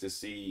 we need to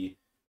see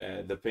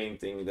the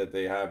painting that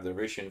they have their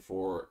vision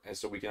for, and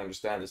so we can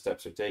understand the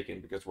steps they're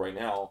taking. Because right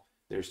now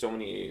there's so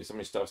many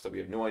stuffs that we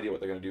have no idea what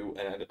they're gonna do,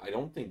 and I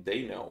don't think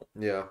they know.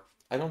 Yeah.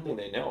 I don't think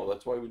they know.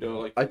 That's why we don't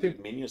like. I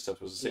think minion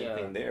stuff was the same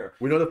thing there.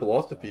 We know the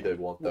philosophy they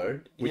want though.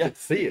 We can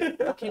see it.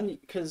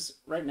 Because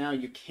right now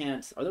you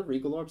can't. Are there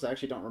regal orbs? I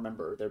actually don't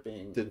remember there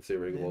being. Didn't see a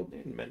regal orb. They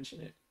didn't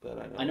mention it,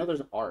 but I know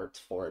there's art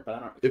for it, but I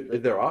don't.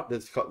 If there are,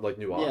 there's like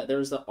new art. Yeah,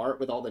 there's the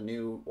art with all the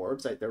new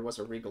orbs. Like there was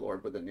a regal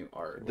orb with a new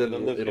art. Then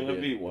there's gonna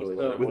be one.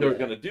 So, what they're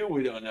gonna do,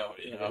 we don't know.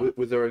 You know.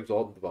 Was there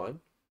Exalt and Divine?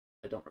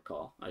 I don't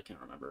recall. I can't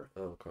remember.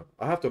 Oh, okay.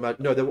 I have to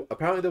imagine. No,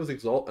 apparently there was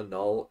Exalt,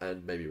 Annul,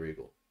 and maybe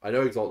Regal. I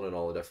know Exalt and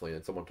Annul are definitely,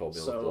 and someone told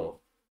me on the floor.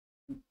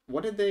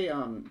 What did they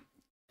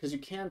because you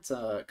can't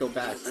go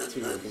back to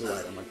your blue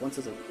item. Like once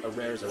it's a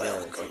rare is a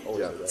rare, it's like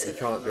always a rare. You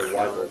can't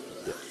go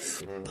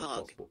wide.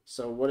 Possible.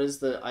 So what is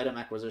the item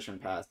acquisition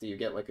path? Do you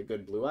get like a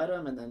good blue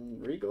item and then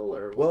regal,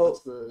 or Well,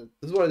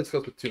 this is what I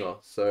discussed with Tuna.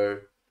 So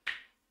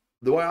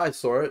the way I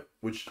saw it,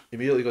 which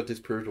immediately got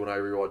disproved when I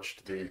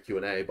rewatched the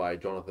Q&A by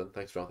Jonathan,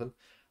 thanks Jonathan,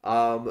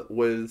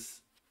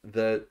 was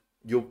that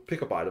you'll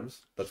pick up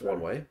items. That's one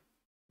way.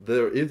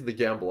 There is the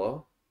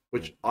Gambler,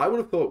 which I would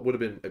have thought would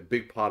have been a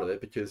big part of it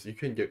because you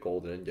can get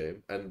gold in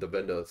endgame and the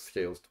vendor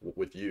scales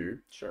with you.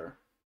 Sure.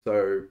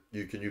 So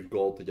you can use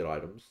gold to get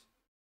items.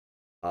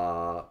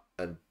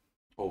 And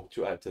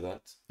to add to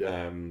that,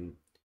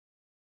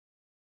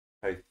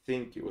 I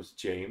think it was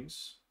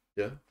James.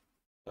 Yeah.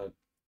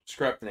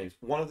 Scrap the names.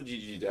 One of the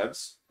GG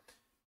devs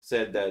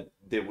said that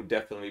there would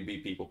definitely be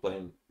people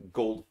playing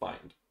Gold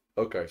Find.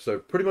 Okay, so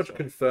pretty much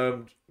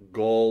confirmed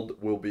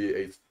gold will be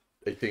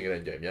a thing in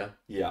endgame, yeah?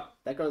 Yeah.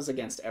 That goes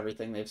against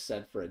everything they've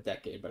said for a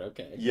decade, but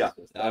okay. Yeah,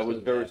 I was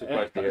very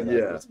surprised to hear that.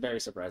 Yeah. It's very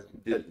surprising.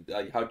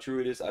 How true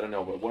it is, I don't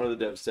know, but one of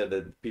the devs said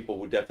that people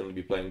would definitely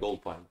be playing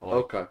Gold Find. Like,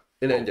 okay,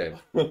 in endgame.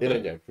 In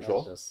endgame, for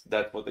sure.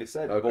 That's what they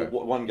said. Okay.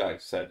 Well, one guy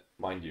said,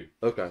 mind you.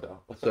 Okay,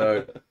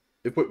 so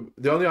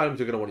the only items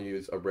you're going to want to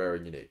use are rare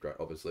and unique, right?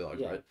 Obviously,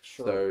 right?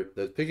 Sure. So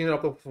there's picking it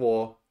up off the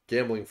floor,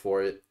 gambling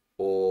for it,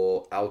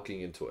 or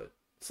alching into it,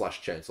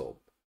 / chance orb.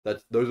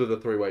 Those are the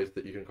three ways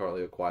that you can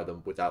currently acquire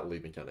them without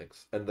leave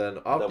mechanics. And then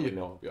after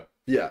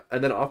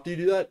and then after you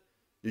do that,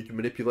 you can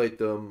manipulate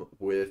them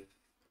with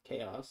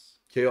Chaos,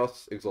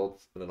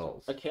 Exalts, and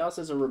Annuls. A Chaos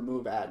is a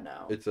remove ad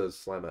now. It's a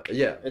slammer.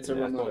 Yeah. It's a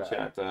remove ad.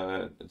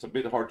 Chat. It's a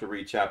bit hard to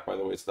read chat, by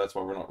the way, so that's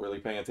why we're not really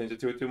paying attention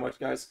to it too much,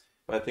 guys.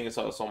 But I think I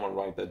saw someone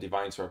write that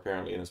Divines are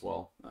apparently in as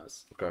well.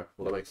 Nice. Okay,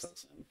 well that makes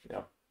sense.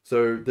 Yeah.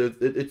 So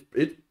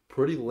it's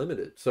pretty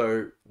limited.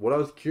 So what I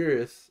was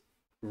curious,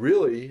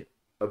 really,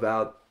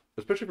 about,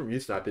 especially from you,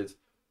 Snap, is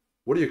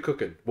what are you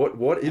cooking?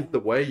 What is the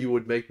way you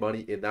would make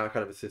money in that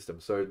kind of a system?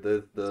 So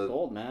the It's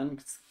gold, man.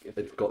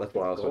 It's gold. That's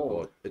what I also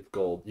thought. It's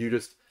gold. You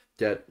just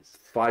get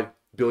 5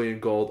 billion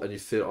gold and you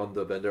sit on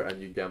the vendor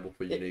and you gamble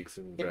for uniques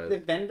and if the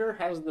vendor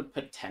has the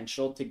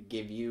potential to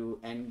give you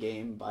end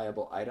game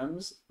viable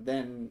items,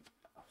 then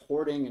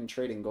hoarding and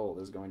trading gold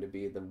is going to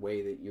be the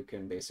way that you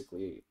can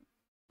basically.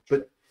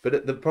 But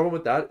the problem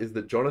with that is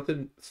that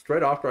Jonathan,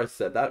 straight after I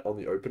said that on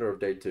the opener of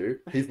day 2,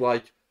 he's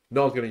like,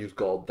 no one's going to use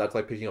gold. That's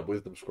like picking up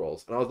wisdom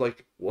scrolls. And I was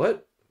like,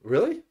 what?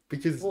 Really?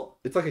 Because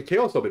it's like a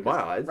chaos orb in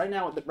my eyes. Right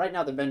now,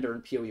 the vendor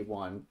in PoE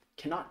 1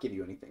 cannot give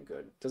you anything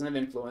good. Doesn't have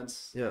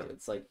influence. Yeah.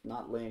 It's like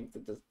not linked.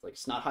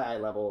 It's not high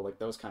level. Like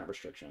those kind of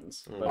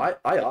restrictions. But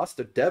I asked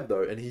a dev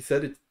though, and he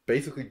said it's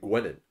basically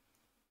Gwenin.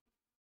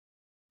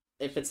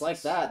 If it's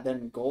like that,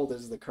 then gold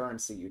is the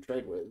currency you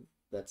trade with.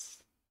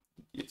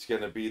 It's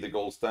going to be the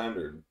gold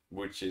standard,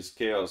 which is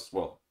chaos.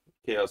 Well,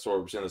 chaos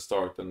orbs in the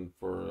start, and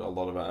for a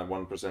lot of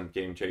 1%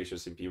 game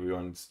chasers in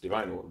PvE1's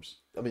divine orbs.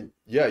 I mean,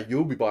 yeah,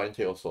 you'll be buying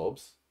chaos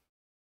orbs,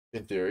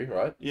 in theory,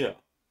 right? Yeah.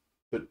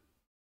 But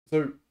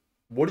so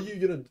what are you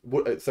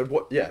gonna?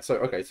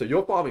 So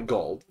you're farming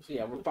gold.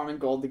 Yeah, we're farming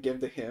gold to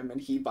give to him,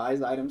 and he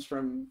buys items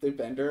from the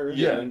vendor.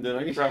 Yeah, and then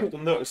I craft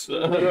them those.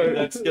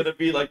 That's gonna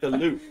be like the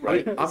loot,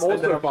 right? I'm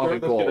also farming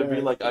gold. It's gonna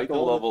be like item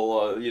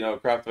level.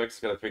 Craftvex is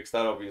gonna fix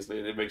that obviously,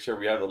 and make sure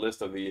we have a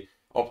list of the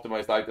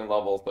optimized item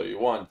levels that you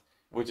want,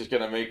 which is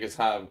gonna make us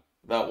have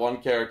that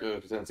one character that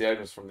presents the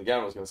items from the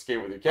gamble is gonna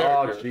scale with your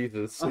character. Oh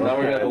Jesus! So now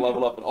we're gonna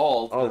level up an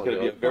alt. Oh, it's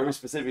gonna be a very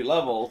specific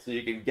level, so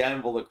you can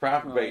gamble the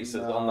craft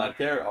bases on that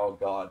character. Oh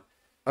God.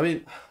 I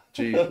mean,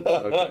 geez.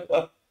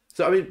 Okay.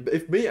 So, I mean,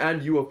 if me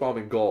and you are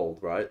farming gold,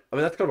 right? I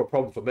mean, that's kind of a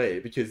problem for me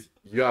because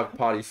you have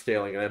party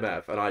scaling an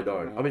MF and I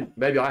don't. I mean,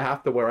 maybe I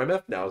have to wear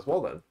MF now as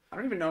well then. I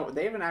don't even know.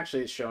 They haven't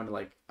actually shown,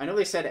 I know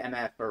they said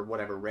MF or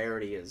whatever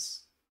rarity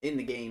is in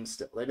the game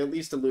still. They've at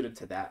least alluded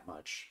to that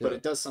much. But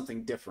it does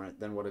something different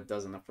than what it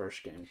does in the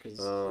first game.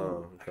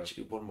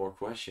 Actually, one more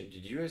question.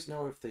 Did you guys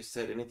know if they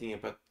said anything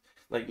about...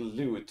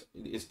 loot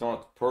is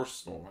not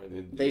personal,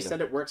 right? They said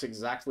it works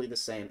exactly the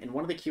same. In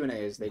one of the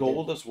Q&As, they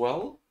gold as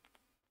well?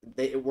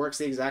 It works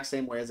the exact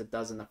same way as it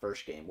does in the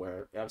first game,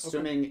 where I'm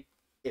assuming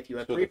if you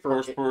have free-for-all...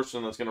 the first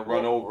person that's going to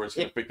run over is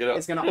going to pick it up.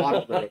 It's going to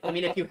auto-rate. I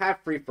mean, if you have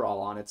free-for-all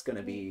on, it's going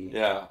to be...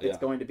 Yeah, It's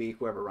going to be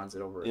whoever runs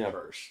it over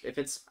first. If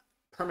it's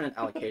permanent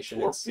allocation.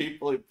 Four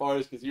people in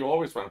parties because you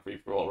always run free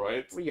for all,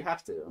 right? Well, you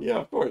have to. Yeah,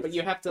 of course. But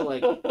you have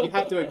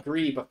to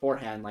agree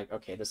beforehand, like,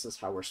 okay, this is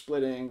how we're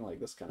splitting, like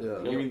this kind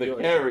of thing. I mean, the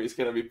carry is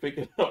gonna be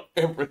picking up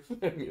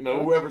everything,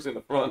 whoever's in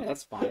the front. Yeah,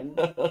 that's fine.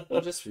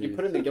 You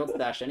put in the guild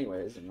stash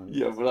anyways. And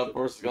then but that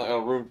person's got no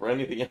room for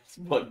anything else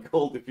but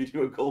gold if you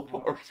do a gold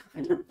bar.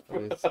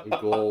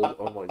 Gold.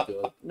 Oh my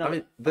god. No, I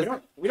mean,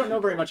 we don't know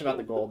very much about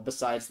the gold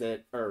besides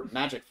that, or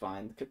Magic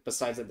Find.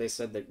 Besides that, they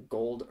said that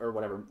gold or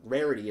whatever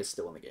rarity is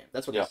still in the game.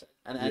 That's what they said,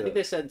 and I think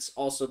they said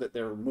also that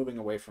they're moving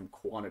away from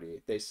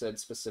quantity. They said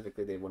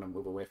specifically they want to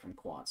move away from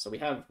quant. So we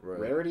have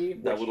rarity.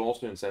 That would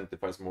also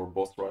incentivize more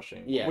boss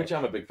rushing. Yeah, which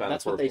I'm a big fan.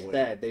 That's what they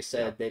said. They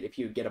said that if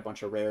you get a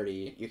bunch of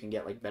rarity, you can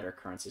get like better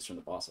currencies from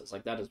the bosses.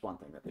 Like that is one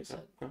thing that they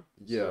said. Okay.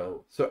 Yeah.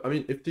 So I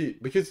mean,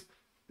 because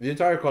the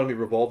entire economy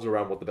revolves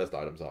around what the best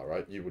items are,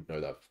 right? You would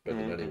know that better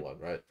than anyone,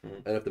 right?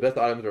 And if the best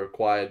items are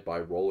acquired by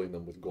rolling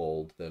them with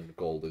gold, then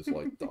gold is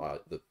like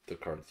the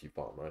currency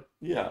farm, right?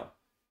 Yeah.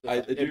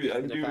 I do.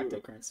 The de facto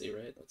currency,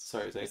 right?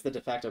 It's the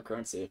de facto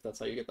currency if that's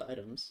how you get the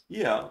items.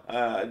 Yeah.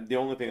 The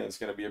only thing that's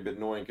going to be a bit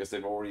annoying because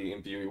they've already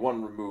in PoE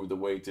 1 removed the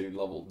way to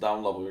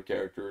down level your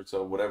character.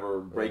 So whatever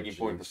breaking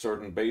point for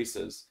certain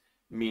bases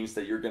means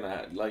that you're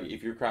gonna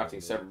if you're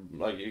crafting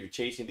several, if you're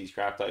chasing these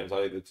craft items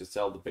either to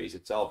sell the base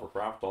itself or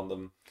craft on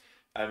them.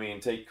 I mean,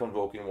 take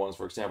convoking ones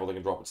for example, they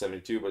can drop at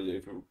 72, but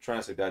if you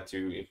translate that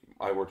to if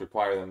I were to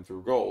acquire them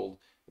through gold,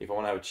 if I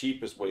want to have a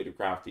cheapest way to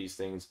craft these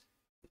things,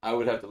 I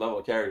would have to level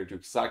a character to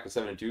exactly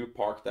 72,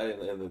 park that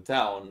in the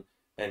town,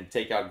 and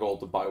take out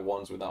gold to buy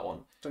ones with that one.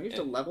 Don't you have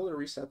to level or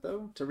reset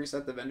though? To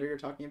reset the vendor you're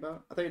talking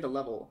about? I thought you had to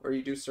level, or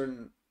you do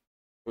certain.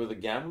 With the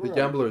gambler? The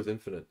gambler is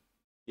infinite.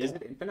 Is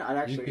it infinite? I'd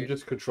actually. You can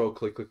just control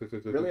click.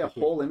 Really, a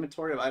whole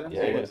inventory of items?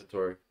 Yeah,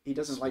 inventory. He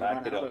doesn't like run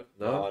out of.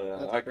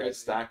 No, that guy's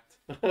stacked.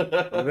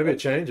 Well, maybe it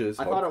changes.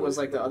 I thought it was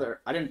like the other.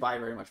 I didn't buy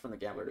very much from the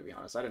gambler to be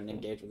honest. I didn't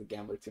engage with the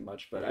gambler too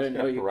much, but I didn't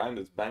know you. Around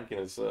his banking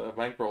is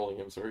bankrolling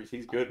him, so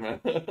he's good,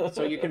 man.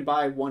 So you can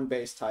buy one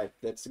base type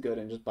that's good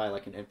and just buy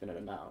like an infinite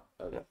amount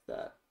of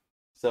that.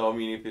 So I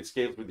mean, if it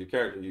scales with your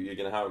character, you're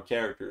gonna have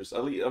characters.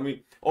 At least, I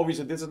mean,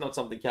 obviously, this is not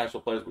something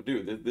casual players would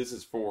do. This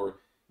is for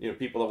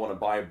people that want to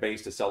buy a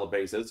base to sell the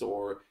bases,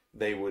 or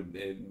they would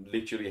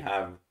literally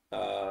have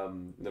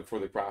for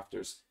the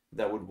crafters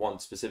that would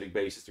want specific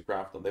bases to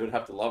craft them. They would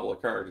have to level a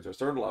character to a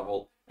certain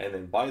level and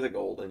then buy the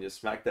gold and just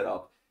smack that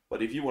up.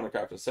 But if you want to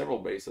craft on several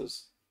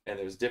bases and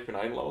there's different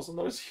item levels on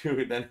those, you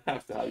would then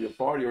have to have your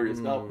party or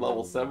yourself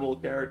level several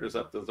characters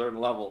up to a certain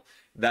level.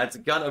 That's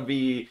gonna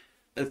be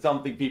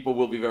something people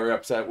will be very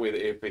upset with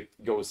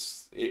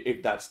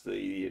if that's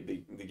the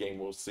game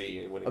we'll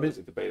see when it goes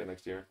into beta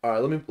next year. All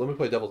right, let me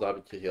play devil's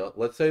advocate here.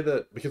 Let's say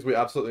that because we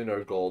absolutely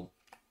know gold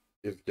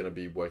is going to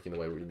be working the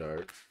way we know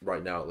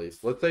right now, at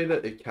least. Let's say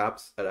that it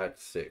caps at Act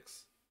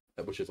 6,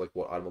 which is like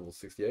what, item level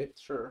 68?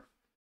 Sure.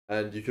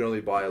 And you can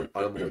only buy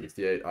item level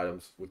 68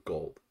 items with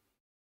gold.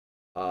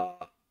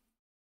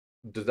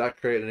 Does that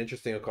create an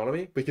interesting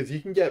economy? Because you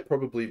can get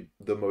probably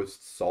the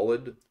most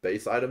solid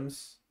base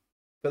items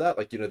for that.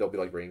 Like, there'll be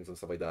like rings and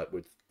stuff like that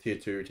with tier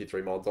 2, tier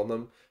 3 mods on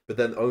them. But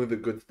then only the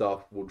good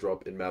stuff will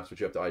drop in maps which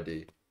you have to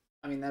ID.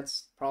 I mean,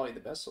 that's probably the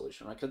best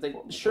solution, right?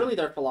 Because surely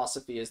their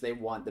philosophy is they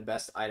want the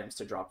best items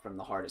to drop from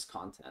the hardest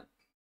content.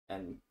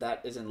 And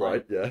that isn't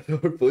right, yeah,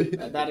 hopefully.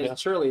 That is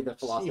surely the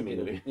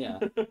philosophy. Yeah.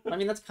 I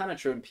mean, that's kind of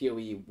true in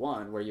PoE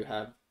 1, where you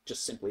have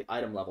just simply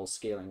item level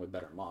scaling with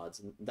better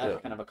mods. And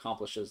that kind of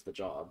accomplishes the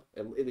job,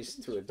 at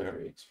least to a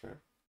degree. It's fair.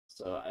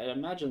 So I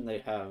imagine they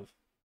have...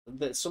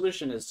 The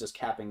solution is just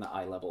capping the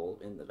eye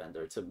level in the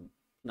vendor to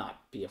not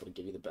be able to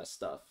give you the best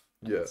stuff.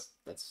 And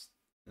that's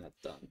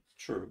done.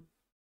 True.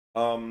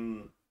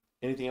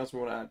 Anything else we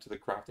want to add to the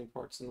crafting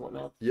parts and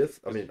whatnot? Yes,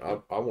 I mean,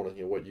 I want to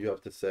hear what you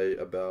have to say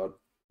about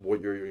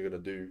what you're even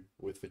gonna do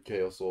with the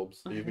Chaos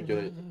Orbs. Are you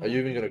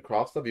even gonna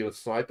craft stuff? Are you gonna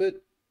snipe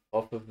it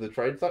off of the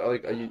trade site?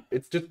 Like,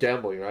 it's just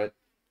gambling, right?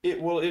 It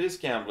is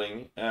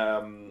gambling.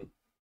 I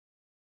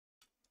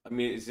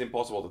mean, it's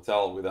impossible to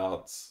tell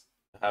without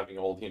having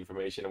all the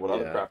information and what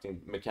other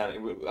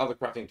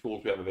crafting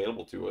tools we have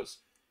available to us.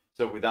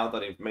 So without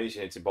that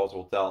information, it's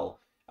impossible to tell.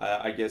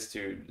 I guess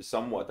to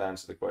somewhat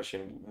answer the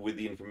question, with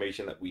the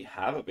information that we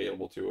have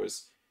available to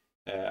us,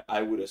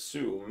 I would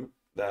assume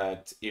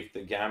that if the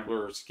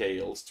gambler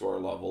scales to our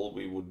level,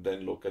 we would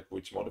then look at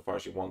which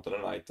modifiers you want on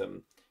an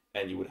item,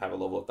 and you would have a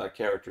level of that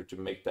character to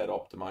make that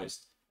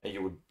optimized, and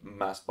you would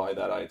mass buy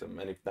that item.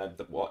 And if that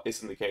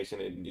isn't the case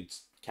and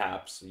it's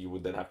caps, you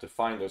would then have to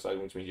find those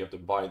items, which means you have to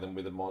buy them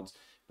with the mods.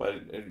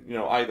 But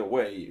either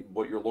way,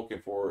 what you're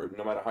looking for,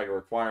 no matter how you're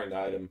acquiring the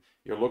item,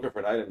 you're looking for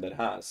an item that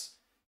has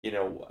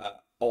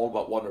all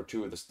but one or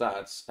two of the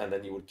stats, and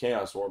then you would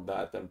Chaos Orb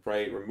that, then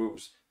Prey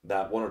removes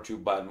that one or two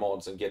bad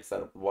mods and gets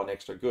that one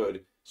extra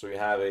good. So you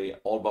have a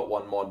all but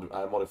one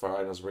modifier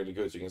item that's really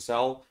good so you can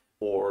sell,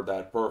 or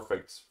that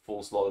perfect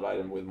full slotted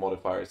item with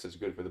modifiers that's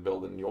good for the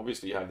build. And you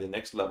obviously have the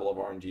next level of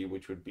RNG,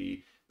 which would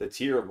be the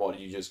tier mod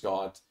you just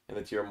got and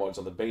the tier mods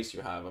on the base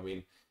you have. I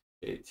mean,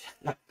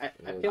 I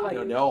feel like I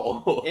don't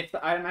know. if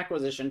the item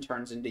acquisition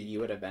turns into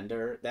you at a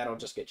vendor, that'll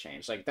just get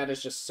changed. Like that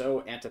is just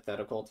so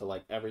antithetical to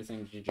like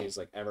everything GG's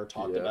like ever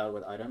talked about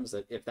with items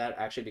that if that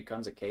actually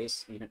becomes a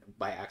case, even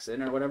by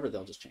accident or whatever,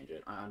 they'll just change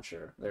it. I'm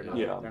sure they're not.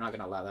 They're not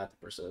going to allow that to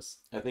persist.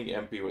 I think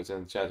MP was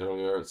in the chat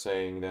earlier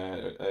saying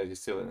that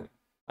he's still in it.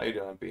 How you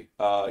doing,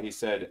 MP? He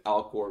said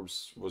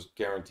Alcorps was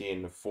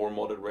guaranteeing 4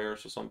 modded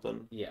rares or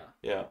something. Yeah.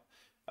 Yeah.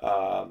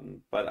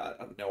 But I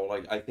don't know.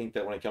 Like I think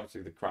that when it comes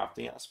to the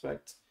crafting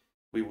aspect,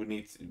 we would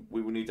need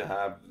to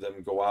have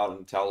them go out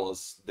and tell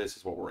us this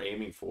is what we're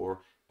aiming for,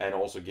 and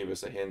also give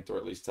us a hint or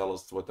at least tell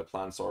us what the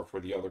plans are for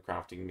the other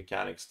crafting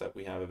mechanics that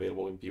we have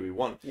available in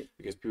PoE1. Yeah.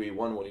 Because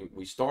PoE1, when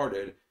we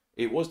started,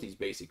 it was these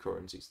basic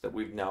currencies that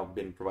we've now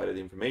been provided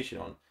information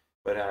on.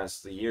 But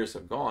as the years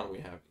have gone, we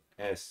have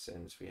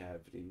Essence, we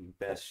have the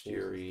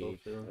Bestiary,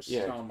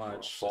 so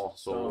much,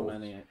 so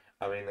many.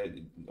 I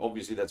mean,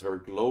 obviously that's very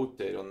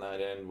bloated on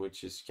that end,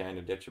 which is kind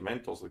of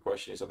detrimental. So the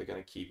question is, are they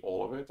going to keep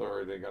all of it,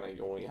 or are they going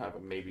to only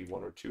have maybe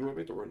 1 or 2 of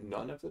it, or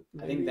none of it?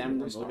 I think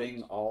them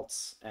removing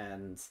alts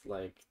and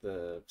like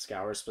the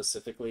scour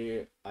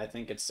specifically, I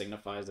think it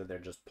signifies that they're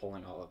just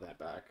pulling all of that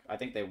back. I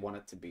think they want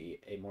it to be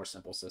a more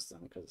simple system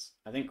because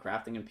I think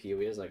crafting in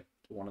PoE is like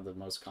one of the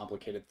most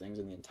complicated things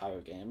in the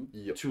entire game.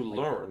 To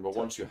learn, but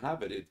once you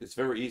have it, it's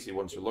very easy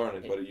once you learn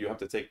it, but you have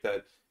to take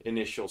that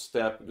initial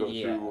step, go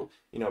through,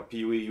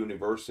 PoE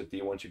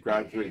University. Once you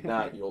graduate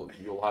that, you'll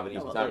have an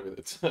easy time with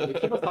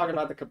it. People talk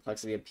about the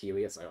complexity of PoE.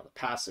 It's like, oh, the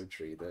passive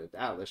tree, the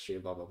atlas tree,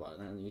 blah blah blah,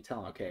 and then you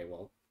tell them, okay,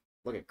 well,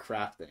 look at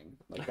crafting.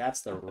 Like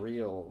that's the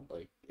real,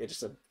 like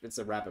it's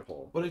a rabbit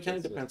hole. But it kind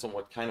of depends on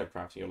what kind of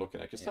crafting you're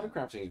looking at. Because some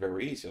crafting is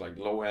very easy, like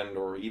low end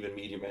or even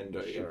medium end.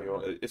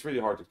 Sure. It's really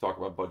hard to talk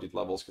about budget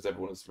levels because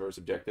everyone is very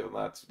subjective on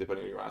that,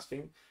 depending on who you're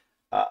asking.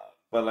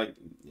 But like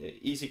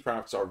easy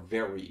crafts are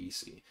very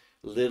easy.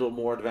 Little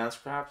more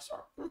advanced crafts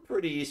are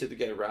pretty easy to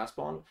get a grasp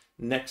on.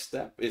 Next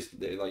step is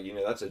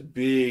that's a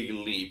big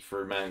leap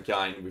for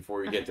mankind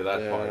before you get to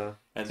that part.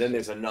 And then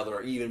there's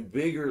another even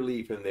bigger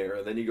leap in there.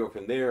 And then you go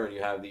from there and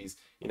you have these,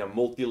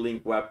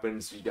 multi-link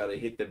weapons. You got to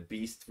hit the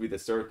beast with a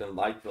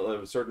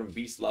certain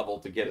beast level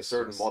to get a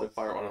certain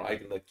modifier on an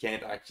item that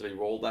can't actually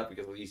roll that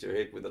because it's easier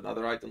hit with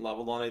another item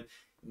level on it.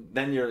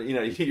 Then you're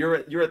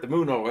at the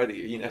moon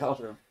already,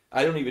 True.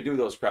 I don't even do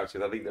those crafts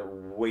because I think they're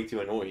way too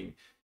annoying.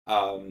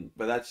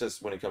 But that's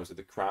just when it comes to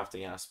the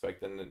crafting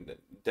aspect, and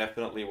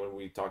definitely when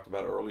we talked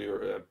about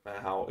earlier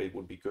how it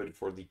would be good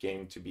for the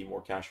game to be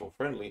more casual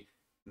friendly.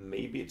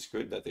 Maybe it's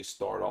good that they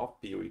start off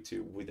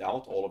PoE2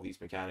 without all of these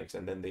mechanics,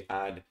 and then they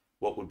add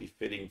what would be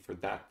fitting for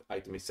that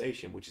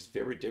itemization, which is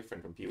very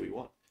different from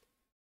PoE1.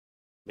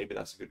 Maybe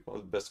that's the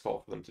best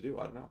call for them to do.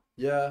 I don't know.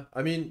 Yeah,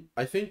 I mean,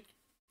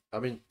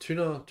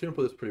 Tuna put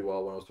this pretty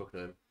well when I was talking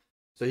to him.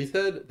 So he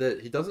said that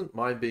he doesn't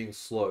mind being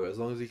slow as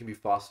long as he can be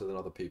faster than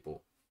other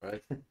people,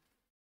 right?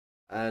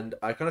 And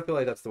I kind of feel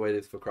like that's the way it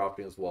is for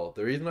crafting as well.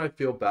 The reason I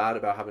feel bad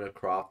about having to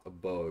craft a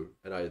bow,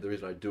 and the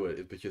reason I do it,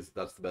 is because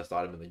that's the best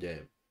item in the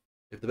game.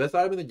 If the best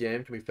item in the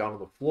game can be found on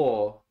the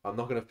floor, I'm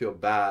not going to feel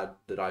bad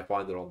that I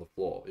find it on the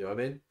floor. You know what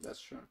I mean? That's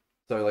true.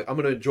 So, like, I'm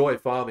going to enjoy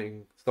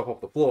farming stuff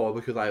off the floor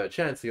because I have a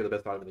chance to get the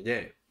best item in the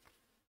game.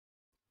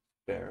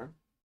 Fair.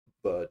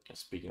 But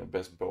speaking of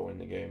best bow in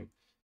the game,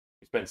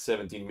 you spent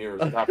 17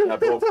 mirrors crafting that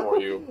bow for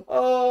you.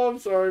 Oh, I'm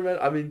sorry, man.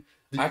 I mean,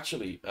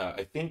 actually,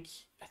 I think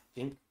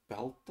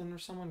Belton or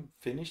someone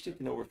finished it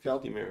in over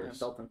 50 mirrors.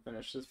 Yeah, Belton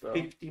finished his bow.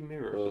 50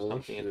 mirrors or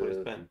something is what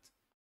he spent.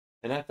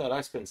 And I thought I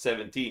spent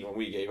 17 when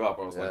we gave up.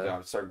 I was like, oh,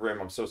 sorry, Grim,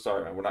 I'm so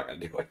sorry, man. We're not going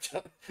to do it.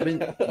 I mean,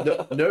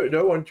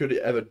 no one could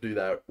ever do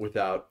that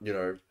without,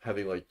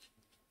 having, like,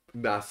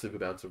 massive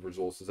amounts of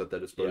resources at their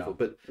disposal. Yeah.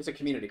 But it's a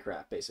community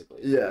craft,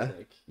 basically. Yeah.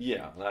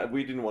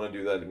 We didn't want to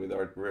do that with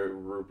our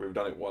group. We've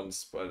done it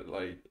once, but,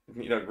 like,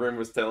 Grim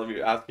was telling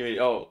me, asking me,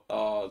 you're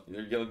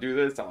going to do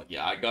this? I'm like,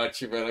 yeah, I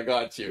got you, man. I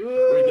got you.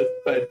 We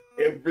just spent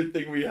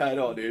everything we had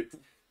on it.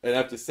 And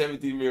after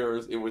 17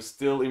 mirrors, it was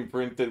still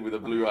imprinted with a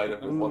blue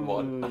item in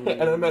 1/1. And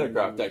a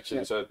metacraft, actually.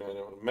 Yeah. So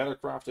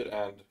metacrafted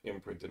and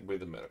imprinted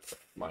with a metacraft,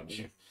 mind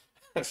you.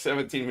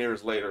 17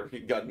 mirrors later,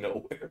 he got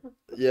nowhere.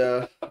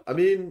 Yeah. I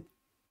mean,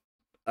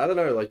 I don't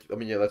know.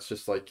 That's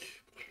just like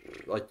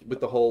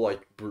with the whole,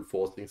 like, brute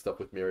forcing stuff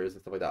with mirrors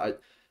and stuff like that.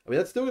 I mean,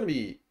 that's still going to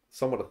be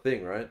somewhat a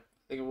thing, right?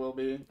 I think it will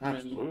be.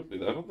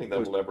 Absolutely. I don't think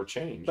that will ever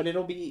change. But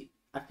it'll be,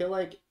 I feel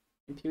like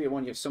in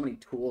PoE1, you have so many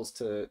tools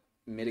to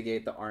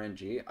mitigate the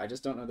RNG. I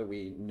just don't know that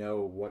we know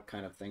what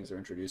kind of things they're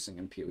introducing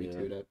in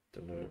PoE2.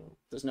 Don't know.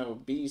 There's no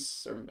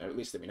beasts, or at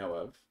least that we know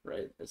of,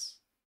 right?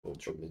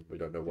 We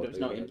don't know what. There's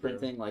no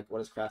imprinting. Like,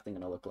 what is crafting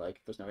going to look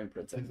like? There's no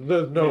imprinting.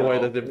 There's no way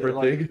there's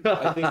imprinting.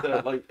 I think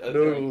that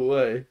no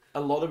way.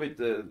 A lot of it,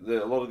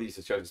 a lot of these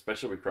discussions,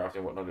 especially with crafting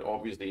and whatnot,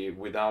 obviously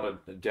without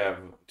a dev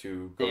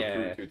to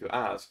go through to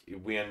ask,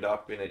 we end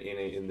up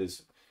in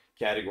this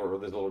category or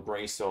this little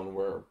gray zone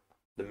where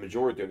the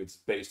majority of it's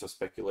based on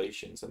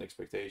speculations and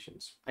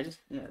expectations. They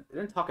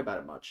didn't talk about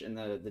it much in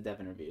the dev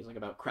interviews, like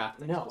about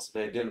crafting. No,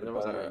 they didn't. There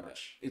wasn't very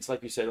much. It's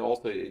like you said.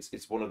 Also,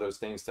 it's one of those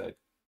things that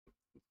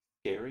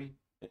scary.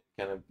 It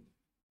kind of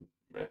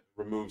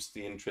removes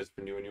the interest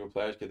for newer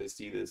players because they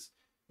see this,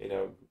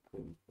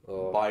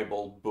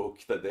 Bible book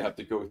that they have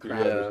to go through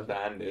to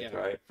understand it,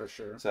 right? For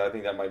sure. So I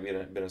think that might be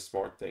been a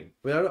smart thing.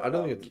 I mean, I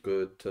don't think it's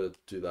good to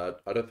do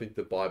that. I don't think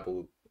the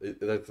Bible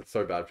that's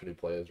so bad for new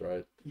players,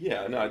 right?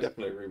 Yeah, no, I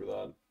definitely agree with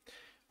that.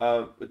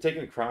 But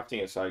taking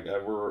crafting aside,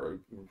 we're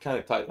kind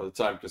of tight on the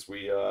time because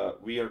we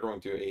are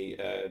going to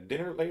a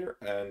dinner later,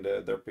 and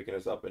they're picking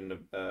us up in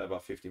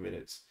about 50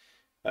 minutes.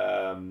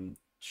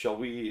 Shall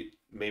we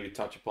maybe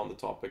touch upon the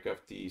topic of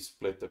the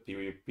split of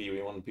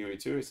PoE1 and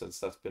PoE2, since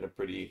that's been a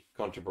pretty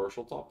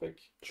controversial topic?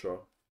 Sure.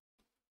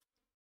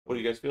 What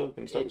do you guys feel?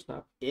 Can you start with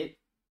Snap?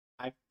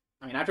 I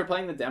mean, after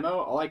playing the demo,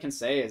 all I can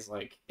say is,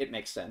 like, it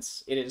makes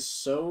sense. It is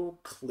so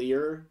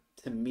clear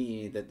to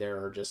me that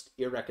there are just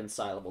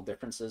irreconcilable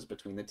differences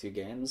between the two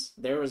games.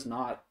 There is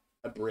not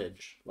a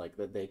bridge, like,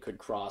 that they could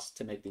cross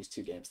to make these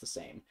two games the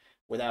same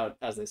without,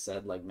 as they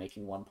said, like,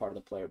 making one part of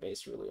the player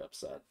base really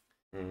upset.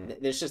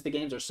 It's just the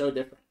games are so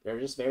different.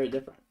 They're just very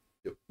different.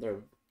 Yep.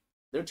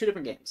 They're two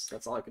different games.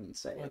 That's all I can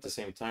say. Well, at the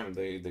same time,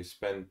 they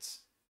spent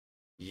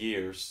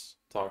years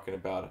talking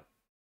about it.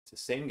 It's the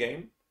same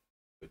game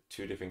with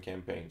two different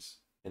campaigns,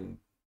 and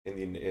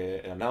in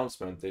the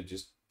announcement, they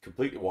just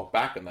completely walked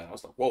back on that. I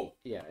was like, whoa.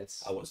 Yeah,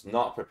 I was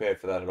not prepared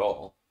for that at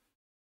all.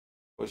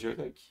 What's your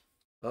take?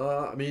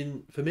 I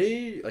mean, for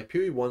me, like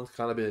PoE1's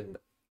kind of been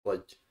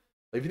like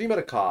if you think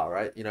about a car,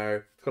 right?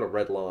 It's got a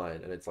red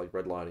line and it's like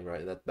redlining, right?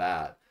 And that's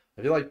bad.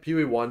 I feel like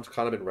PoE1's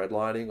kind of been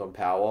redlining on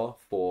power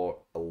for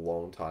a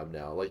long time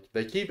now. Like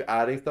they keep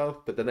adding stuff,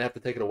 but then they have to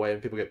take it away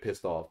and people get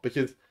pissed off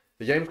because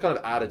the game's kind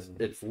of at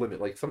its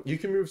limit. Like you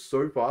can move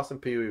so fast in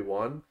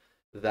PoE1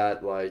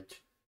 that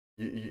like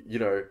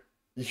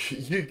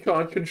you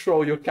can't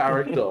control your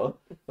character.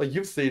 Like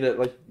you've seen it.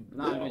 Like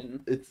no, I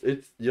mean,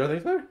 it's you don't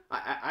think so?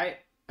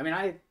 I mean,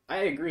 I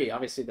agree.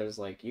 Obviously, there's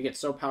like you get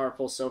so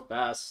powerful so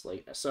fast,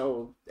 like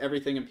so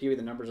everything in PoE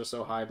the numbers are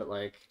so high, but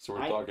like so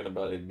we're talking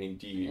about it being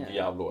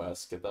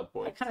Diablo-esque at that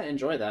point. I kind of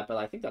enjoy that, but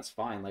I think that's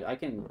fine. Like I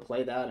can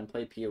play that and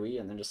play PoE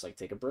and then just like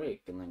take a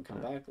break and then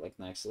come back like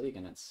next league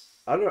and it's.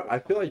 I don't know. I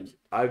feel like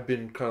I've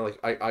been kind of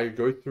like I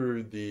go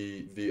through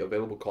the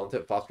available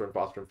content faster and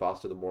faster and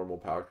faster the more and more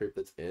power creep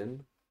that's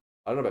in.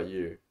 I don't know about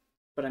you.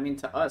 But I mean,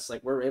 to us,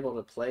 like, we're able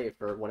to play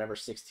for whatever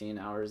 16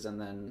 hours and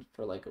then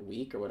for like a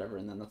week or whatever,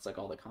 and then that's like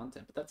all the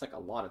content. But that's like a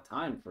lot of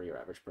time for your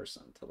average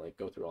person to like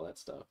go through all that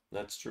stuff.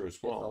 That's true as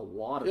well. It's a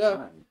lot of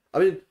time. I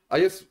mean,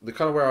 I guess the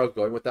kind of where I was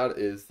going with that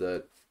is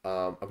that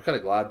I'm kind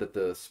of glad that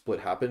the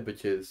split happened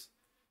because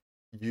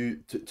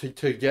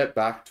to get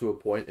back to a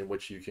point in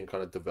which you can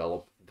kind of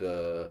develop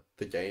the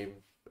game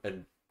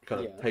and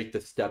kind of take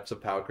the steps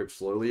of power creep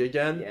slowly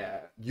again,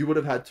 you would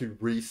have had to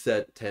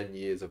reset 10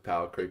 years of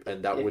power creep,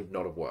 and that would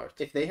not have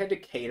worked. If they had to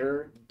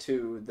cater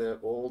to the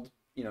old,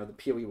 the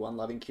PoE1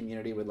 loving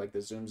community with like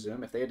the zoom,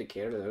 if they had to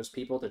cater to those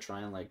people to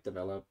try and like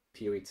develop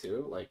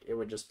PoE2, like it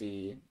would just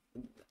be,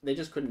 they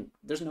just couldn't,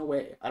 there's no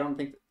way. I don't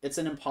think, it's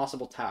an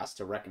impossible task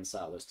to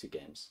reconcile those two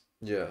games.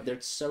 Yeah. They're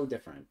so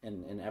different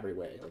in every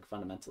way, like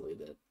fundamentally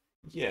that.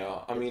 Yeah,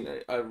 I mean,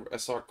 I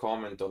saw a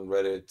comment on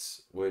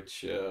Reddit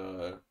which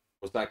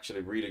was actually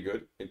really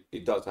good.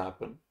 It does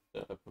happen,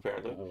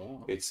 apparently. Oh,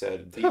 wow. It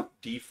said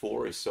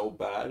D4 is so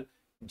bad,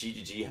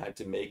 GGG had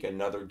to make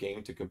another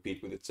game to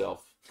compete with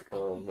itself.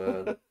 Oh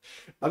man,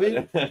 I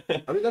mean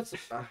that's,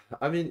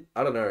 I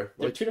don't know.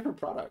 They're two different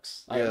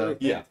products. For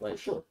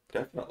sure,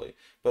 definitely.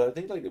 But I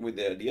think like with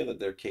the idea that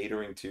they're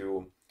catering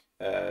to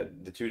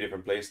the two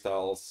different play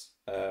styles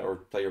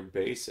or player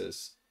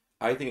bases,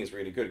 I think it's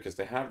really good because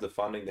they have the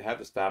funding, they have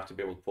the staff to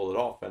be able to pull it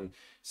off, and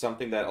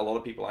something that a lot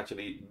of people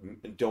actually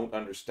don't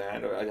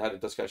understand. I had a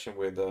discussion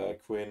with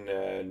Quinn,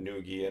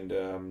 Noogie,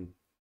 and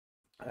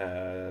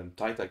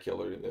Taita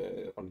Killer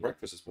on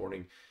breakfast this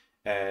morning,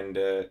 and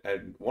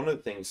one of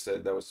the things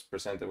that was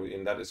presented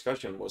in that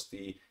discussion was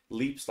the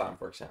leap slam,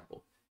 for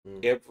example.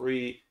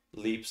 Every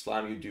leap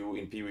slam you do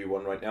in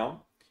PoE1 right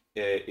now,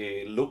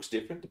 it looks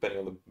different depending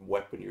on the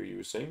weapon you're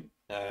using,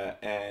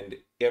 and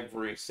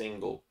every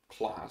single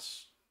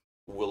class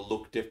will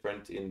look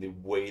different in the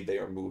way they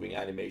are moving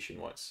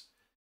animation-wise.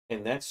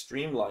 And that's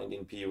streamlined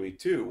in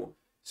PoE2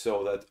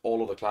 so that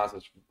all of the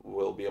classes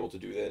will be able to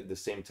do the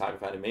same type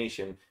of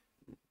animation,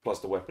 plus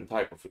the weapon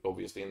type,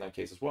 obviously, in that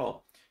case as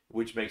well,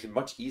 which makes it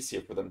much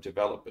easier for them to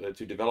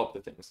develop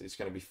the things. It's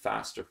going to be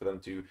faster for them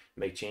to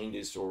make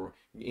changes or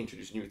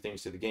introduce new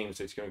things to the game,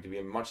 so it's going to be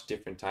a much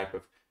different type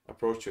of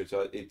approach to it.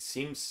 So it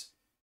seems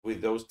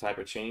with those type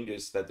of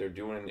changes that they're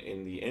doing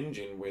in the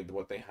engine with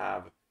what they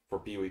have for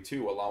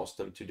PoE2 allows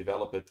them to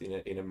develop it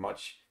in a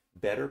much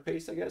better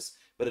pace, I guess,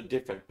 but a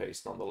different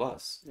pace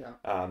nonetheless. Yeah.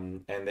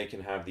 And they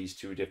can have these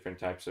two different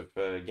types of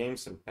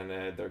games, and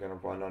they're going to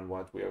run on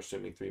what we are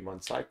assuming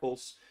 3-month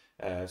cycles,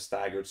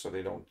 staggered so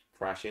they don't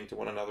crash into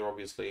one another,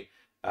 obviously.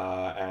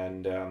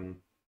 And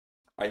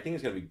I think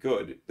it's going to be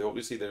good.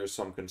 Obviously, there are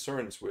some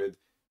concerns with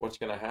what's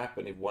going to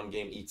happen if one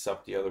game eats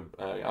up the other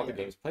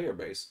game's player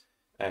base.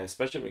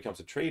 Especially when it comes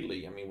to Trade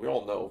League. I mean, we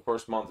all know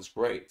first month is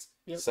great.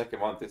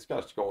 Second month, it's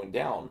just going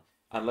down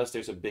unless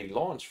there's a big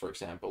launch, for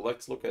example.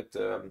 Let's look at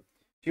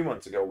few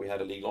months ago we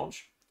had a league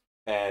launch,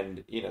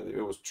 and you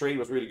know trade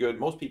was really good.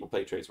 Most people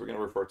play trade, so we're going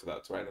to refer to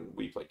that, right? And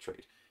we play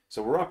trade.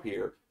 So we're up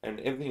here, and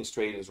everything's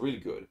trade is really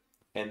good,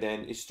 and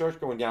then it starts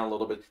going down a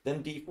little bit.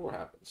 Then D4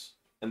 happens,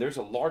 and there's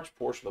a large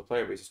portion of the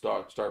player base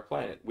start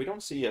playing it. We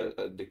don't see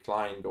a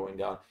decline going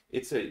down.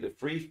 It's a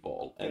free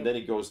fall, and then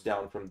it goes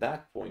down from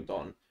that point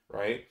on,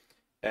 right?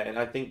 And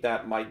I think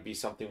that might be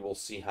something we'll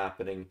see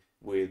happening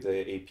with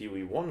a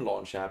PoE1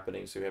 launch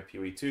happening. So we have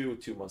PoE2,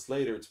 2 months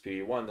later, it's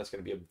PoE1. That's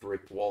going to be a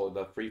brick wall, and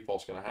that free fall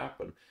is going to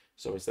happen.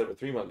 So instead of a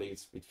 3-month league,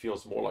 it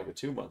feels more like a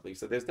 2-month league.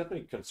 So there's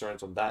definitely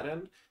concerns on that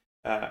end.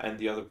 And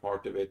the other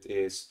part of it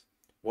is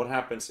what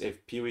happens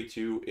if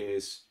PoE2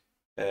 is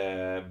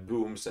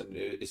booms and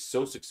is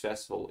so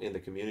successful in the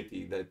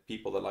community that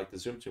people that like the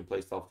Zoom Toon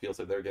playstyle feels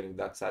that they're getting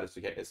that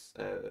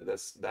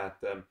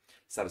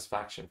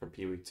satisfaction from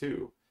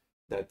PoE2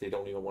 that they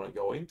don't even want to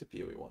go into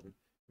PoE1.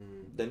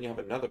 Then you have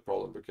another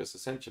problem, because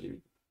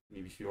essentially,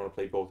 if you want to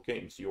play both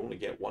games, you only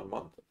get 1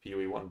 month of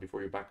PoE1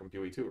 before you're back on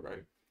PoE2,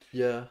 right?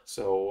 Yeah.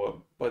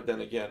 So, but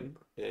then again,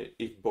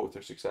 if both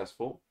are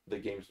successful, the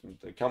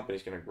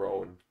company's going to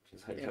grow and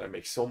going to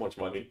make so much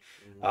money,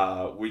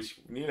 which,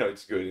 you know,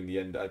 it's good in the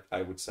end,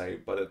 I would say.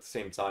 But at the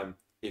same time,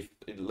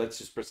 let's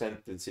just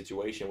present the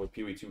situation where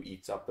PoE2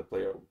 eats up the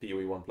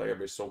PoE1 player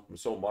base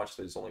so much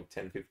that it's only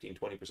 10, 15,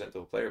 20% of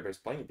the player base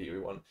playing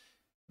PoE1,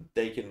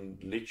 they can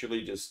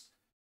literally just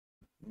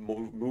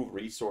move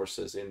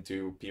resources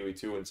into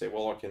PoE2 and say,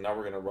 well, okay, now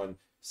we're going to run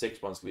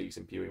 6 months leagues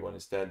in PoE1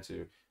 instead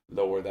to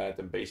lower that,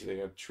 and basically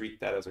going to treat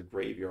that as a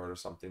graveyard or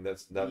something.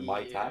 That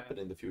might happen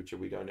in the future.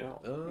 We don't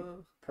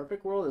know.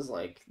 Perfect World is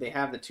like, they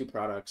have the two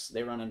products,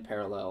 they run in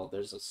parallel.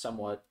 There's a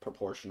somewhat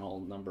proportional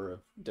number of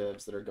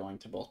divs that are going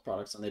to both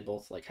products, and they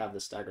both like have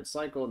this staggered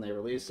cycle, and they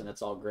release, and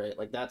it's all great.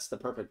 Like, that's the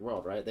perfect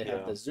world, right? They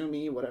have the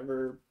zoomy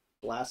whatever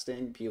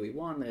blasting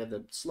PoE1, they have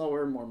the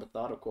slower, more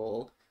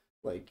methodical,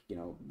 like, you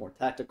know, more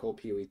tactical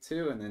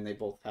PoE2, and then they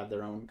both have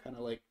their own kind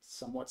of like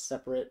somewhat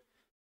separate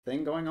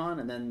thing going on.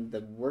 And then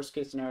the worst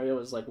case scenario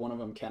is like one of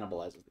them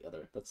cannibalizes the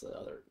other. That's the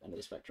other end of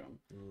the spectrum.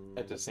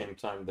 At the same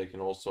time, they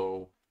can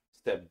also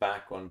step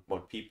back on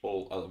what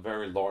people, a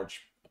very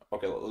large,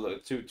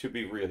 to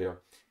be real here,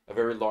 a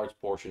very large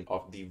portion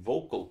of the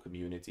vocal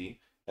community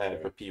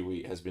for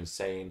PoE has been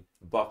saying,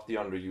 buff the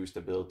underused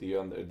ability,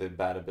 the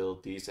bad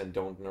abilities, and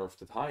don't nerf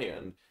the high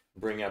end,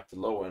 bring up the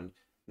low end.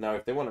 Now,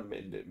 if they want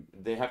to,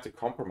 they have to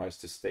compromise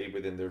to stay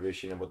within their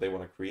vision and what they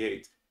want to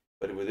create.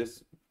 But with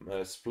this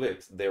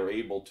split, they're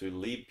able to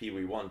leave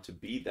PoE1 to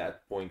be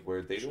that point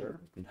where they don't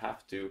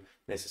have to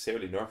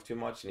necessarily nerf too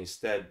much, and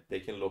instead they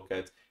can look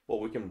at, well,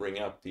 we can bring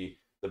up the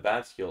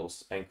bad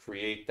skills and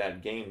create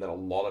that game that a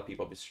lot of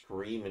people have been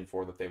screaming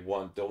for that they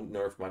want. Don't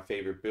nerf my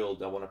favorite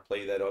build. I want to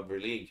play that every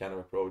league kind of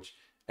approach,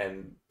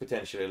 and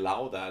potentially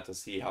allow that to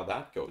see how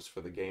that goes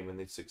for the game and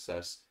its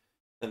success.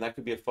 And that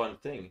could be a fun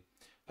thing.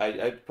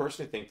 I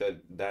personally think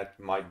that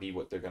might be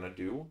what they're going to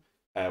do,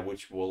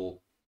 which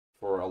will,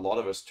 for a lot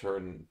of us,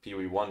 turn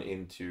PoE1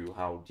 into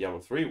how Diablo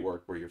 3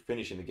 worked, where you're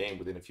finishing the game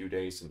within a few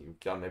days and you've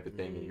done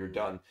everything and you're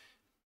done.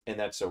 And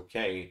that's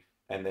okay.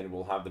 And then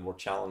we'll have the more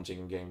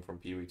challenging game from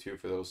PoE2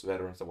 for those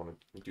veterans that want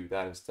to do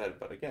that instead.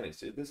 But again,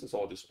 this is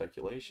all just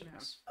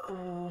speculations.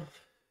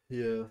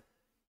 Yeah.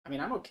 I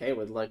mean, I'm okay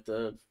with like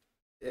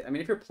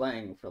if you're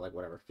playing for like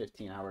whatever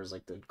 15 hours,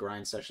 like the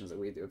grind sessions that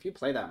we do, if you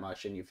play that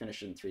much and you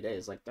finish it in 3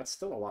 days, like that's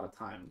still a lot of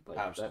time. Like,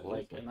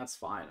 absolutely. And that's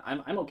fine.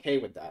 I'm okay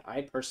with that.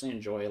 I personally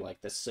enjoy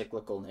like the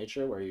cyclical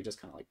nature where you just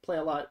kind of like play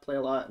a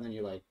lot, and then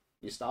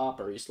you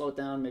stop or you slow it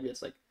down. Maybe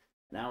it's like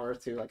an hour or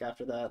two like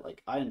after that.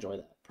 Like, I enjoy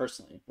that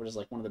personally, which is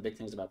like one of the big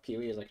things about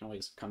PoE is I can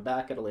always come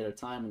back at a later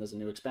time when there's a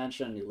new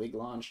expansion, new league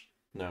launch.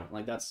 No,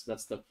 like that's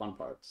the fun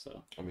part.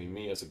 So I mean,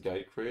 me as a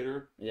guide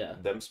creator, yeah,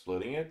 them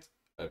splitting it,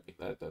 I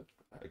mean,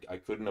 I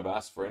couldn't have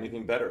asked for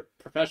anything better.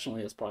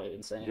 Professionally, it's probably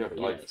insane. Yeah,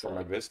 for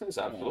my business,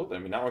 absolutely. Yeah. I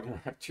mean, now we're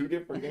gonna have 2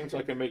 different games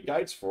I can make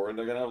guides for, and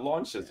they're gonna have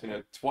launches,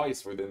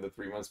 twice within the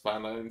 3 months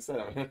span instead.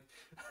 I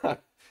mean,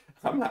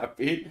 I'm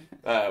happy,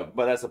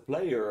 but as a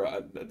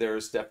player,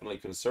 there's definitely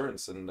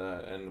concerns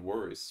and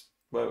worries.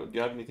 Well, do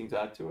you have anything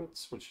to add to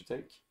it? What's your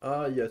take?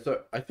 Yeah.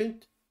 So I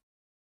think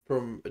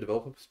from a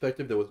developer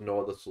perspective, there was no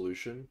other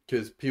solution,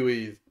 because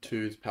PoE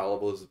 2's power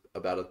level is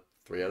about a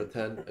 3 out of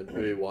 10, and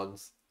PoE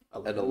 1's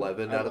an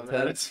 11 out of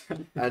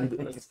 10.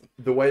 And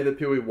the way that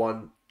PoE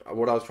 1,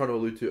 what I was trying to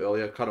allude to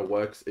earlier, kind of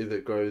works is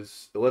it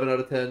goes 11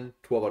 out of 10,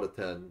 12 out of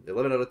 10,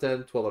 11 out of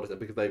 10, 12 out of 10,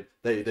 because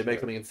they make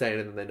something insane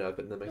and then they nerf it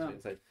and then make something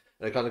insane.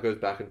 And it kind of goes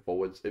back and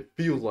forwards. It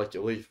feels like,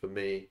 at least for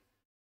me,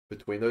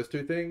 between those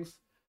two things.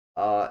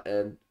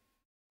 And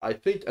I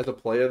think as a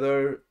player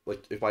though,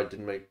 like if I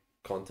didn't make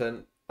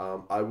content,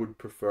 I would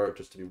prefer it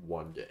just to be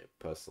one game,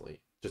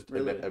 personally. Just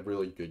really? A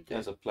really good game.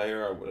 As a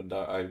player,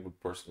 I would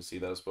personally see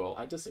that as well.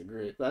 I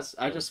disagree.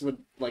 I just would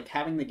like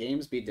having the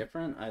games be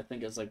different. I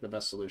think is like the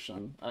best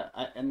solution.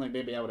 And like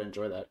maybe I would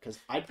enjoy that, because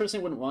I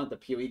personally wouldn't want the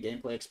PoE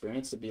gameplay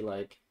experience to be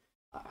like,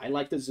 I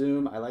like the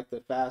zoom, I like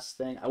the fast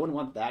thing. I wouldn't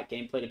want that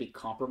gameplay to be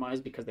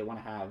compromised because they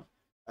want to have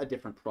a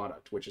different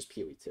product, which is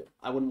PoE 2.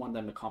 I wouldn't want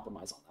them to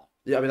compromise on that.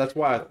 Yeah, I mean that's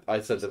why I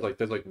said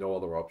there's like no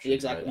other option.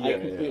 Exactly, Right? I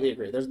completely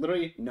agree. There's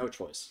literally no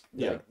choice.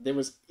 Yeah, like, there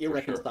was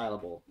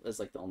irreconcilable as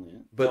like the only.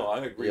 But no, I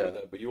agree with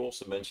that. But you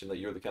also mentioned that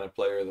you're the kind of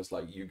player that's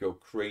like you go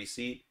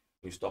crazy,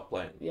 you stop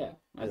playing. Yeah,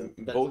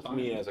 Both fine.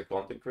 Me as a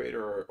content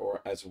creator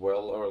or as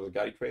well, or as a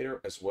guide creator,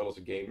 as well as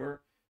a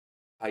gamer,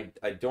 I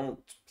don't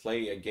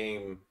play a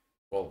game.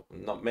 Well,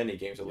 not many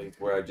games at least,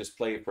 where I just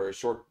play for a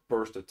short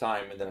burst of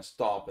time and then I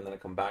stop and then I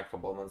come back a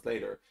couple of months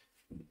later.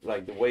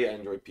 Like the way I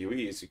enjoy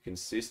PoE is you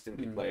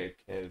consistently play it,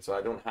 and so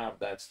I don't have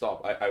that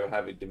stop. I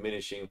have a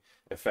diminishing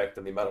effect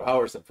on the amount of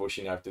hours I'm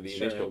pushing after the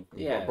initial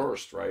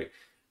burst, right?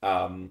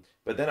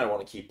 But then I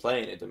want to keep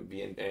playing it and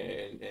be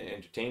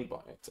entertained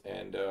by it,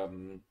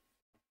 and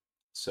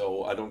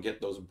so I don't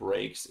get those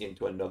breaks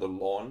into another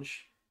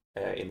launch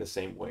in the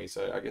same way.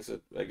 So I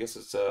guess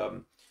it's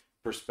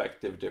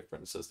perspective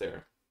differences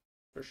there.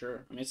 For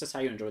sure. I mean, it's just how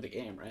you enjoy the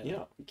game, right? Yeah.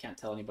 Like, you can't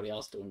tell anybody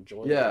else to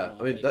enjoy Yeah, it.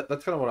 I mean,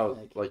 that's kind of what I was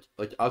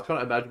like I was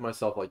kind of imagine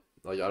myself like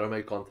I don't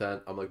make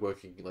content. I'm like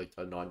working like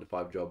a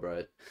 9-to-5 job,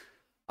 right?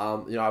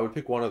 I would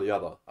pick one or the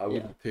other. I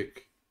wouldn't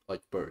pick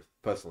like both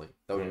personally.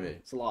 That would be me.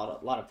 It's a lot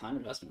of time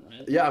investment,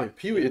 right? Yeah, I mean,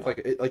 PoE,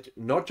 it's like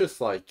not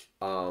just like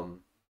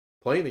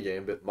playing the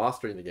game, but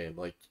mastering the game,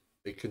 like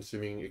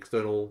consuming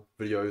external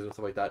videos and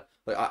stuff like that.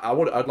 Like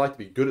I'd like to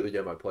be good at the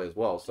game I play as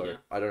well. So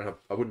I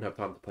wouldn't have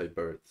time to play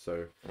both.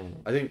 So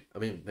I mean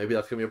maybe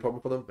that's gonna be a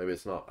problem for them. Maybe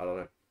it's not. I don't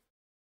know.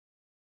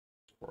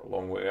 We're a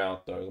long way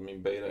out though. I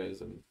mean, beta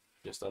is in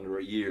just under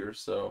a year,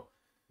 so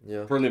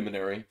yeah,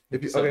 preliminary.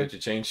 If you subject to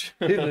change.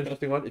 Here's an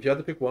interesting one. If you had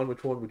to pick one,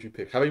 which one would you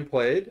pick? Having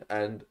played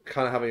and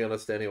kind of having an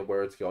understanding of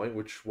where it's going,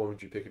 which one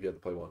would you pick if you had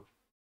to play one?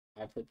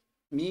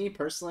 Me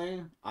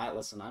personally, I'm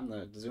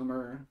the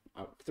zoomer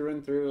through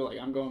and through. Like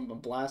I'm going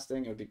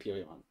blasting. It would be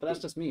PoE 1, but that's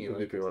just me.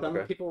 Like, some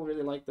people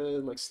really like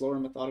the slower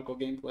methodical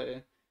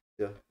gameplay.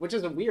 Yeah, which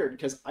is weird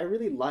because I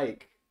really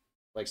like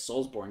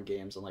Soulsborne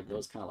games and like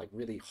those kind of like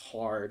really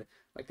hard,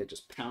 like that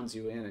just pounds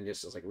you in and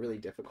just is like really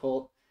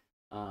difficult.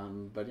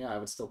 But yeah, I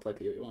would still play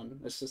PoE 1.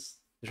 It's just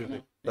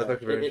interesting. That's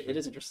actually very interesting. It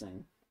is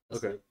interesting.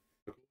 It's okay.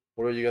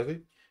 What are you guys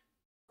think?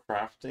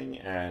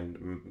 Crafting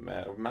and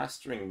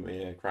mastering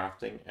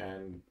crafting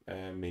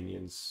and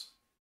minions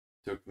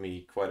took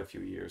me quite a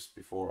few years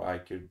before I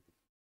could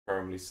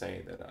firmly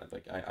say that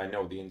I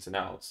know the ins and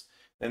outs.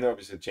 And there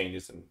obviously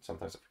changes, and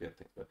sometimes I forget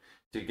things. But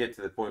to get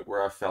to the point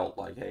where I felt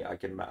like, hey, I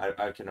can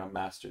now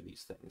master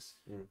these things,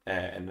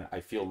 and I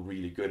feel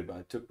really good about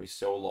it. It took me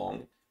so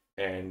long,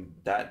 and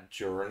that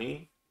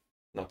journey.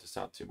 Not to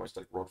sound too much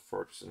like Rod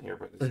Ferguson here,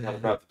 but it's not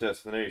about the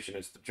destination,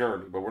 it's the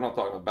journey. But we're not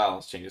talking about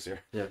balance changes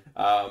here. Yeah.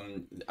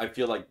 I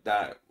feel like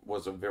that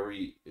was a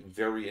very,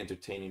 very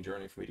entertaining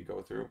journey for me to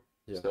go through.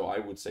 Yeah. So I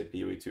would say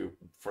PoE 2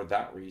 for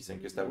that reason,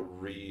 because that would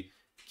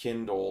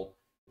rekindle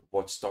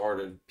what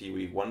started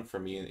PoE 1 for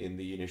me in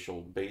the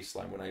initial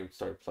baseline when I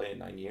started playing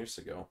 9 years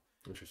ago.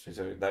 Interesting.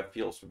 So that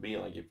feels for me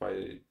like if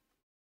I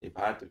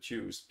had to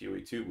choose, PoE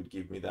 2 would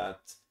give me that.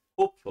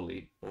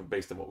 Hopefully,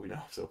 based on what we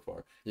know so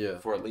far,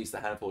 for at least a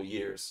handful of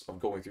years of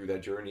going through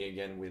that journey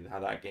again with how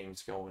that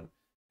game's going,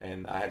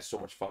 and I had so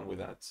much fun with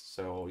that.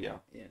 So yeah,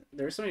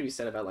 there's something to be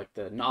said about like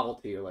the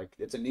novelty, or like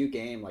it's a new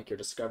game, like you're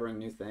discovering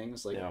new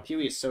things. Like PoE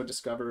is so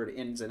discovered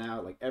ins and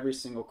out, like every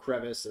single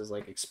crevice is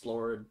like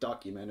explored,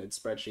 documented,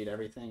 spreadsheet,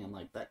 everything, and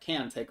like that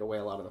can take away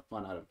a lot of the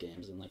fun out of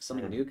games. And like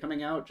something new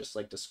coming out, just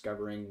like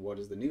discovering what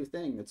is the new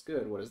thing that's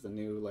good, what is the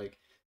new like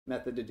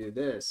method to do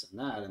this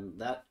and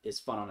that is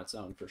fun on its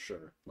own for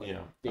sure. Like,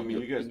 I mean,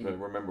 you guys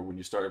remember when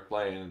you started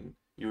playing and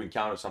you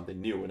encountered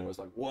something new and it was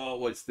like, whoa,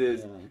 what's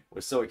this?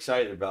 We're so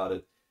excited about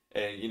it,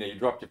 and you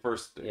dropped your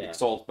first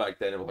exalt back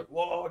then and we're like,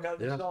 whoa, I got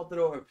an exalted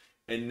orb.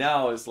 And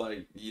now it's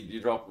like you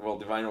drop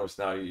divine orbs.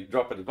 Now you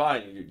drop a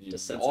divine, you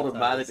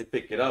automatically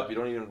pick it up. You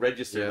don't even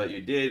register that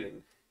you did,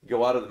 and you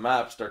go out of the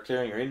map, start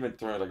clearing your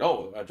inventory, like,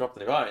 oh, I dropped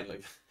the divine.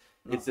 Like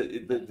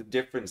the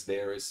difference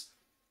there is.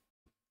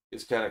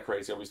 It's kind of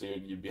crazy. Obviously,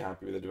 you'd be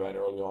happy with the divine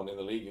early on in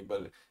the league,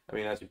 but I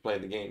mean, as you play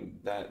the game,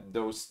 that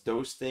those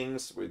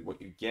things with what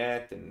you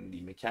get and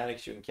the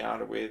mechanics you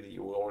encounter with,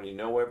 you already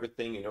know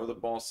everything. You know the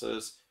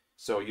bosses,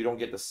 so you don't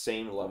get the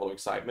same level of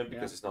excitement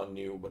because it's not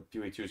new. But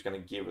PoE 2 is going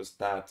to give us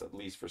that at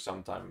least for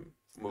some time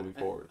moving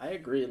forward. I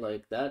agree.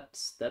 Like that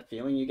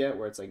feeling you get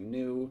where it's like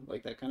new,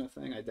 like that kind of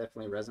thing. I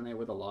definitely resonate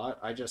with a lot.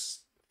 I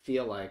just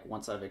feel like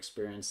once I've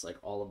experienced like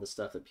all of the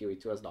stuff that PoE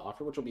 2 has to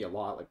offer, which will be a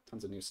lot, like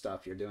tons of new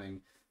stuff you're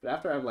doing. But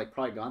after I've like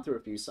probably gone through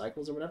a few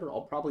cycles or whatever,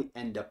 I'll probably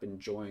end up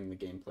enjoying the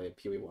gameplay of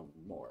PoE 1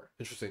 more.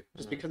 Interesting.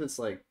 Just because it's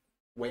like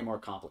way more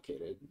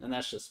complicated, and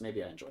that's just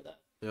maybe I enjoy that.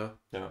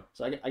 Yeah.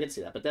 So I can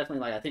see that, but definitely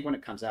like I think when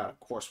it comes out, of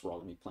course we're all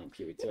gonna be playing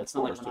PoE 2. It's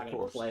not like we're not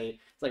gonna play.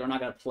 It's like we're not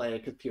gonna play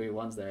because PoE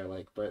 1's there,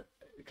 like, but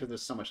because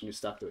there's so much new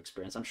stuff to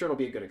experience. I'm sure it'll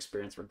be a good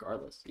experience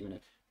regardless, even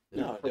if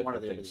for one or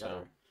the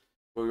other.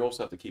 But we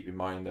also have to keep in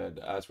mind that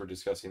as we're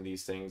discussing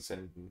these things,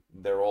 and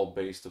they're all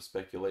based of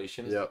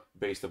speculation,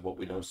 based on what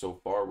we know so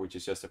far, which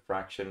is just a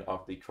fraction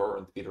of the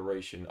current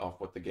iteration of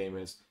what the game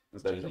is.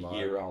 That is a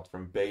year out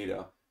from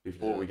beta.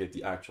 before we get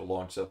the actual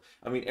launch. So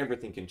I mean,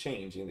 everything can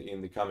change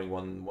in the coming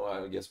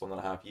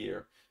 1.5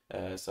 year.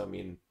 So I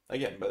mean,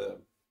 again,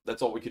 but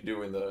that's all we could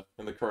do in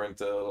the current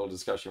little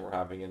discussion we're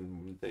having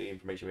and the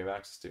information we have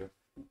access to.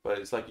 But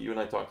it's like you and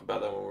I talked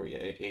about that when we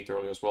ate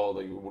earlier as well.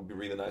 Like, it would be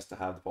really nice to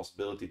have the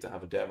possibility to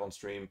have a dev on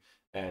stream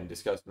and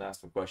discuss and ask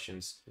them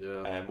questions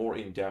more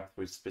in depth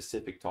with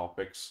specific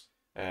topics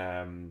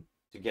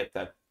to get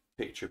that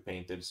picture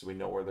painted so we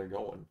know where they're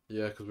going.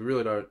 Yeah, because we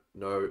really don't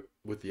know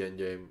with the end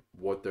game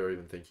what they're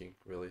even thinking,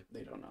 really.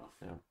 They don't know.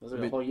 Yeah. There's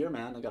like a whole year,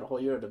 man. They got a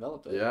whole year to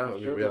develop it. Yeah,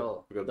 I'm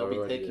sure they'll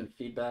be taking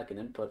feedback and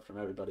input from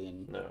everybody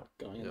and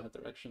going in that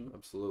direction.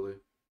 Absolutely.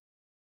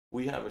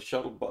 We have a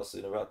shuttle bus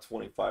in about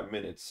 25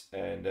 minutes,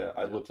 and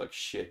I look like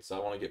shit, so I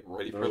want to get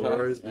ready for that.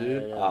 Worries,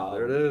 dude.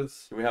 There it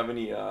is. Do we have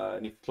any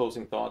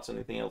closing thoughts?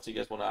 Anything else you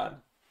guys want to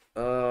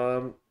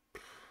add?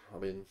 I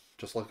mean,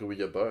 just lucky we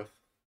get both.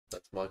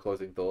 That's my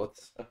closing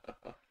thoughts.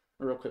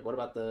 Real quick, what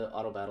about the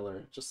auto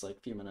battler? Just like a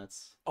few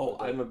minutes. Oh,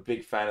 I'm a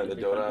big fan of the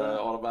Dota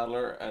auto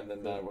battler, and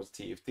then that was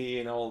TFT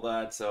and all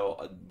that.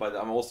 So, but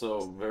I'm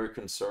also very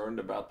concerned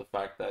about the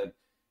fact that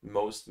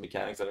most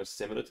mechanics that are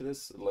similar to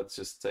this, let's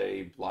just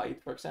say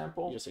Blight, for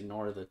example. You just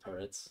ignore the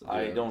turrets.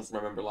 I don't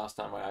remember last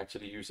time I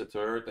actually used a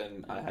turret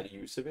and I had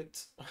use of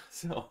it.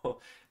 So,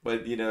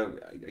 but you know,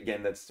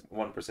 again, that's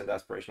 1%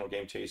 aspirational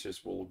game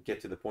chasers. We'll get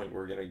to the point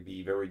where we're going to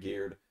be very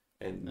geared,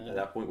 and at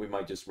that point we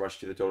might just rush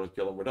to the total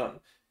kill and we're done.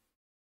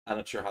 I'm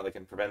not sure how they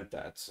can prevent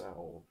that.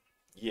 So,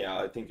 yeah,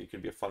 I think it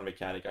could be a fun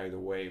mechanic either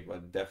way,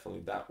 but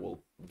definitely that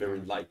will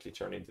very likely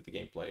turn into the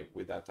gameplay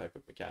with that type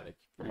of mechanic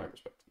from my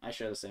perspective. I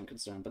share the same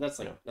concern, but that's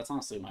like that's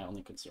honestly my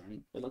only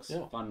concern. It looks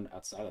fun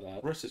outside of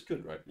that. The rest is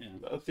good, right?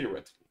 Yeah.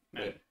 Theoretically.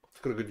 Yeah.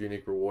 It's got a good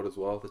unique reward as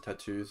well. The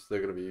tattoos,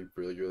 they're going to be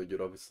really, really good,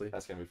 obviously.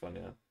 That's going to be fun,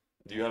 yeah.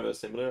 Do you have a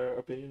similar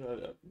opinion?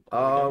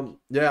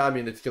 Yeah, I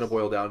mean, it's going to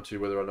boil down to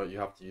whether or not you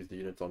have to use the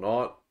units or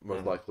not.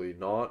 Most likely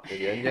not in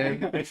the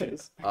end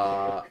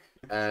game.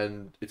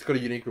 And it's got a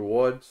unique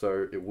reward,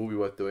 so it will be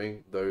worth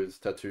doing. Those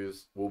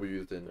tattoos will be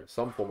used in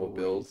some form of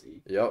build.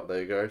 Yep,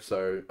 there you go.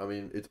 So, I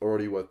mean, it's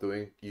already worth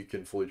doing. You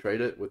can fully trade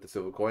it with the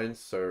silver coins,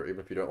 so even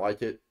if you don't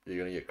like it, you're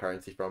going to get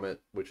currency from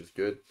it, which is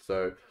good.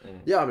 So,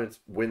 yeah, I mean, it's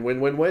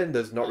win-win-win-win.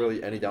 There's not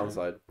really any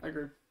downside. I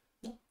agree.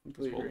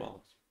 Completely agree.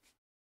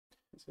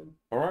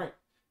 All right.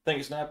 Thank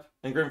you, Snap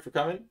and Grim, for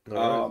coming. Had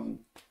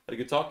a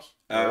good talk.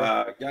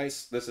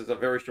 Guys, this is a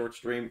very short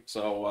stream,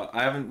 so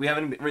we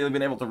haven't really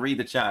been able to read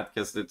the chat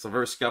because it's a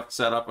very scuffed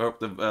setup. I hope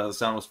the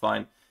sound was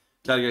fine.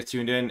 Glad you guys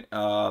tuned in.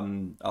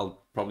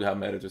 I'll probably have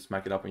my editor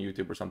smack it up on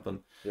YouTube or something.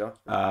 Yeah.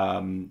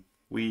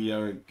 We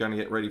are gonna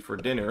get ready for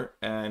dinner,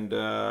 and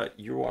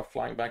you are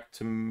flying back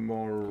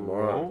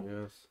tomorrow.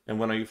 Yes. And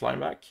when are you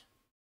flying back?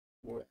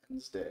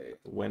 Wednesday.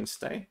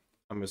 Wednesday.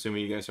 I'm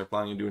assuming you guys are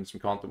planning on doing some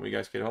content when you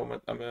guys get home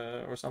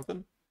or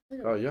something.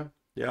 Oh yeah.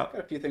 Yeah. Got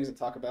a few things to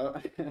talk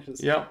about.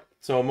 Yeah.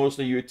 So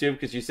mostly YouTube,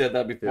 because you said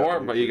that before,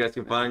 but you guys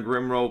can find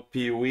Grimroll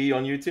PoE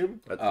on YouTube.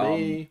 That's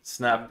me.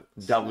 Snap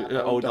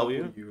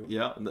OW.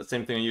 Yeah, the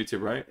same thing on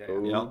YouTube, right?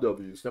 Yeah. OW.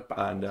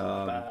 And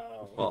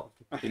well,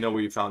 you know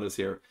where you found us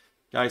here,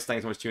 guys.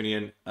 Thanks so much for tuning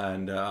in,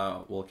 and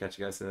we'll catch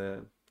you guys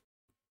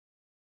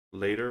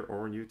later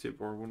or on YouTube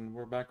or when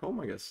we're back home,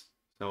 I guess.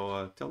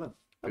 So till then.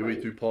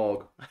 PoE2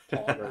 Pog.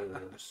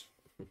 Poggers.